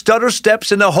 commencing with stutter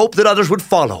steps in the hope that others would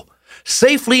follow.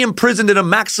 Safely imprisoned in a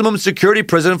maximum security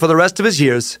prison for the rest of his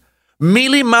years,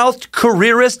 mealy-mouthed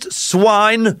careerist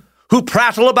swine who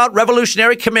prattle about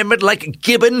revolutionary commitment like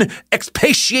Gibbon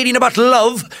expatiating about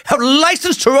love have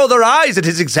license to roll their eyes at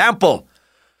his example.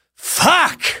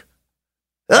 Fuck!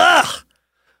 Ugh!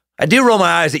 I do roll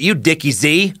my eyes at you, Dickie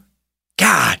Z.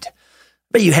 God! I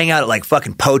bet you hang out at like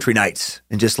fucking poetry nights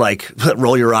and just like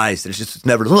roll your eyes. It's just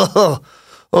never,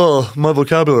 my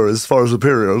vocabulary is far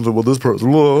superior to what this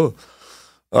person.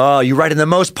 Oh, you write in the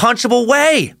most punchable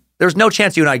way. There's no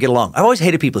chance you and I get along. I've always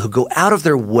hated people who go out of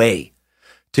their way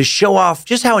to show off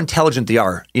just how intelligent they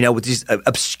are, with these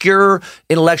obscure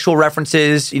intellectual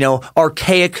references,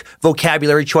 archaic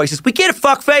vocabulary choices. We get it,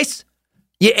 fuckface.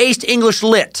 You aced English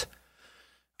lit.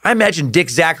 I imagine Dick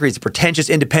Zachary is a pretentious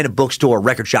independent bookstore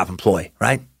record shop employee,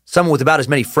 right? Someone with about as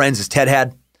many friends as Ted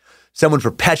had. Someone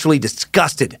perpetually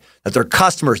disgusted that their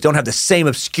customers don't have the same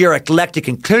obscure, eclectic,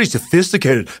 and clearly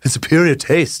sophisticated and superior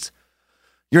tastes.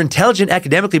 You're intelligent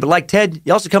academically, but like Ted,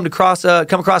 you also come across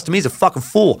to me as a fucking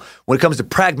fool when it comes to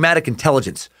pragmatic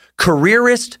intelligence.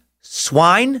 Careerist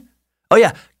swine? Oh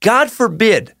yeah, God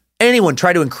forbid anyone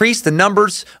try to increase the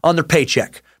numbers on their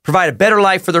paycheck, provide a better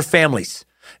life for their families.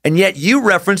 And yet you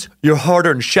reference your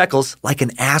hard-earned shekels like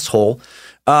an asshole.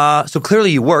 So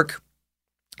clearly you work.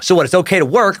 So what, it's okay to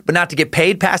work, but not to get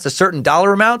paid past a certain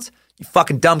dollar amount? You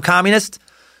fucking dumb communist.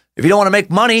 If you don't want to make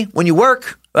money when you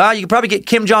work, you could probably get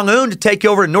Kim Jong-un to take you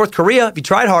over to North Korea if you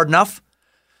tried hard enough.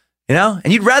 You know?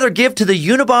 And you'd rather give to the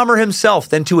Unabomber himself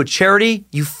than to a charity,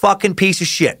 you fucking piece of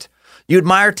shit. You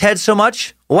admire Ted so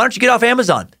much? Well, why don't you get off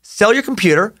Amazon? Sell your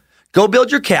computer, go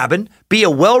build your cabin, be a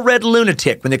well-read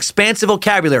lunatic with an expansive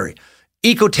vocabulary,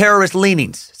 eco-terrorist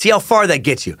leanings. See how far that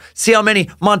gets you. See how many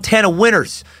Montana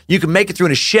winters you can make it through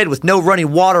in a shed with no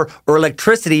running water or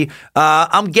electricity.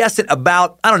 I'm guessing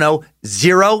about,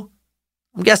 0.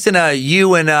 I'm guessing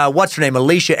you and what's her name,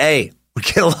 Alicia A, would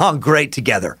get along great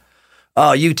together.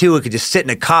 Oh, you two could just sit in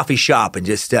a coffee shop and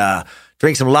just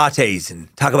drink some lattes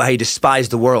and talk about how you despise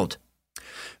the world.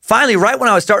 Finally, right when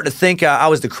I was starting to think I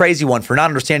was the crazy one for not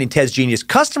understanding Ted's genius,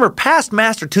 Customer Past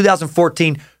Master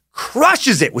 2014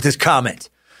 crushes it with his comment,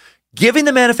 giving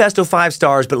the manifesto 5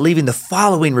 stars, but leaving the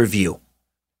following review.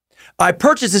 I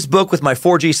purchased this book with my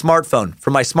 4G smartphone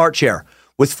from my smart chair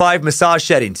with 5 massage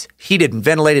settings, heated and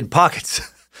ventilated pockets.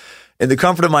 In the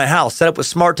comfort of my house, set up with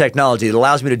smart technology that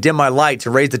allows me to dim my light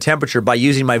to raise the temperature by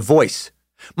using my voice.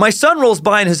 My son rolls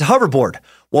by in his hoverboard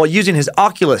while using his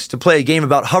Oculus to play a game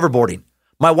about hoverboarding.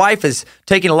 My wife is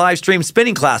taking a live stream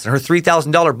spinning class on her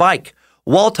 $3,000 bike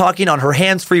while talking on her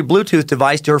hands-free Bluetooth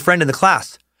device to her friend in the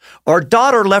class. Our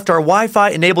daughter left our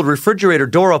Wi-Fi-enabled refrigerator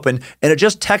door open and it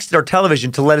just texted our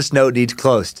television to let us know it needs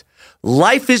closed.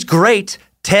 Life is great.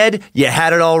 Ted, you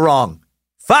had it all wrong.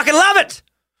 Fucking love it!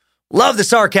 Love the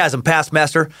sarcasm, Past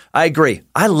Master. I agree.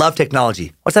 I love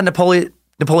technology. What's that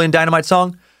Napoleon Dynamite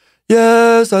song?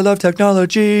 Yes, I love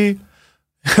technology.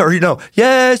 Or,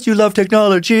 yes, you love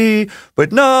technology,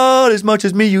 but not as much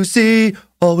as me, you see.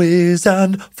 Always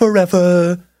and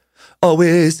forever.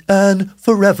 Always and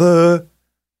forever.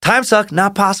 Time suck,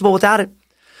 not possible without it.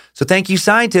 So thank you,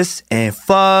 scientists, and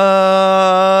fuck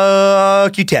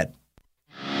you, Ted.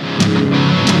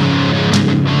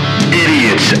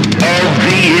 Idiots of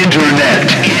the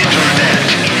internet.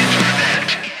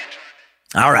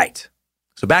 All right.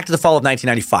 So back to the fall of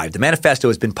 1995. The manifesto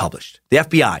has been published. The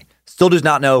FBI still does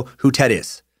not know who Ted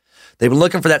is. They've been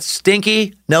looking for that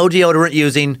stinky, no deodorant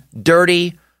using,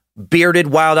 dirty, bearded,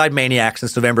 wild-eyed maniac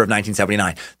since November of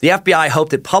 1979. The FBI hoped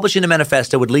that publishing the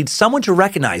manifesto would lead someone to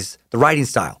recognize the writing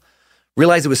style,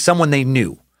 realize it was someone they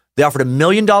knew. They offered $1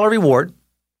 million reward,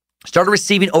 started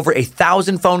receiving over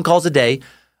 1,000 phone calls a day.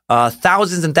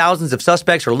 Thousands and thousands of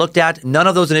suspects are looked at. None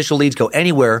of those initial leads go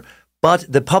anywhere, but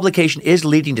the publication is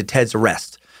leading to Ted's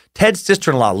arrest. Ted's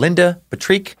sister-in-law, Linda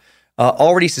Patrick,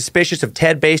 already suspicious of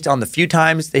Ted based on the few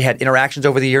times they had interactions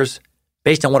over the years,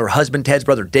 based on what her husband, Ted's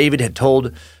brother David, had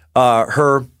told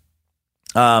her,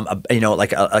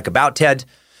 about Ted.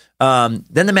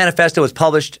 Then the manifesto is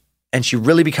published, and she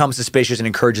really becomes suspicious and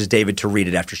encourages David to read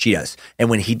it after she does. And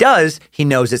when he does, he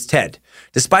knows it's Ted.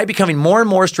 Despite becoming more and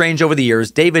more estranged over the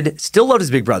years, David still loved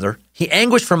his big brother. He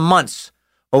anguished for months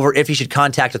over if he should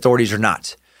contact authorities or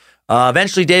not.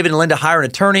 Eventually, David and Linda hire an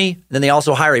attorney. Then they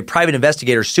also hire a private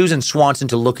investigator, Susan Swanson,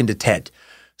 to look into Ted.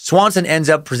 Swanson ends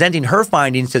up presenting her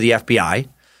findings to the FBI.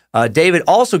 David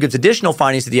also gives additional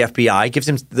findings to the FBI, gives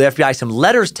the FBI some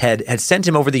letters Ted had sent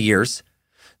him over the years.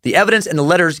 The evidence and the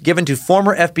letters given to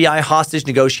former FBI hostage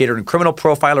negotiator and criminal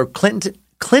profiler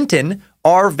Clinton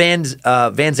R. Van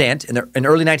Zandt in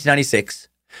early 1996.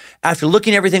 After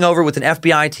looking everything over with an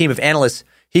FBI team of analysts,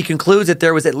 he concludes that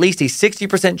there was at least a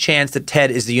 60% chance that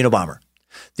Ted is the Unabomber.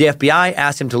 The FBI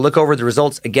asks him to look over the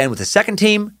results again with a second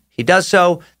team. He does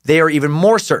so. They are even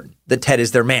more certain that Ted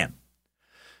is their man.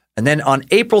 And then on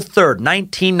April 3rd,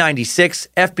 1996,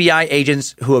 FBI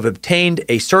agents who have obtained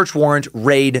a search warrant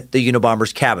raid the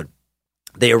Unabomber's cabin.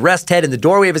 They arrest Ted in the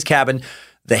doorway of his cabin.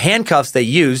 The handcuffs they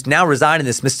used now reside in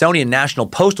the Smithsonian National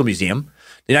Postal Museum.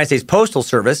 The United States Postal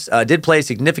Service did play a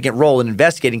significant role in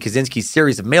investigating Kaczynski's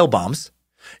series of mail bombs.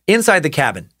 Inside the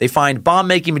cabin, they find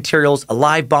bomb-making materials, a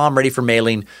live bomb ready for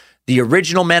mailing, the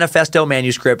original manifesto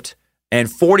manuscript,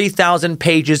 and 40,000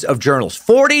 pages of journals.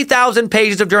 40,000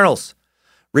 pages of journals!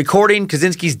 Recording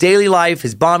Kaczynski's daily life,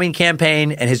 his bombing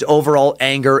campaign, and his overall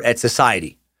anger at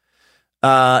society.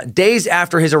 Days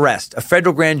after his arrest, a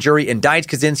federal grand jury indicts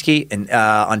Kaczynski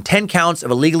on 10 counts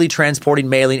of illegally transporting,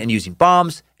 mailing, and using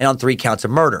bombs, and on 3 counts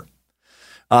of murder.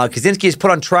 Kaczynski is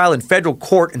put on trial in federal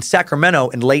court in Sacramento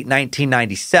in late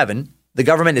 1997. The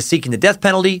government is seeking the death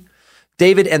penalty.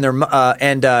 David and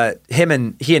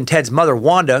he and Ted's mother,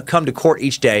 Wanda, come to court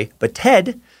each day. But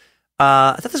Ted,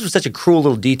 I thought this was such a cruel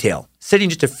little detail, sitting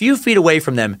just a few feet away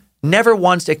from them, never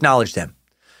once acknowledged them.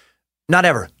 Not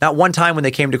ever. Not one time when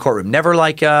they came to courtroom. Never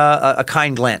like a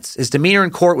kind glance. His demeanor in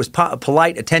court was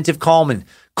polite, attentive, calm, and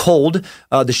cold.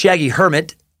 The shaggy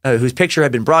hermit, whose picture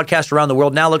had been broadcast around the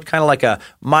world, now looked kind of like a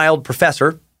mild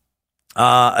professor.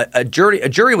 A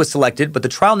jury was selected, but the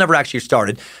trial never actually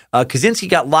started. Kaczynski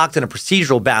got locked in a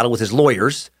procedural battle with his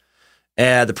lawyers,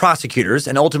 the prosecutors,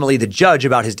 and ultimately the judge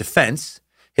about his defense.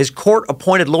 His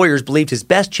court-appointed lawyers believed his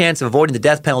best chance of avoiding the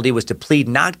death penalty was to plead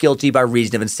not guilty by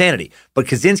reason of insanity. But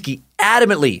Kaczynski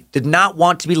adamantly did not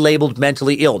want to be labeled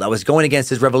mentally ill. That was going against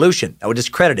his revolution. That would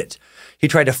discredit it. He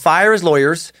tried to fire his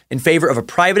lawyers in favor of a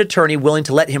private attorney willing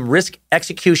to let him risk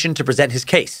execution to present his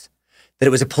case. That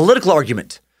it was a political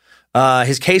argument.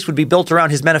 His case would be built around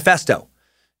his manifesto.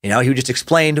 He just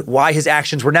explained why his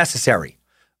actions were necessary.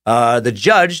 The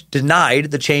judge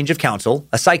denied the change of counsel.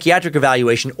 A psychiatric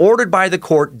evaluation ordered by the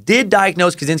court did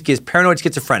diagnose Kaczynski as paranoid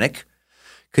schizophrenic.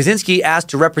 Kaczynski asked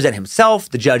to represent himself.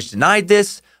 The judge denied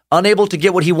this, unable to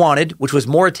get what he wanted, which was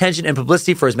more attention and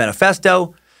publicity for his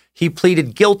manifesto. He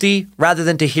pleaded guilty rather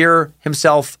than to hear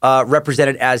himself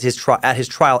represented at his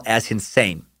trial as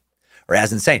insane.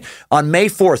 On May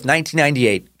 4th,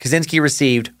 1998, Kaczynski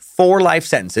received 4 life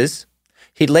sentences.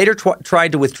 He later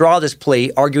tried to withdraw this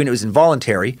plea, arguing it was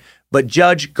involuntary, but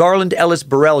Judge Garland Ellis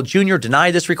Burrell Jr.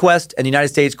 denied this request, and the United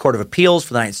States Court of Appeals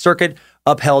for the Ninth Circuit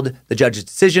upheld the judge's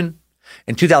decision.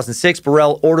 In 2006,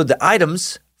 Burrell ordered the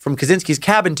items from Kaczynski's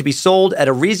cabin to be sold at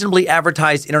a reasonably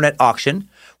advertised internet auction,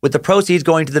 with the proceeds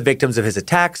going to the victims of his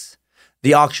attacks.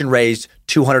 The auction raised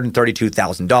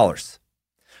 $232,000.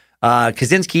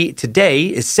 Kaczynski today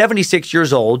is 76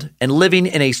 years old and living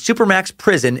in a supermax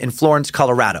prison in Florence,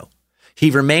 Colorado. He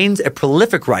remains a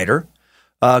prolific writer,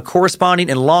 corresponding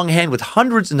in longhand with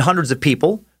hundreds and hundreds of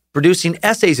people, producing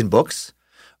essays and books.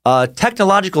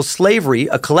 Technological Slavery,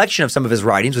 a collection of some of his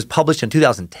writings, was published in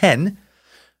 2010.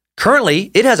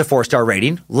 Currently, it has a 4-star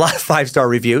rating, a lot of 5-star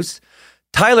reviews.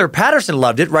 Tyler Patterson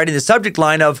loved it, writing the subject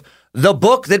line of, "The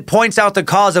book that points out the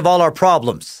cause of all our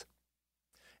problems."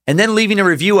 And then leaving a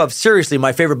review of, seriously,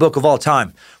 my favorite book of all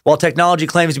time. While technology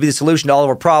claims to be the solution to all of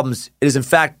our problems, it is in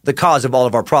fact the cause of all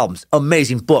of our problems.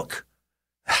 Amazing book.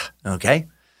 Okay.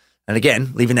 And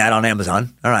again, leaving that on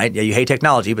Amazon. All right. Yeah, you hate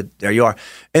technology, but there you are.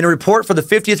 In a report for the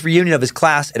 50th reunion of his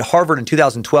class at Harvard in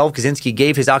 2012, Kaczynski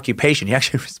gave his occupation. He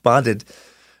actually responded,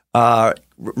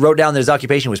 wrote down that his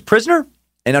occupation was prisoner,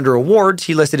 and under awards,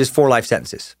 he listed his 4 life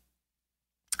sentences.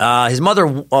 His mother,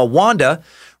 Wanda,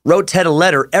 wrote Ted a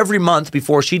letter every month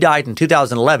before she died in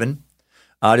 2011.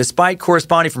 Despite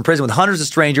corresponding from prison with hundreds of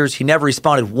strangers, he never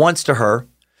responded once to her.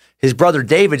 His brother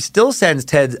David still sends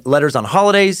Ted letters on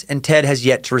holidays, and Ted has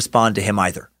yet to respond to him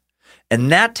either.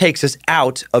 And that takes us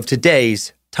out of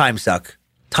today's Time Suck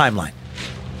timeline.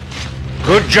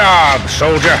 Good job,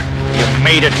 soldier. You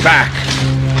made it back.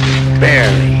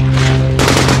 Barely.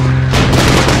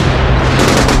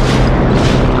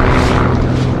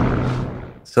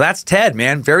 So that's Ted,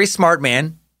 man. Very smart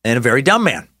man and a very dumb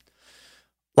man.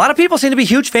 A lot of people seem to be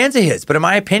huge fans of his, but in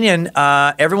my opinion,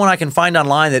 everyone I can find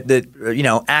online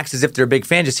that acts as if they're a big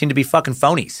fan just seem to be fucking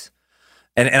phonies.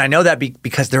 And I know that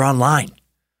because they're online,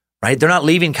 right? They're not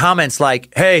leaving comments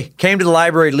like, "Hey, came to the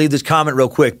library to leave this comment real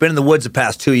quick. Been in the woods the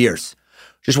past 2 years.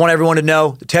 Just want everyone to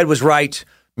know that Ted was right.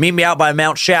 Meet me out by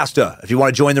Mount Shasta if you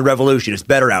want to join the revolution. It's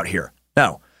better out here."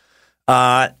 No.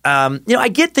 I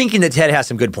get thinking that Ted has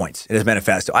some good points in his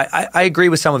manifesto. I agree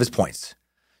with some of his points.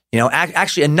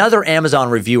 Actually, another Amazon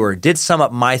reviewer did sum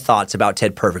up my thoughts about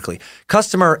Ted perfectly.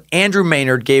 Customer Andrew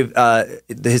Maynard gave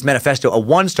his manifesto a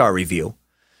 1-star review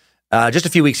just a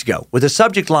few weeks ago with a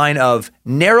subject line of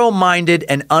narrow-minded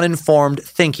and uninformed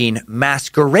thinking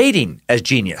masquerading as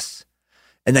genius.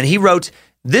 And then he wrote,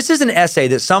 "This is an essay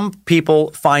that some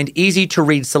people find easy to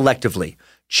read selectively,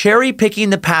 cherry-picking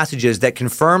the passages that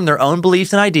confirm their own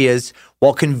beliefs and ideas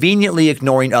while conveniently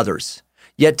ignoring others.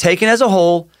 Yet taken as a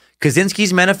whole,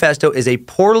 Kaczynski's manifesto is a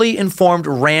poorly informed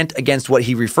rant against what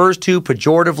he refers to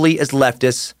pejoratively as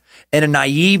leftists and a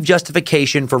naive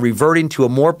justification for reverting to a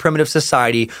more primitive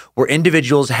society where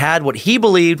individuals had what he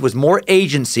believed was more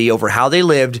agency over how they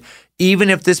lived, even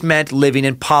if this meant living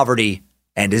in poverty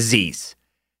and disease."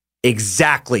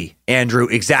 Exactly, Andrew,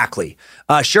 exactly.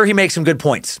 Sure, he makes some good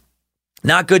points.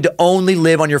 Not good to only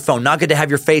live on your phone. Not good to have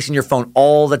your face in your phone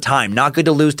all the time. Not good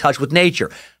to lose touch with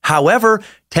nature. However,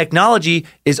 technology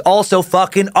is also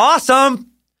fucking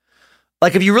awesome.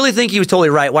 Like, if you really think he was totally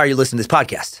right, why are you listening to this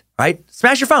podcast, right?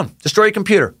 Smash your phone. Destroy your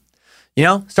computer.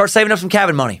 Start saving up some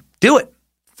cabin money. Do it.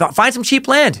 Find some cheap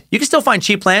land. You can still find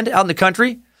cheap land out in the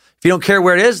country if you don't care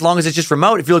where it is, as long as it's just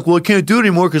remote. If you're like, well, I can't do it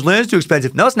anymore because land's too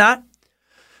expensive. No, it's not.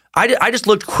 I just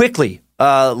looked quickly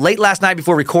late last night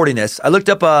before recording this. I looked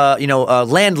up,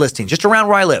 land listings just around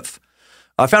where I live.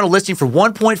 I found a listing for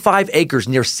 1.5 acres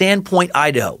near Sandpoint,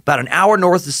 Idaho, about an hour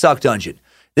north of Suck Dungeon.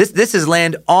 This is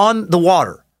land on the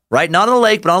water, right? Not on the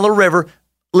lake, but on a little river,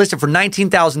 listed for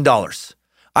 $19,000.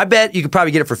 I bet you could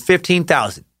probably get it for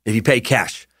 $15,000 if you pay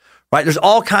cash, right? There's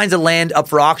all kinds of land up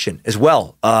for auction as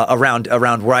well around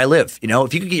where I live.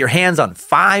 If you could get your hands on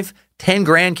 $5-10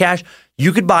 grand cash,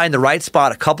 you could buy in the right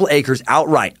spot a couple acres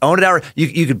outright. Own it outright.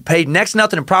 You could pay next to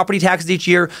nothing in property taxes each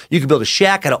year. You could build a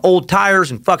shack out of old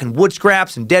tires and fucking wood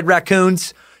scraps and dead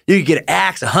raccoons. You could get an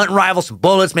axe, a hunting rifle, some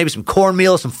bullets, maybe some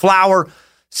cornmeal, some flour,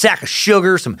 sack of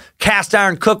sugar, some cast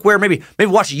iron cookware. Maybe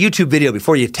watch a YouTube video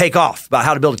before you take off about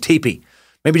how to build a teepee.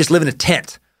 Maybe just live in a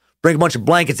tent. Bring a bunch of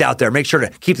blankets out there. Make sure to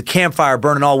keep the campfire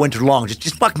burning all winter long.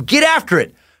 Just fucking get after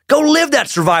it. Go live that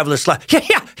survivalist life.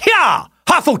 Yeah.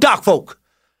 Hot folk, doc folk.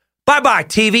 Bye-bye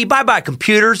TV, bye-bye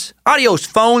computers, adios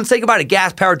phones, say goodbye to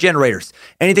gas-powered generators,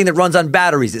 anything that runs on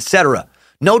batteries, etc.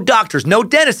 No doctors, no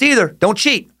dentists either. Don't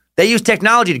cheat. They use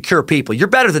technology to cure people. You're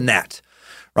better than that,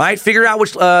 right? Figure out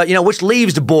which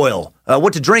leaves to boil,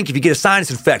 what to drink if you get a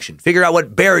sinus infection. Figure out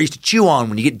what berries to chew on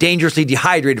when you get dangerously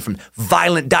dehydrated from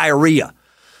violent diarrhea.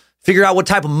 Figure out what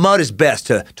type of mud is best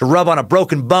to rub on a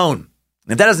broken bone.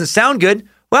 And if that doesn't sound good,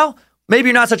 well, maybe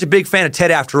you're not such a big fan of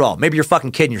Ted after all. Maybe you're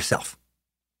fucking kidding yourself.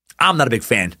 I'm not a big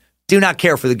fan. Do not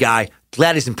care for the guy.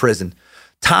 Glad he's in prison.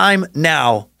 Time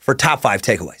now for top 5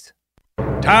 takeaways.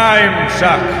 Time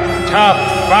suck. Top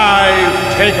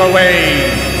 5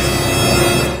 takeaways.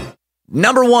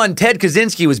 Number 1, Ted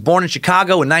Kaczynski was born in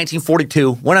Chicago in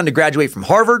 1942, went on to graduate from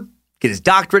Harvard, get his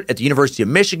doctorate at the University of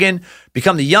Michigan,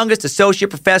 become the youngest associate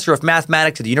professor of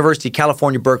mathematics at the University of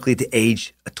California, Berkeley at the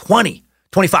age of 25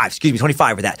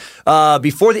 for that.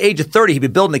 Before the age of 30, he'd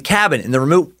been building a cabin in the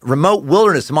remote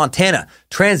wilderness of Montana,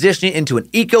 transitioning into an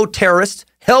eco-terrorist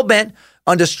hell-bent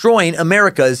on destroying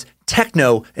America's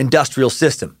techno-industrial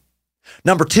system.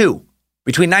 Number 2,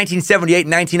 between 1978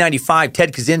 and 1995,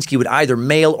 Ted Kaczynski would either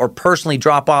mail or personally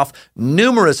drop off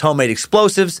numerous homemade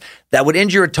explosives that would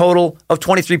injure a total of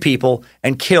 23 people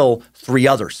and kill 3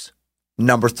 others.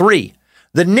 Number 3,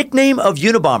 the nickname of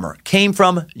Unabomber came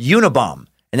from Unabomb,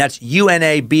 and that's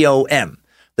UNABOM.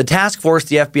 The task force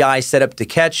the FBI set up to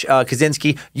catch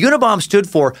Kaczynski, Unabomb stood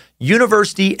for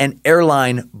University and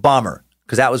Airline Bomber,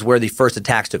 because that was where the first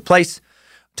attacks took place.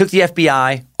 Took the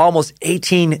FBI almost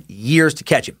 18 years to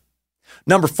catch him.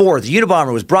 Number 4, the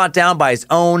Unabomber was brought down by his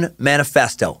own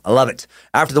manifesto. I love it.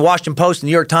 After the Washington Post and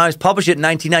New York Times published it in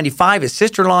 1995, his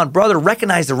sister-in-law and brother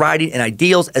recognized the writing and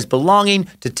ideals as belonging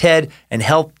to Ted and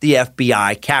helped the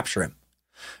FBI capture him.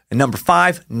 And number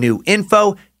 5, new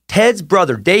info. Ted's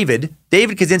brother, David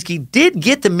Kaczynski, did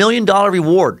get the $1 million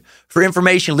reward for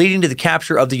information leading to the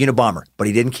capture of the Unabomber, but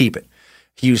he didn't keep it.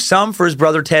 He used some for his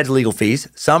brother Ted's legal fees,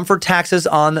 some for taxes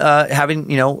on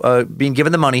being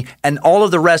given the money, and all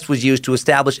of the rest was used to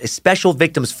establish a special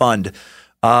victims fund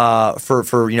for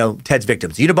Ted's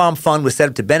victims. The Unabomber Fund was set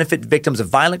up to benefit victims of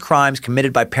violent crimes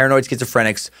committed by paranoid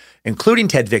schizophrenics, including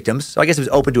Ted's victims. So I guess it was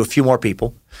open to a few more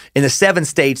people in the 7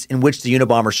 states in which the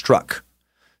Unabomber struck.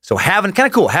 So having a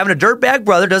dirtbag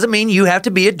brother doesn't mean you have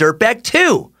to be a dirtbag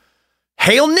too.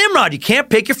 Hail Nimrod, you can't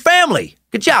pick your family.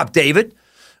 Good job, David.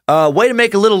 Way to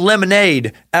make a little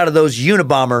lemonade out of those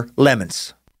Unabomber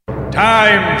lemons.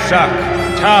 Time suck.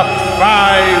 Top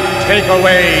 5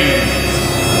 takeaways.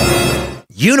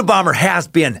 Unabomber has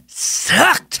been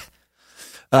sucked.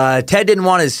 Ted didn't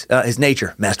want his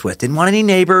nature messed with. Didn't want any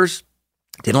neighbors.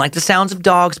 Didn't like the sounds of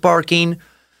dogs barking.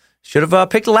 Should have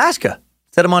picked Alaska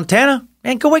instead of Montana.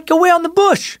 Man, go away on the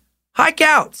bush. Hike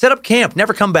out. Set up camp.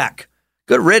 Never come back.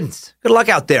 Good riddance. Good luck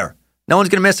out there. No one's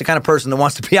going to miss the kind of person that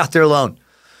wants to be out there alone.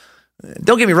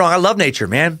 Don't get me wrong. I love nature,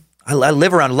 man. I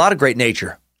live around a lot of great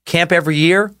nature. Camp every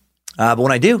year. But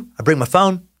when I do, I bring my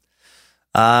phone.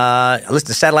 I listen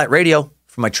to satellite radio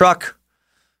from my truck.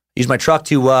 Use my truck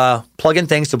to plug in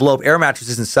things to blow up air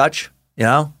mattresses and such.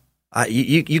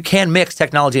 You can mix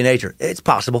technology and nature. It's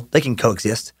possible. They can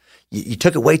coexist. You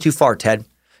took it way too far, Ted.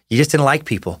 You just didn't like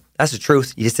people. That's the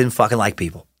truth. You just didn't fucking like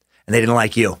people. And they didn't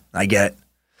like you. I get it.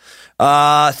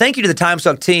 Thank you to the Time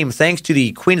Suck team. Thanks to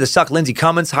the Queen of the Suck, Lindsay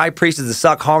Cummins, High Priestess of the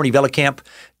Suck, Harmony Vellicamp,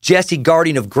 Jesse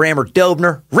Guardian of Grammar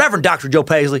Dobner, Reverend Dr. Joe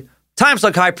Paisley, Time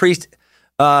Suck High Priest,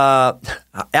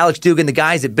 Alex Dugan, the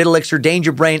guys at BitElixir,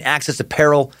 Danger Brain, Access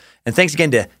Apparel, and thanks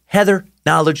again to Heather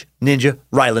Knowledge Ninja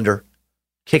Rylander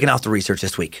kicking off the research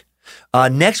this week.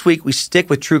 Next week, we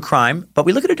stick with true crime, but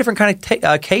we look at a different kind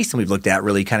of case than we've looked at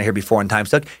really kind of here before on Time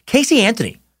Suck. Casey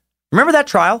Anthony. Remember that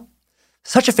trial?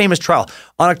 Such a famous trial.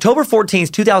 On October 14th,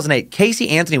 2008, Casey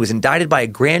Anthony was indicted by a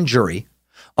grand jury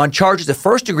on charges of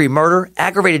first-degree murder,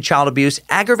 aggravated child abuse,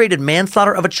 aggravated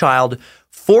manslaughter of a child,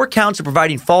 4 counts of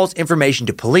providing false information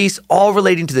to police, all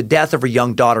relating to the death of her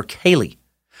young daughter, Kaylee.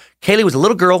 Kaylee was a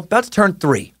little girl about to turn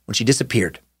 3 when she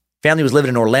disappeared. Family was living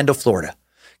in Orlando, Florida.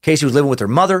 Casey was living with her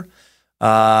mother.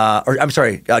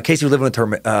 Casey was living with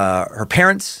her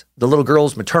parents, the little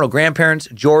girl's maternal grandparents,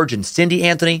 George and Cindy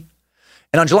Anthony.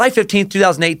 And on July 15th,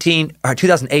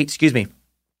 2008,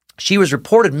 she was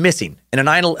reported missing in a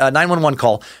 911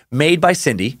 call made by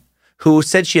Cindy, who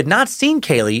said she had not seen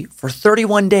Kaylee for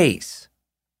 31 days.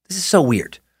 This is so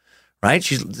weird, right?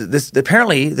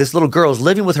 Apparently this little girl is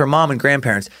living with her mom and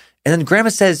grandparents. And then grandma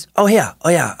says, oh yeah,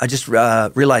 I just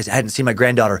realized I hadn't seen my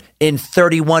granddaughter in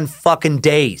 31 fucking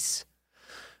days.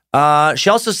 She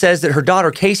also says that her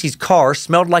daughter Casey's car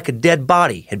smelled like a dead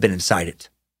body had been inside it.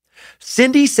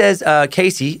 Cindy says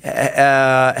Casey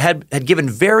had given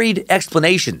varied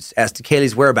explanations as to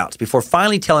Kaylee's whereabouts before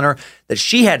finally telling her that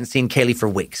she hadn't seen Kaylee for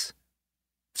weeks.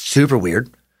 Super weird.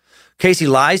 Casey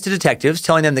lies to detectives,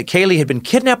 telling them that Kaylee had been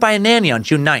kidnapped by a nanny on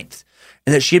June 9th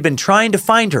and that she had been trying to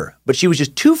find her, but she was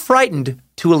just too frightened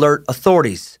to alert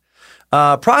authorities.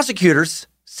 Prosecutors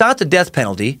sought the death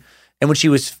penalty, and when she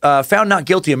was found not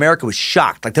guilty, America was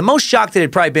shocked. Like the most shocked it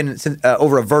had probably been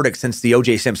over a verdict since the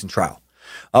O.J. Simpson trial.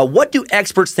 What do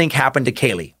experts think happened to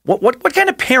Kaylee? What kind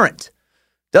of parent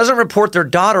doesn't report their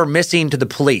daughter missing to the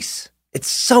police? It's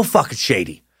so fucking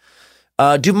shady.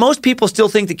 Do most people still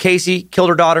think that Casey killed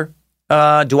her daughter?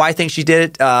 Do I think she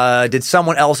did it? Did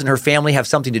someone else in her family have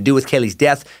something to do with Kaylee's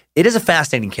death? It is a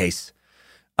fascinating case.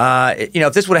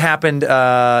 If this would have happened,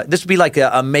 this would be like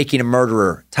a Making a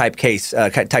Murderer type case,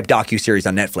 type docuseries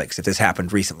on Netflix if this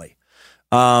happened recently.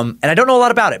 And I don't know a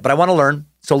lot about it, but I want to learn.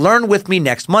 So learn with me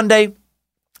next Monday.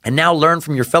 And now learn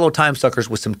from your fellow Time Suckers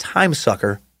with some Time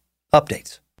Sucker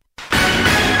updates.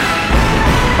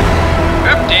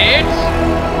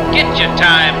 Updates? Get your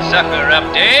Time Sucker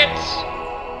updates.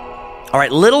 All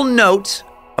right, little note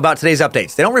about today's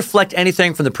updates. They don't reflect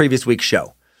anything from the previous week's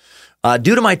show.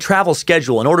 Due to my travel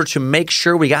schedule, in order to make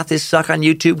sure we got this suck on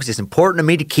YouTube, because it's important to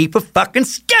me to keep a fucking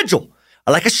schedule.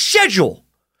 I like a schedule.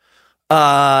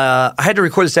 I had to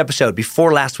record this episode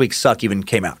before last week's suck even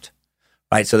came out.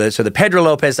 Right, so the Pedro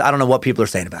Lopez, I don't know what people are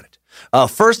saying about it.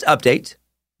 First update,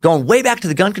 going way back to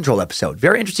the gun control episode.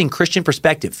 Very interesting Christian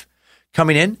perspective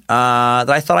coming in that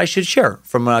I thought I should share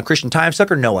from Christian Time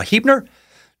Sucker, Noah Hebner.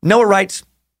 Noah writes,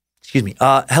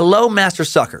 hello, Master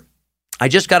Sucker. I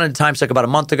just got into Time Suck about a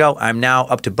month ago. I'm now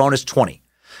up to bonus 20.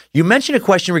 You mentioned a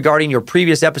question regarding your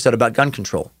previous episode about gun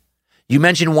control. You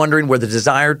mentioned wondering where the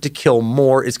desire to kill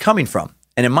more is coming from.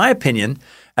 And in my opinion,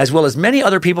 as well as many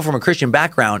other people from a Christian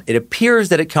background, it appears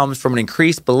that it comes from an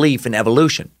increased belief in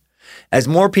evolution. As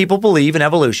more people believe in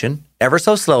evolution, ever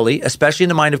so slowly, especially in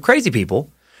the mind of crazy people,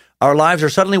 our lives are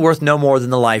suddenly worth no more than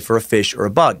the life of a fish or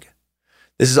a bug.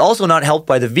 This is also not helped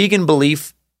by the vegan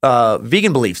beliefs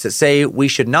that say we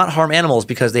should not harm animals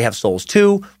because they have souls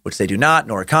too, which they do not,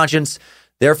 nor a conscience.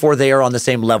 Therefore, they are on the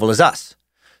same level as us.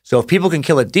 So if people can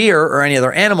kill a deer or any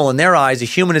other animal, in their eyes, a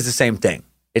human is the same thing.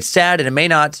 It's sad, and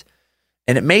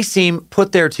it may seem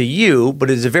put there to you, but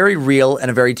it is a very real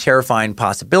and a very terrifying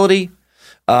possibility.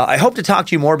 I hope to talk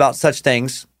to you more about such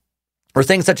things, or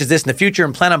things such as this in the future,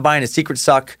 and plan on buying a secret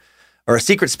suck or a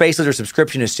secret Space Lizard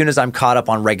subscription as soon as I'm caught up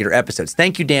on regular episodes.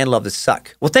 Thank you, Dan. Love the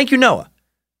suck. Well, thank you, Noah.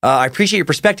 I appreciate your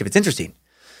perspective. It's interesting.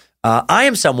 I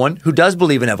am someone who does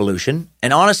believe in evolution,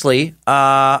 and honestly,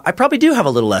 I probably do have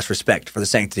a little less respect for the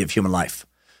sanctity of human life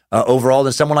overall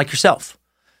than someone like yourself.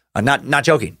 Not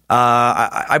joking.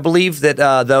 I believe that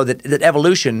though that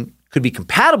evolution could be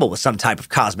compatible with some type of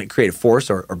cosmic creative force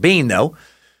or being. Though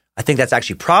I think that's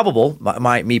actually probable.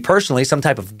 Me personally, some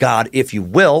type of God, if you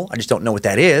will. I just don't know what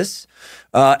that is.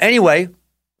 Anyway,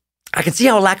 I can see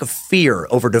how a lack of fear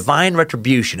over divine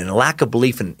retribution and a lack of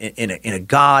belief in a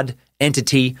God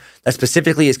entity that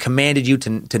specifically has commanded you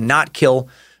to not kill,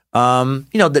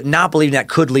 that not believing that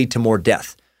could lead to more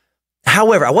death.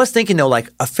 However, I was thinking though, like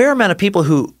a fair amount of people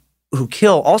who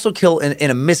kill also kill in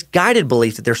a misguided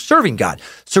belief that they're serving God.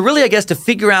 So really, I guess to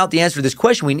figure out the answer to this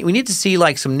question, we need to see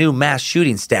like some new mass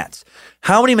shooting stats.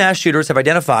 How many mass shooters have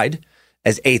identified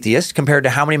as atheists compared to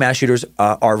how many mass shooters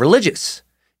are religious?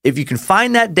 If you can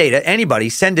find that data, anybody,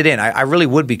 send it in. I really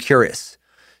would be curious.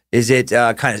 Is it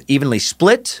kind of evenly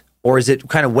split, Or is it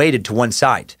kind of weighted to one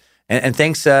side? And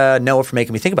thanks, Noah, for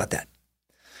making me think about that.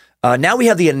 Now we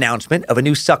have the announcement of a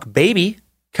new Suck Baby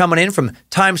coming in from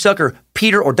Time Sucker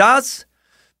Peter Ordaz.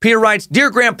 Peter writes, Dear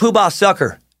Grand Poobah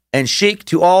Sucker and Sheik,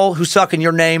 to all who suck in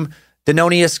your name,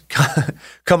 Denonius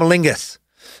Cummalingus.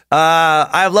 I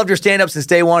have loved your stand-up since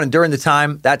day one, and during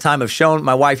that time I've shown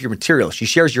my wife your material. She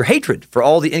shares your hatred for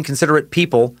all the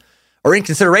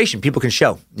inconsideration people can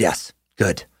show. Yes,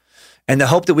 good. And the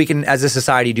hope that we can, as a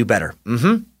society, do better.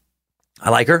 I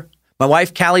like her. My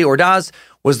wife, Callie Ordaz,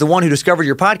 was the one who discovered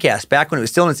your podcast back when it was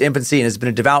still in its infancy and has been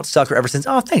a devout sucker ever since.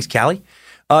 Oh, thanks, Callie.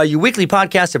 Your weekly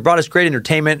podcasts have brought us great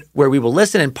entertainment where we will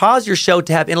listen and pause your show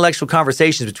to have intellectual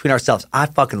conversations between ourselves. I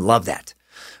fucking love that.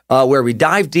 Where we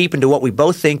dive deep into what we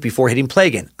both think before hitting play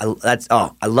again. I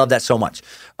love that so much.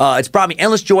 It's brought me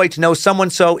endless joy to know someone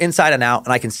so inside and out,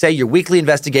 and I can say your weekly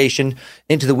investigation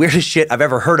into the weirdest shit I've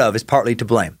ever heard of is partly to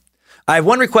blame. I have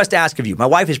one request to ask of you. My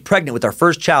wife is pregnant with our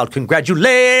first child.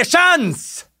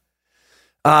 Congratulations!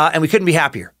 And we couldn't be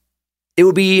happier. It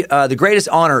would be the greatest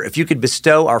honor if you could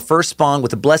bestow our first spawn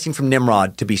with a blessing from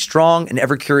Nimrod to be strong and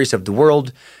ever curious of the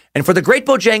world, and for the great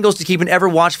Bojangles to keep an ever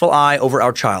watchful eye over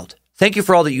our child. Thank you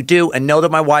for all that you do, and know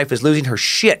that my wife is losing her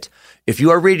shit if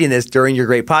you are reading this during your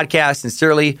great podcast.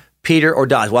 Sincerely, Peter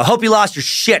Ordaz. Well, I hope you lost your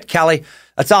shit, Callie.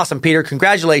 That's awesome, Peter.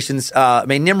 Congratulations.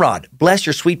 May Nimrod bless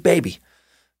your sweet baby.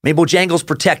 May Bojangles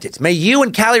protect it. May you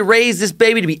and Callie raise this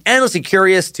baby to be endlessly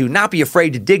curious, to not be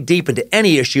afraid to dig deep into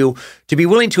any issue, to be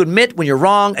willing to admit when you're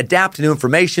wrong, adapt to new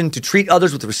information, to treat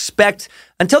others with respect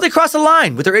until they cross the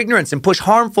line with their ignorance and push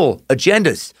harmful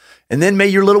agendas. And then may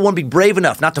your little one be brave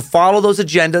enough not to follow those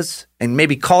agendas and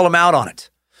maybe call them out on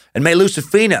it. And may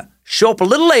Lucifina show up a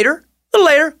little later,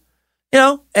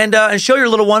 and show your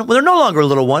little one, when they're no longer a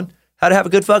little one, how to have a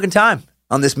good fucking time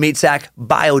on this meat sack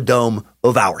biodome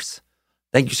of ours.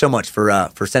 Thank you so much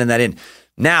for sending that in.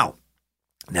 Now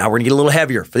we're going to get a little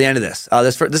heavier for the end of this.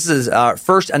 This is our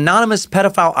first anonymous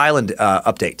Pedophile Island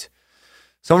update.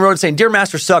 Someone wrote saying, Dear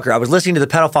Master Sucker, I was listening to the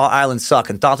Pedophile Island Suck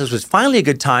and thought this was finally a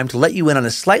good time to let you in on a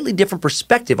slightly different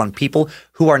perspective on people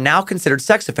who are now considered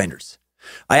sex offenders.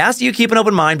 I ask that you keep an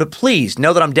open mind, but please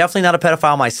know that I'm definitely not a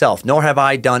pedophile myself, nor have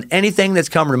I done anything that's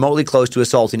come remotely close to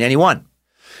assaulting anyone.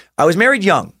 I was married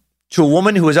young to a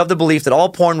woman who was of the belief that all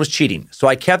porn was cheating, so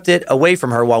I kept it away from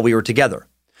her while we were together.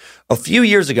 A few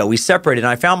years ago, we separated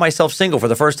and I found myself single for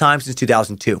the first time since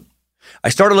 2002. I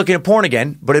started looking at porn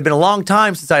again, but it had been a long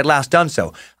time since I had last done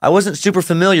so. I wasn't super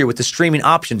familiar with the streaming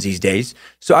options these days,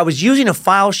 so I was using a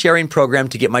file sharing program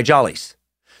to get my jollies.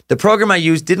 The program I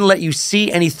used didn't let you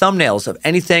see any thumbnails of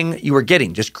anything you were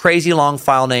getting, just crazy long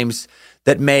file names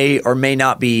that may or may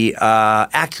not be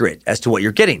accurate as to what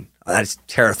you're getting. That's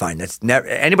terrifying. That's never,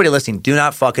 anybody listening, do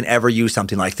not fucking ever use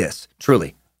something like this.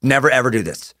 Truly. Never ever do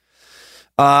this.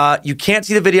 You can't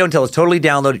see the video until it's totally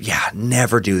downloaded. Yeah,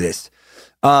 never do this.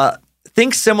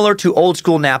 Think similar to old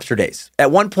school Napster days.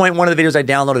 At one point, one of the videos I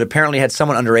downloaded apparently had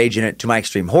someone underage in it, to my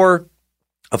extreme horror.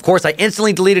 Of course, I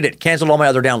instantly deleted it, canceled all my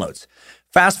other downloads.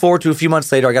 Fast forward to a few months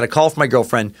later, I got a call from my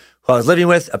girlfriend who I was living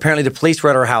with. Apparently, the police were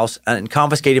at our house and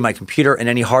confiscated my computer and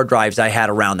any hard drives I had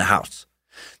around the house.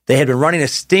 They had been running a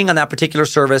sting on that particular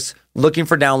service, looking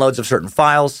for downloads of certain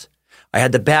files. I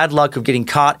had the bad luck of getting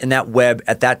caught in that web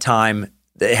at that time.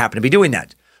 They happened to be doing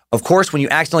that. Of course, when you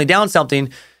accidentally down something,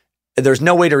 there's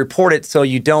no way to report it so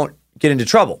you don't get into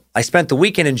trouble. I spent the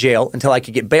weekend in jail until I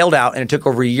could get bailed out, and it took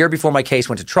over a year before my case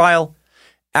went to trial.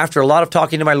 After a lot of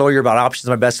talking to my lawyer about options,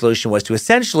 my best solution was to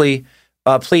essentially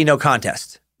plead no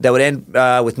contest. That would end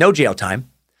with no jail time.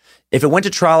 If it went to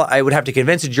trial, I would have to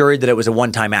convince a jury that it was a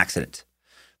one-time accident.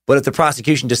 But if the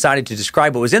prosecution decided to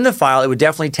describe what was in the file, it would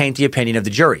definitely taint the opinion of the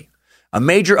jury. A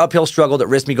major uphill struggle that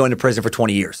risked me going to prison for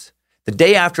 20 years. The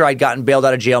day after I'd gotten bailed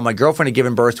out of jail, my girlfriend had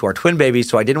given birth to our twin babies,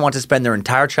 so I didn't want to spend their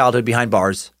entire childhood behind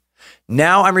bars.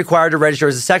 Now I'm required to register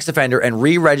as a sex offender and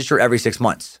re-register every 6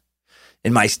 months.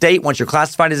 In my state, once you're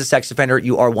classified as a sex offender,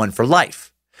 you are one for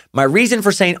life. My reason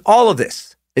for saying all of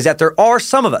this is that there are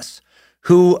some of us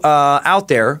who out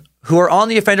there who are on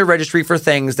the offender registry for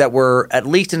things that were at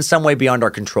least in some way beyond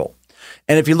our control.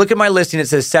 And if you look at my listing, it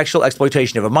says sexual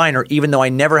exploitation of a minor, even though I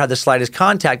never had the slightest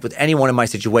contact with anyone in my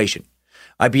situation.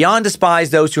 I beyond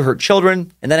despise those who hurt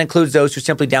children, and that includes those who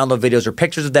simply download videos or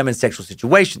pictures of them in sexual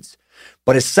situations.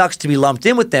 But it sucks to be lumped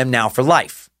in with them now for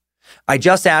life. I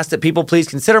just ask that people please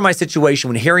consider my situation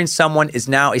when hearing someone is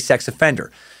now a sex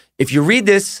offender. If you read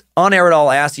this on air at all,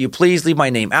 I ask that you please leave my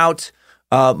name out,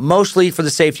 mostly for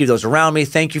the safety of those around me.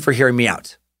 Thank you for hearing me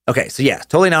out. Okay, so yeah,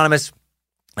 totally anonymous.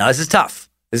 Now, this is tough.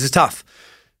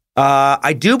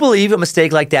 I do believe a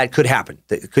mistake like that could happen.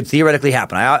 That could theoretically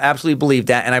happen. I absolutely believe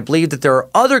that. And I believe that there are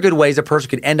other good ways a person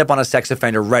could end up on a sex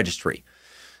offender registry.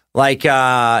 Like,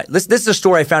 this is a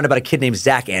story I found about a kid named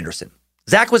Zach Anderson.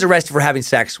 Zach was arrested for having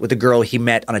sex with a girl he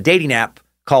met on a dating app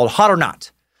called Hot or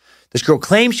Not. This girl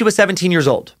claimed she was 17 years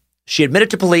old. She admitted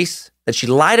to police that she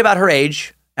lied about her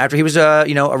age after he was,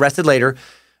 arrested later.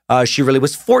 She really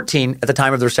was 14 at the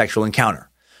time of their sexual encounter.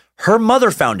 Her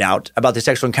mother found out about the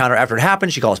sexual encounter after it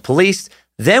happened. She calls police.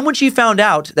 Then when she found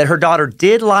out that her daughter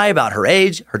did lie about her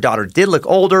age, her daughter did look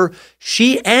older,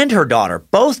 she and her daughter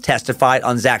both testified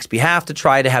on Zach's behalf to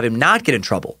try to have him not get in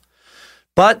trouble.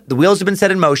 But the wheels have been set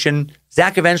in motion.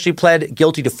 Zach eventually pled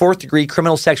guilty to fourth-degree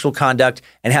criminal sexual conduct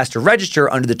and has to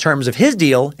register under the terms of his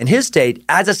deal in his state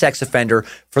as a sex offender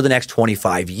for the next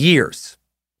 25 years.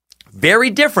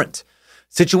 Very different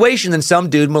situation than some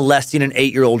dude molesting an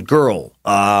 8-year-old girl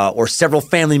or several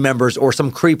family members or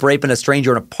some creep raping a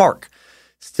stranger in a park.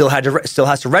 Still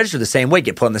has to register the same way,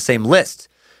 get put on the same list.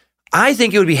 I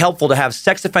think it would be helpful to have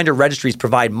sex offender registries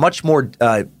provide much more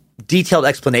detailed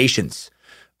explanations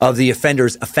of the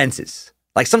offender's offenses,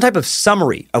 like some type of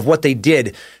summary of what they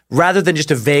did rather than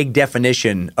just a vague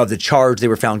definition of the charge they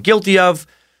were found guilty of,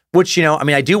 which,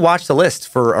 I do watch the list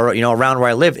for, around where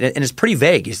I live, and it's pretty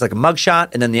vague. It's like a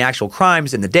mugshot and then the actual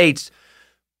crimes and the dates.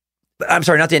 I'm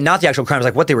sorry, not the actual crimes,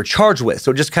 like what they were charged with.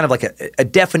 So just kind of like a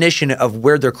definition of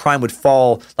where their crime would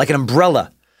fall, like an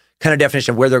umbrella kind of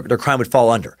definition of where their crime would fall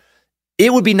under.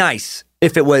 It would be nice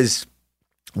if it was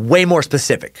way more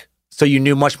specific, so you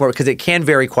knew much more, because it can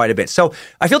vary quite a bit. So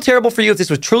I feel terrible for you if this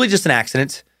was truly just an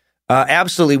accident.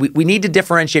 Absolutely. We need to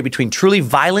differentiate between truly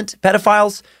violent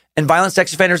pedophiles and violent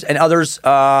sex offenders and others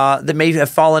that may have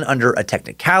fallen under a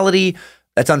technicality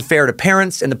that's unfair to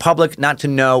parents and the public not to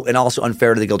know, and also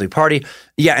unfair to the guilty party.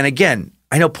 Yeah, and again,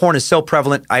 I know porn is so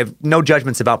prevalent. I have no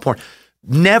judgments about porn.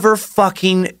 Never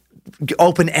fucking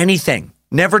open anything.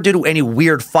 Never do any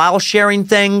weird file sharing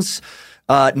things.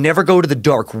 Never go to the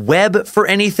dark web for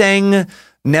anything.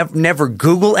 Never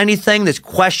Google anything that's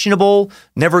questionable.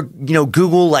 Never,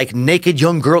 Google like naked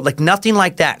young girl, like nothing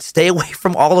like that. Stay away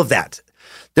from all of that.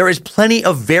 There is plenty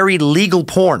of very legal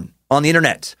porn on the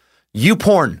internet.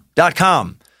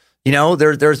 YouPorn.com.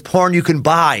 There's porn you can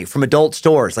buy from adult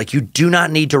stores. Like, you do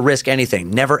not need to risk anything.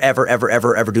 Never, ever, ever,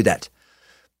 ever, ever do that.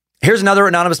 Here's another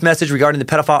anonymous message regarding the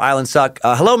Pedophile Island Suck.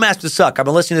 Hello, Master Suck. I've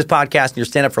been listening to this podcast and your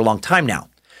stand-up for a long time now.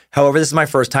 However, this is my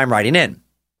first time writing in.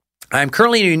 I am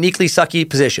currently in a uniquely sucky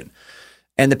position,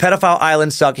 and the Pedophile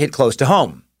Island Suck hit close to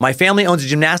home. My family owns a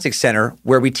gymnastics center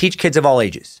where we teach kids of all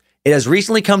ages. It has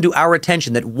recently come to our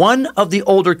attention that one of the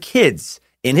older kids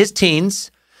in his teens,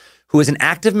 who is an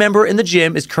active member in the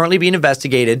gym, is currently being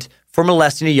investigated for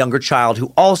molesting a younger child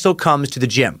who also comes to the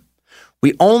gym.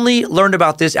 We only learned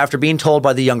about this after being told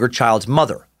by the younger child's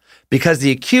mother. Because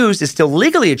the accused is still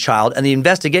legally a child and the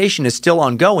investigation is still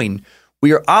ongoing,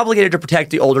 we are obligated to protect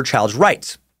the older child's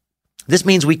rights. This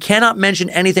means we cannot mention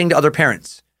anything to other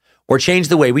parents or change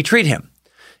the way we treat him.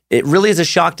 It really is a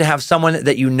shock to have someone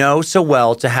that you know so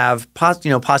well to have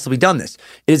possibly done this.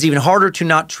 It is even harder to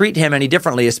not treat him any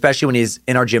differently, especially when he's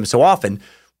in our gym so often,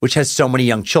 which has so many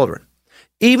young children.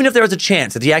 Even if there is a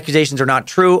chance that the accusations are not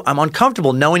true, I'm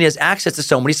uncomfortable knowing he has access to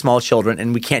so many small children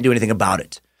and we can't do anything about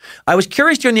it. I was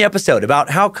curious during the episode about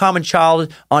how common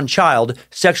child-on-child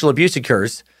sexual abuse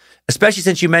occurs, especially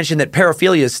since you mentioned that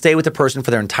paraphilias stay with a person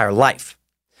for their entire life.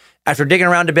 After digging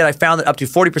around a bit, I found that up to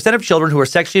 40% of children who are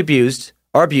sexually abused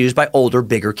are abused by older,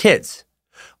 bigger kids.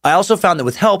 I also found that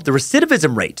with help, the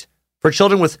recidivism rate for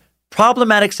children with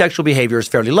problematic sexual behavior is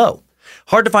fairly low.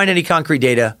 Hard to find any concrete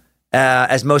data,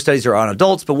 as most studies are on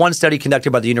adults, but one study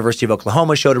conducted by the University of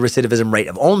Oklahoma showed a recidivism rate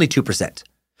of only 2%.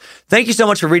 Thank you so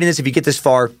much for reading this if you get this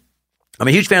far. I'm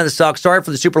a huge fan of the Suck. Sorry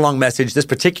for the super long message. This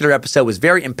particular episode was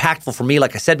very impactful for me.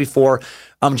 Like I said before,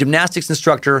 I'm a gymnastics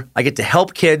instructor. I get to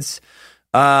help kids.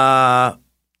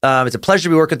 It's a pleasure to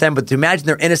be working with them, but to imagine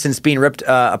their innocence being ripped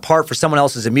apart for someone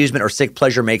else's amusement or sick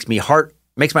pleasure makes my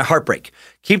heart break.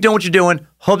 Keep doing what you're doing.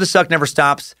 Hope the Suck never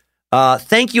stops.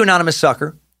 Thank you, Anonymous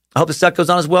Sucker. I hope the Suck goes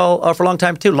on as well for a long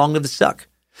time, too. Long live the Suck.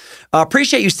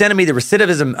 Appreciate you sending me the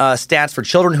recidivism stats for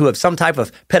children who have some type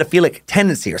of pedophilic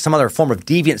tendency or some other form of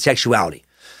deviant sexuality.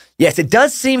 Yes, it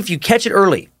does seem if you catch it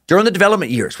early, during the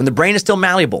development years, when the brain is still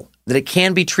malleable, that it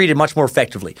can be treated much more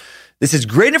effectively. This is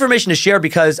great information to share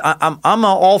because I'm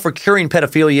all for curing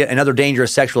pedophilia and other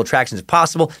dangerous sexual attractions if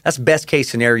possible. That's best case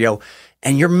scenario.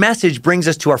 And your message brings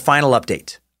us to our final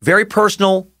update. Very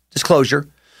personal disclosure.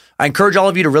 I encourage all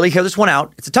of you to really hear this one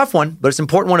out. It's a tough one, but it's an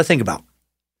important one to think about.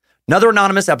 Another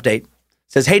anonymous update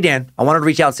says, "Hey, Dan, I wanted to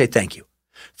reach out and say thank you.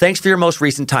 Thanks for your most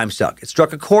recent Time Suck. It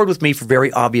struck a chord with me for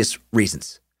very obvious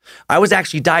reasons. I was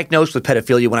actually diagnosed with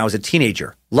pedophilia when I was a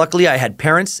teenager. Luckily, I had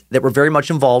parents that were very much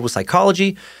involved with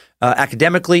psychology,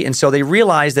 academically, and so they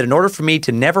realized that in order for me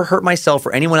to never hurt myself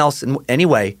or anyone else in any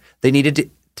way, they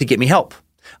needed to get me help.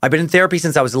 I've been in therapy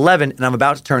since I was 11, and I'm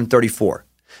about to turn 34.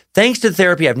 Thanks to the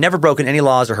therapy, I've never broken any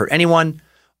laws or hurt anyone.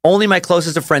 Only my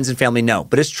closest of friends and family know.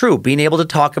 But it's true, being able to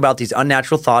talk about these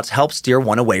unnatural thoughts helps steer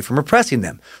one away from repressing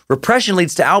them. Repression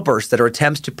leads to outbursts that are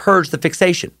attempts to purge the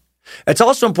fixation. It's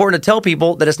also important to tell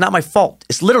people that it's not my fault.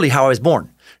 It's literally how I was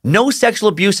born. No sexual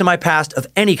abuse in my past of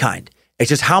any kind. It's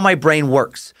just how my brain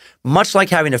works. Much like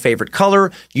having a favorite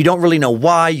color, you don't really know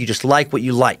why, you just like what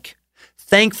you like.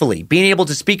 Thankfully, being able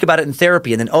to speak about it in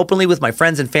therapy and then openly with my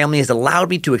friends and family has allowed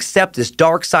me to accept this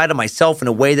dark side of myself in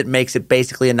a way that makes it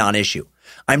basically a non-issue.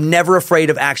 I'm never afraid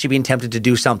of actually being tempted to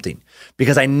do something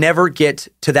because I never get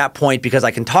to that point because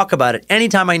I can talk about it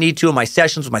anytime I need to in my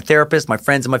sessions with my therapist, my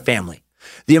friends, and my family.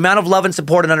 The amount of love and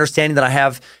support and understanding that I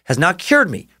have has not cured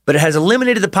me, but it has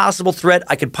eliminated the possible threat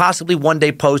I could possibly one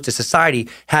day pose to society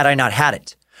had I not had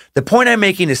it. The point I'm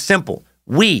making is simple.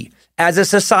 We, as a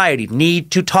society, need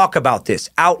to talk about this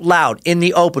out loud, in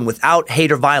the open, without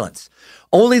hate or violence.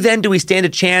 Only then do we stand a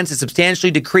chance at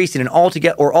substantially decreasing and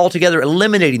altogether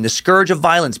eliminating the scourge of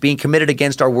violence being committed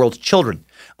against our world's children.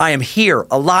 I am here,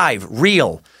 alive,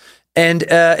 real, and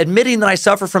admitting that I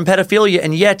suffer from pedophilia,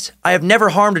 and yet I have never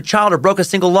harmed a child or broke a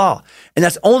single law. And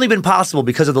that's only been possible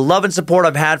because of the love and support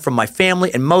I've had from my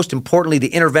family, and most importantly,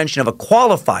 the intervention of a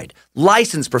qualified,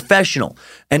 licensed professional,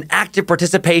 and active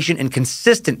participation in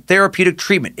consistent therapeutic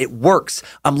treatment. It works.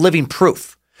 I'm living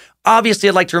proof. Obviously,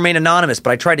 I'd like to remain anonymous,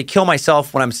 but I tried to kill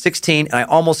myself when I was 16, and I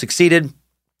almost succeeded.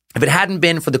 If it hadn't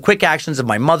been for the quick actions of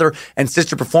my mother and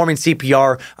sister performing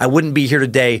CPR, I wouldn't be here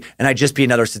today, and I'd just be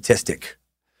another statistic.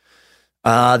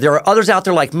 There are others out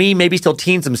there like me, maybe still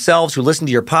teens themselves, who listen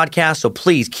to your podcast, so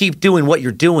please keep doing what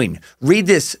you're doing. Read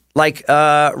this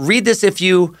if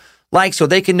you like, so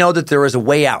they can know that there is a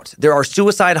way out. There are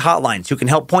suicide hotlines who can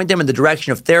help point them in the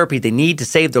direction of therapy they need to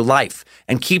save their life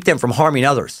and keep them from harming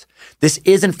others. This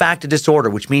is, in fact, a disorder,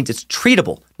 which means it's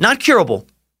treatable. Not curable,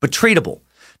 but treatable.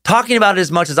 Talking about it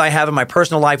as much as I have in my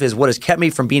personal life is what has kept me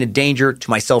from being a danger to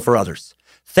myself or others.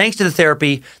 Thanks to the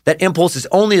therapy, that impulse is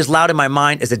only as loud in my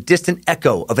mind as a distant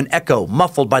echo of an echo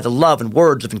muffled by the love and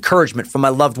words of encouragement from my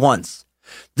loved ones.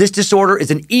 This disorder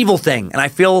is an evil thing, and I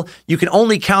feel you can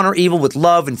only counter evil with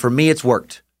love, and for me, it's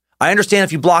worked. I understand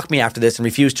if you block me after this and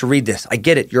refuse to read this. I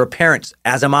get it. You're a parent,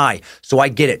 as am I, so I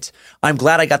get it. I'm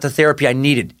glad I got the therapy I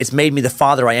needed. It's made me the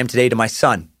father I am today to my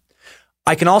son.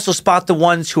 I can also spot the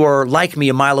ones who are like me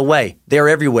a mile away. They're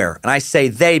everywhere. And I say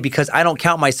they because I don't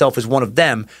count myself as one of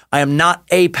them. I am not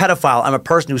a pedophile. I'm a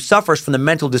person who suffers from the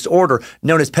mental disorder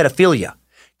known as pedophilia.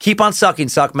 Keep on sucking,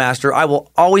 Suckmaster. I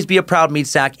will always be a proud meat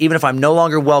sack, even if I'm no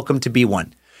longer welcome to be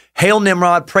one. Hail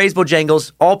Nimrod, praise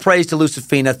Bojangles, all praise to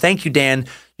Lucifina. Thank you, Dan.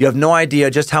 You have no idea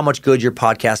just how much good your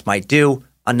podcast might do.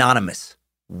 Anonymous.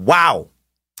 Wow.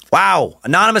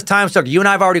 Anonymous Time Sucker. You and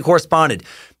I have already corresponded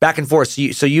back and forth.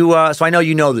 So I know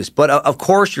you know this, but of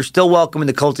course you're still welcome in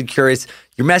the Cult and Curious.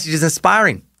 Your message is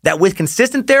inspiring that with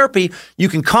consistent therapy, you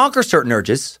can conquer certain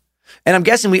urges. And I'm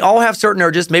guessing we all have certain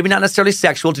urges, maybe not necessarily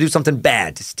sexual, to do something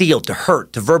bad, to steal, to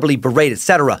hurt, to verbally berate,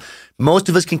 etc. Most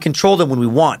of us can control them when we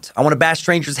want. I want to bash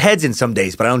strangers' heads in some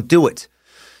days, but I don't do it.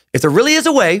 If there really is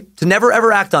a way to never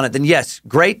ever act on it, then yes,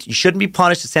 great. You shouldn't be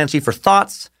punished essentially for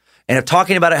thoughts. And if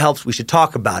talking about it helps, we should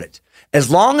talk about it.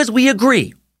 As long as we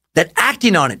agree that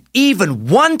acting on it, even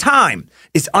one time,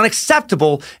 is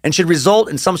unacceptable and should result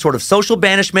in some sort of social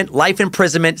banishment, life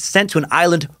imprisonment, sent to an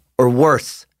island, or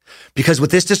worse. Because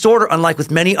with this disorder, unlike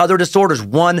with many other disorders,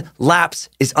 one lapse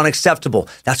is unacceptable.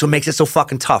 That's what makes it so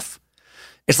fucking tough.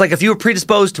 It's like if you were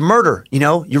predisposed to murder,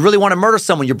 you really want to murder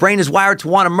someone. Your brain is wired to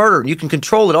want to murder, and you can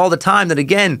control it all the time. Then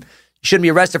again, you shouldn't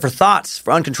be arrested for thoughts,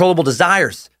 for uncontrollable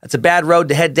desires. That's a bad road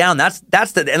to head down. That's the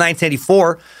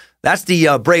 1984. That's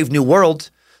the Brave New World.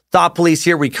 Thought police,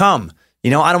 here we come. I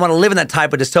don't want to live in that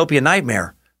type of dystopia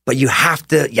nightmare. But you have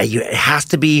to, it has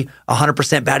to be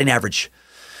 100% batting average.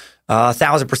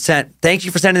 1,000%. Thank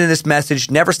you for sending in this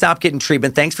message. Never stop getting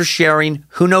treatment. Thanks for sharing.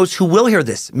 Who knows who will hear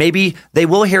this? Maybe they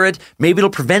will hear it. Maybe it'll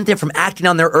prevent them from acting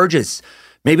on their urges.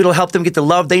 Maybe it'll help them get the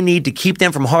love they need to keep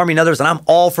them from harming others. And I'm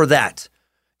all for that.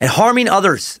 And harming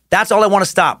others, that's all I want to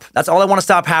stop. That's all I want to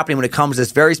stop happening when it comes to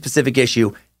this very specific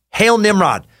issue. Hail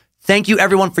Nimrod. Thank you,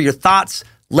 everyone, for your thoughts.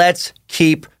 Let's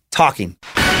keep talking.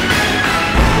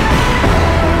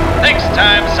 Thanks,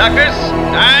 time suckers.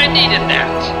 I needed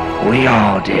that. We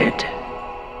all did.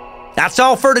 That's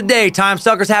all for today, time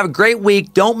suckers. Have a great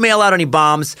week. Don't mail out any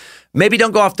bombs. Maybe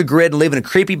don't go off the grid and live in a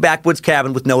creepy backwoods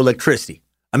cabin with no electricity.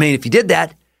 I mean, if you did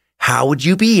that, how would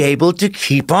you be able to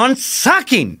keep on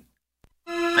sucking?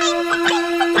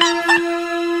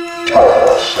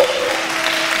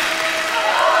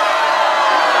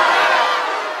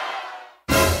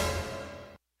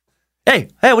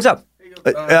 Hey, what's up?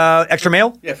 Extra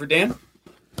mail? Yeah, for Dan.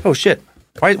 Oh, shit.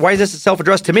 Why is this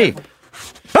self-addressed to me?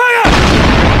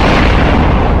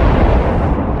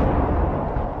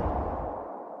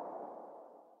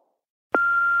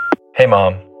 Hey,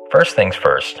 Mom. First things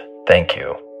first, thank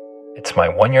you. It's my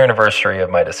 1-year anniversary of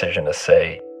my decision to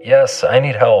say, yes, I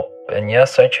need help, and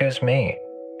yes, I choose me.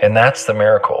 And that's the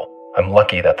miracle. I'm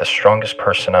lucky that the strongest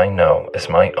person I know is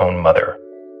my own mother.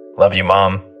 Love you,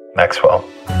 Mom. Maxwell.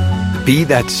 Be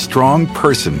that strong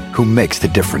person who makes the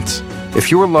difference.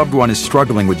 If your loved one is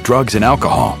struggling with drugs and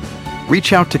alcohol,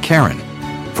 reach out to Karen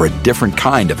for a different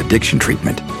kind of addiction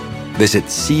treatment. Visit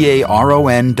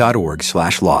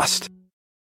caron.org/lost.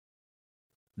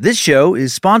 This show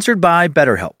is sponsored by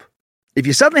BetterHelp. If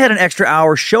you suddenly had an extra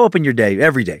hour show up in your day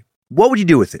every day, what would you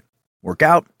do with it? Work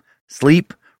out,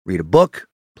 sleep, read a book,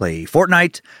 play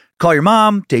Fortnite, call your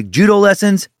mom, take judo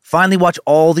lessons, finally watch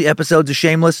all the episodes of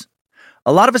Shameless?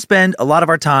 A lot of us spend a lot of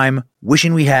our time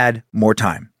wishing we had more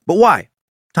time. But why?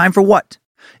 Time for what?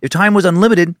 If time was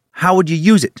unlimited, how would you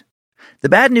use it? The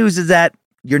bad news is that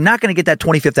you're not going to get that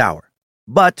 25th hour.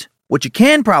 But what you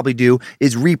can probably do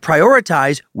is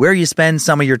reprioritize where you spend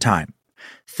some of your time.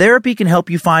 Therapy can help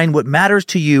you find what matters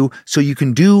to you so you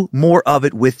can do more of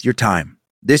it with your time.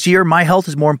 This year, my health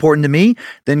is more important to me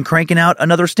than cranking out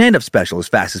another stand-up special as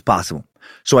fast as possible.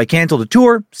 So I canceled a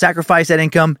tour, sacrificed that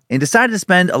income, and decided to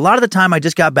spend a lot of the time I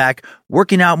just got back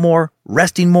working out more,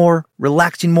 resting more,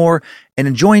 relaxing more, and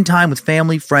enjoying time with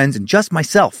family, friends, and just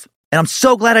myself. And I'm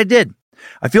so glad I did.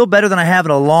 I feel better than I have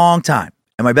in a long time.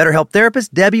 And my BetterHelp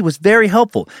therapist, Debbie, was very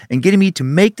helpful in getting me to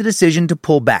make the decision to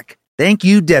pull back. Thank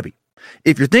you, Debbie.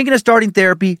 If you're thinking of starting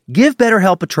therapy, give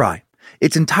BetterHelp a try.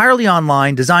 It's entirely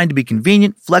online, designed to be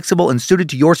convenient, flexible, and suited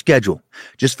to your schedule.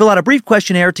 Just fill out a brief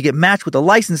questionnaire to get matched with a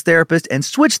licensed therapist and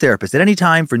switch therapists at any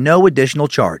time for no additional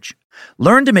charge.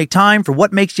 Learn to make time for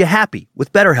what makes you happy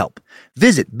with BetterHelp.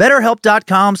 Visit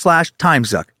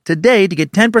BetterHelp.com/timesuck today to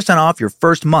get 10% off your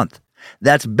first month.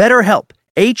 That's BetterHelp,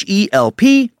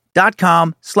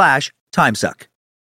 HELP.com/timesuck.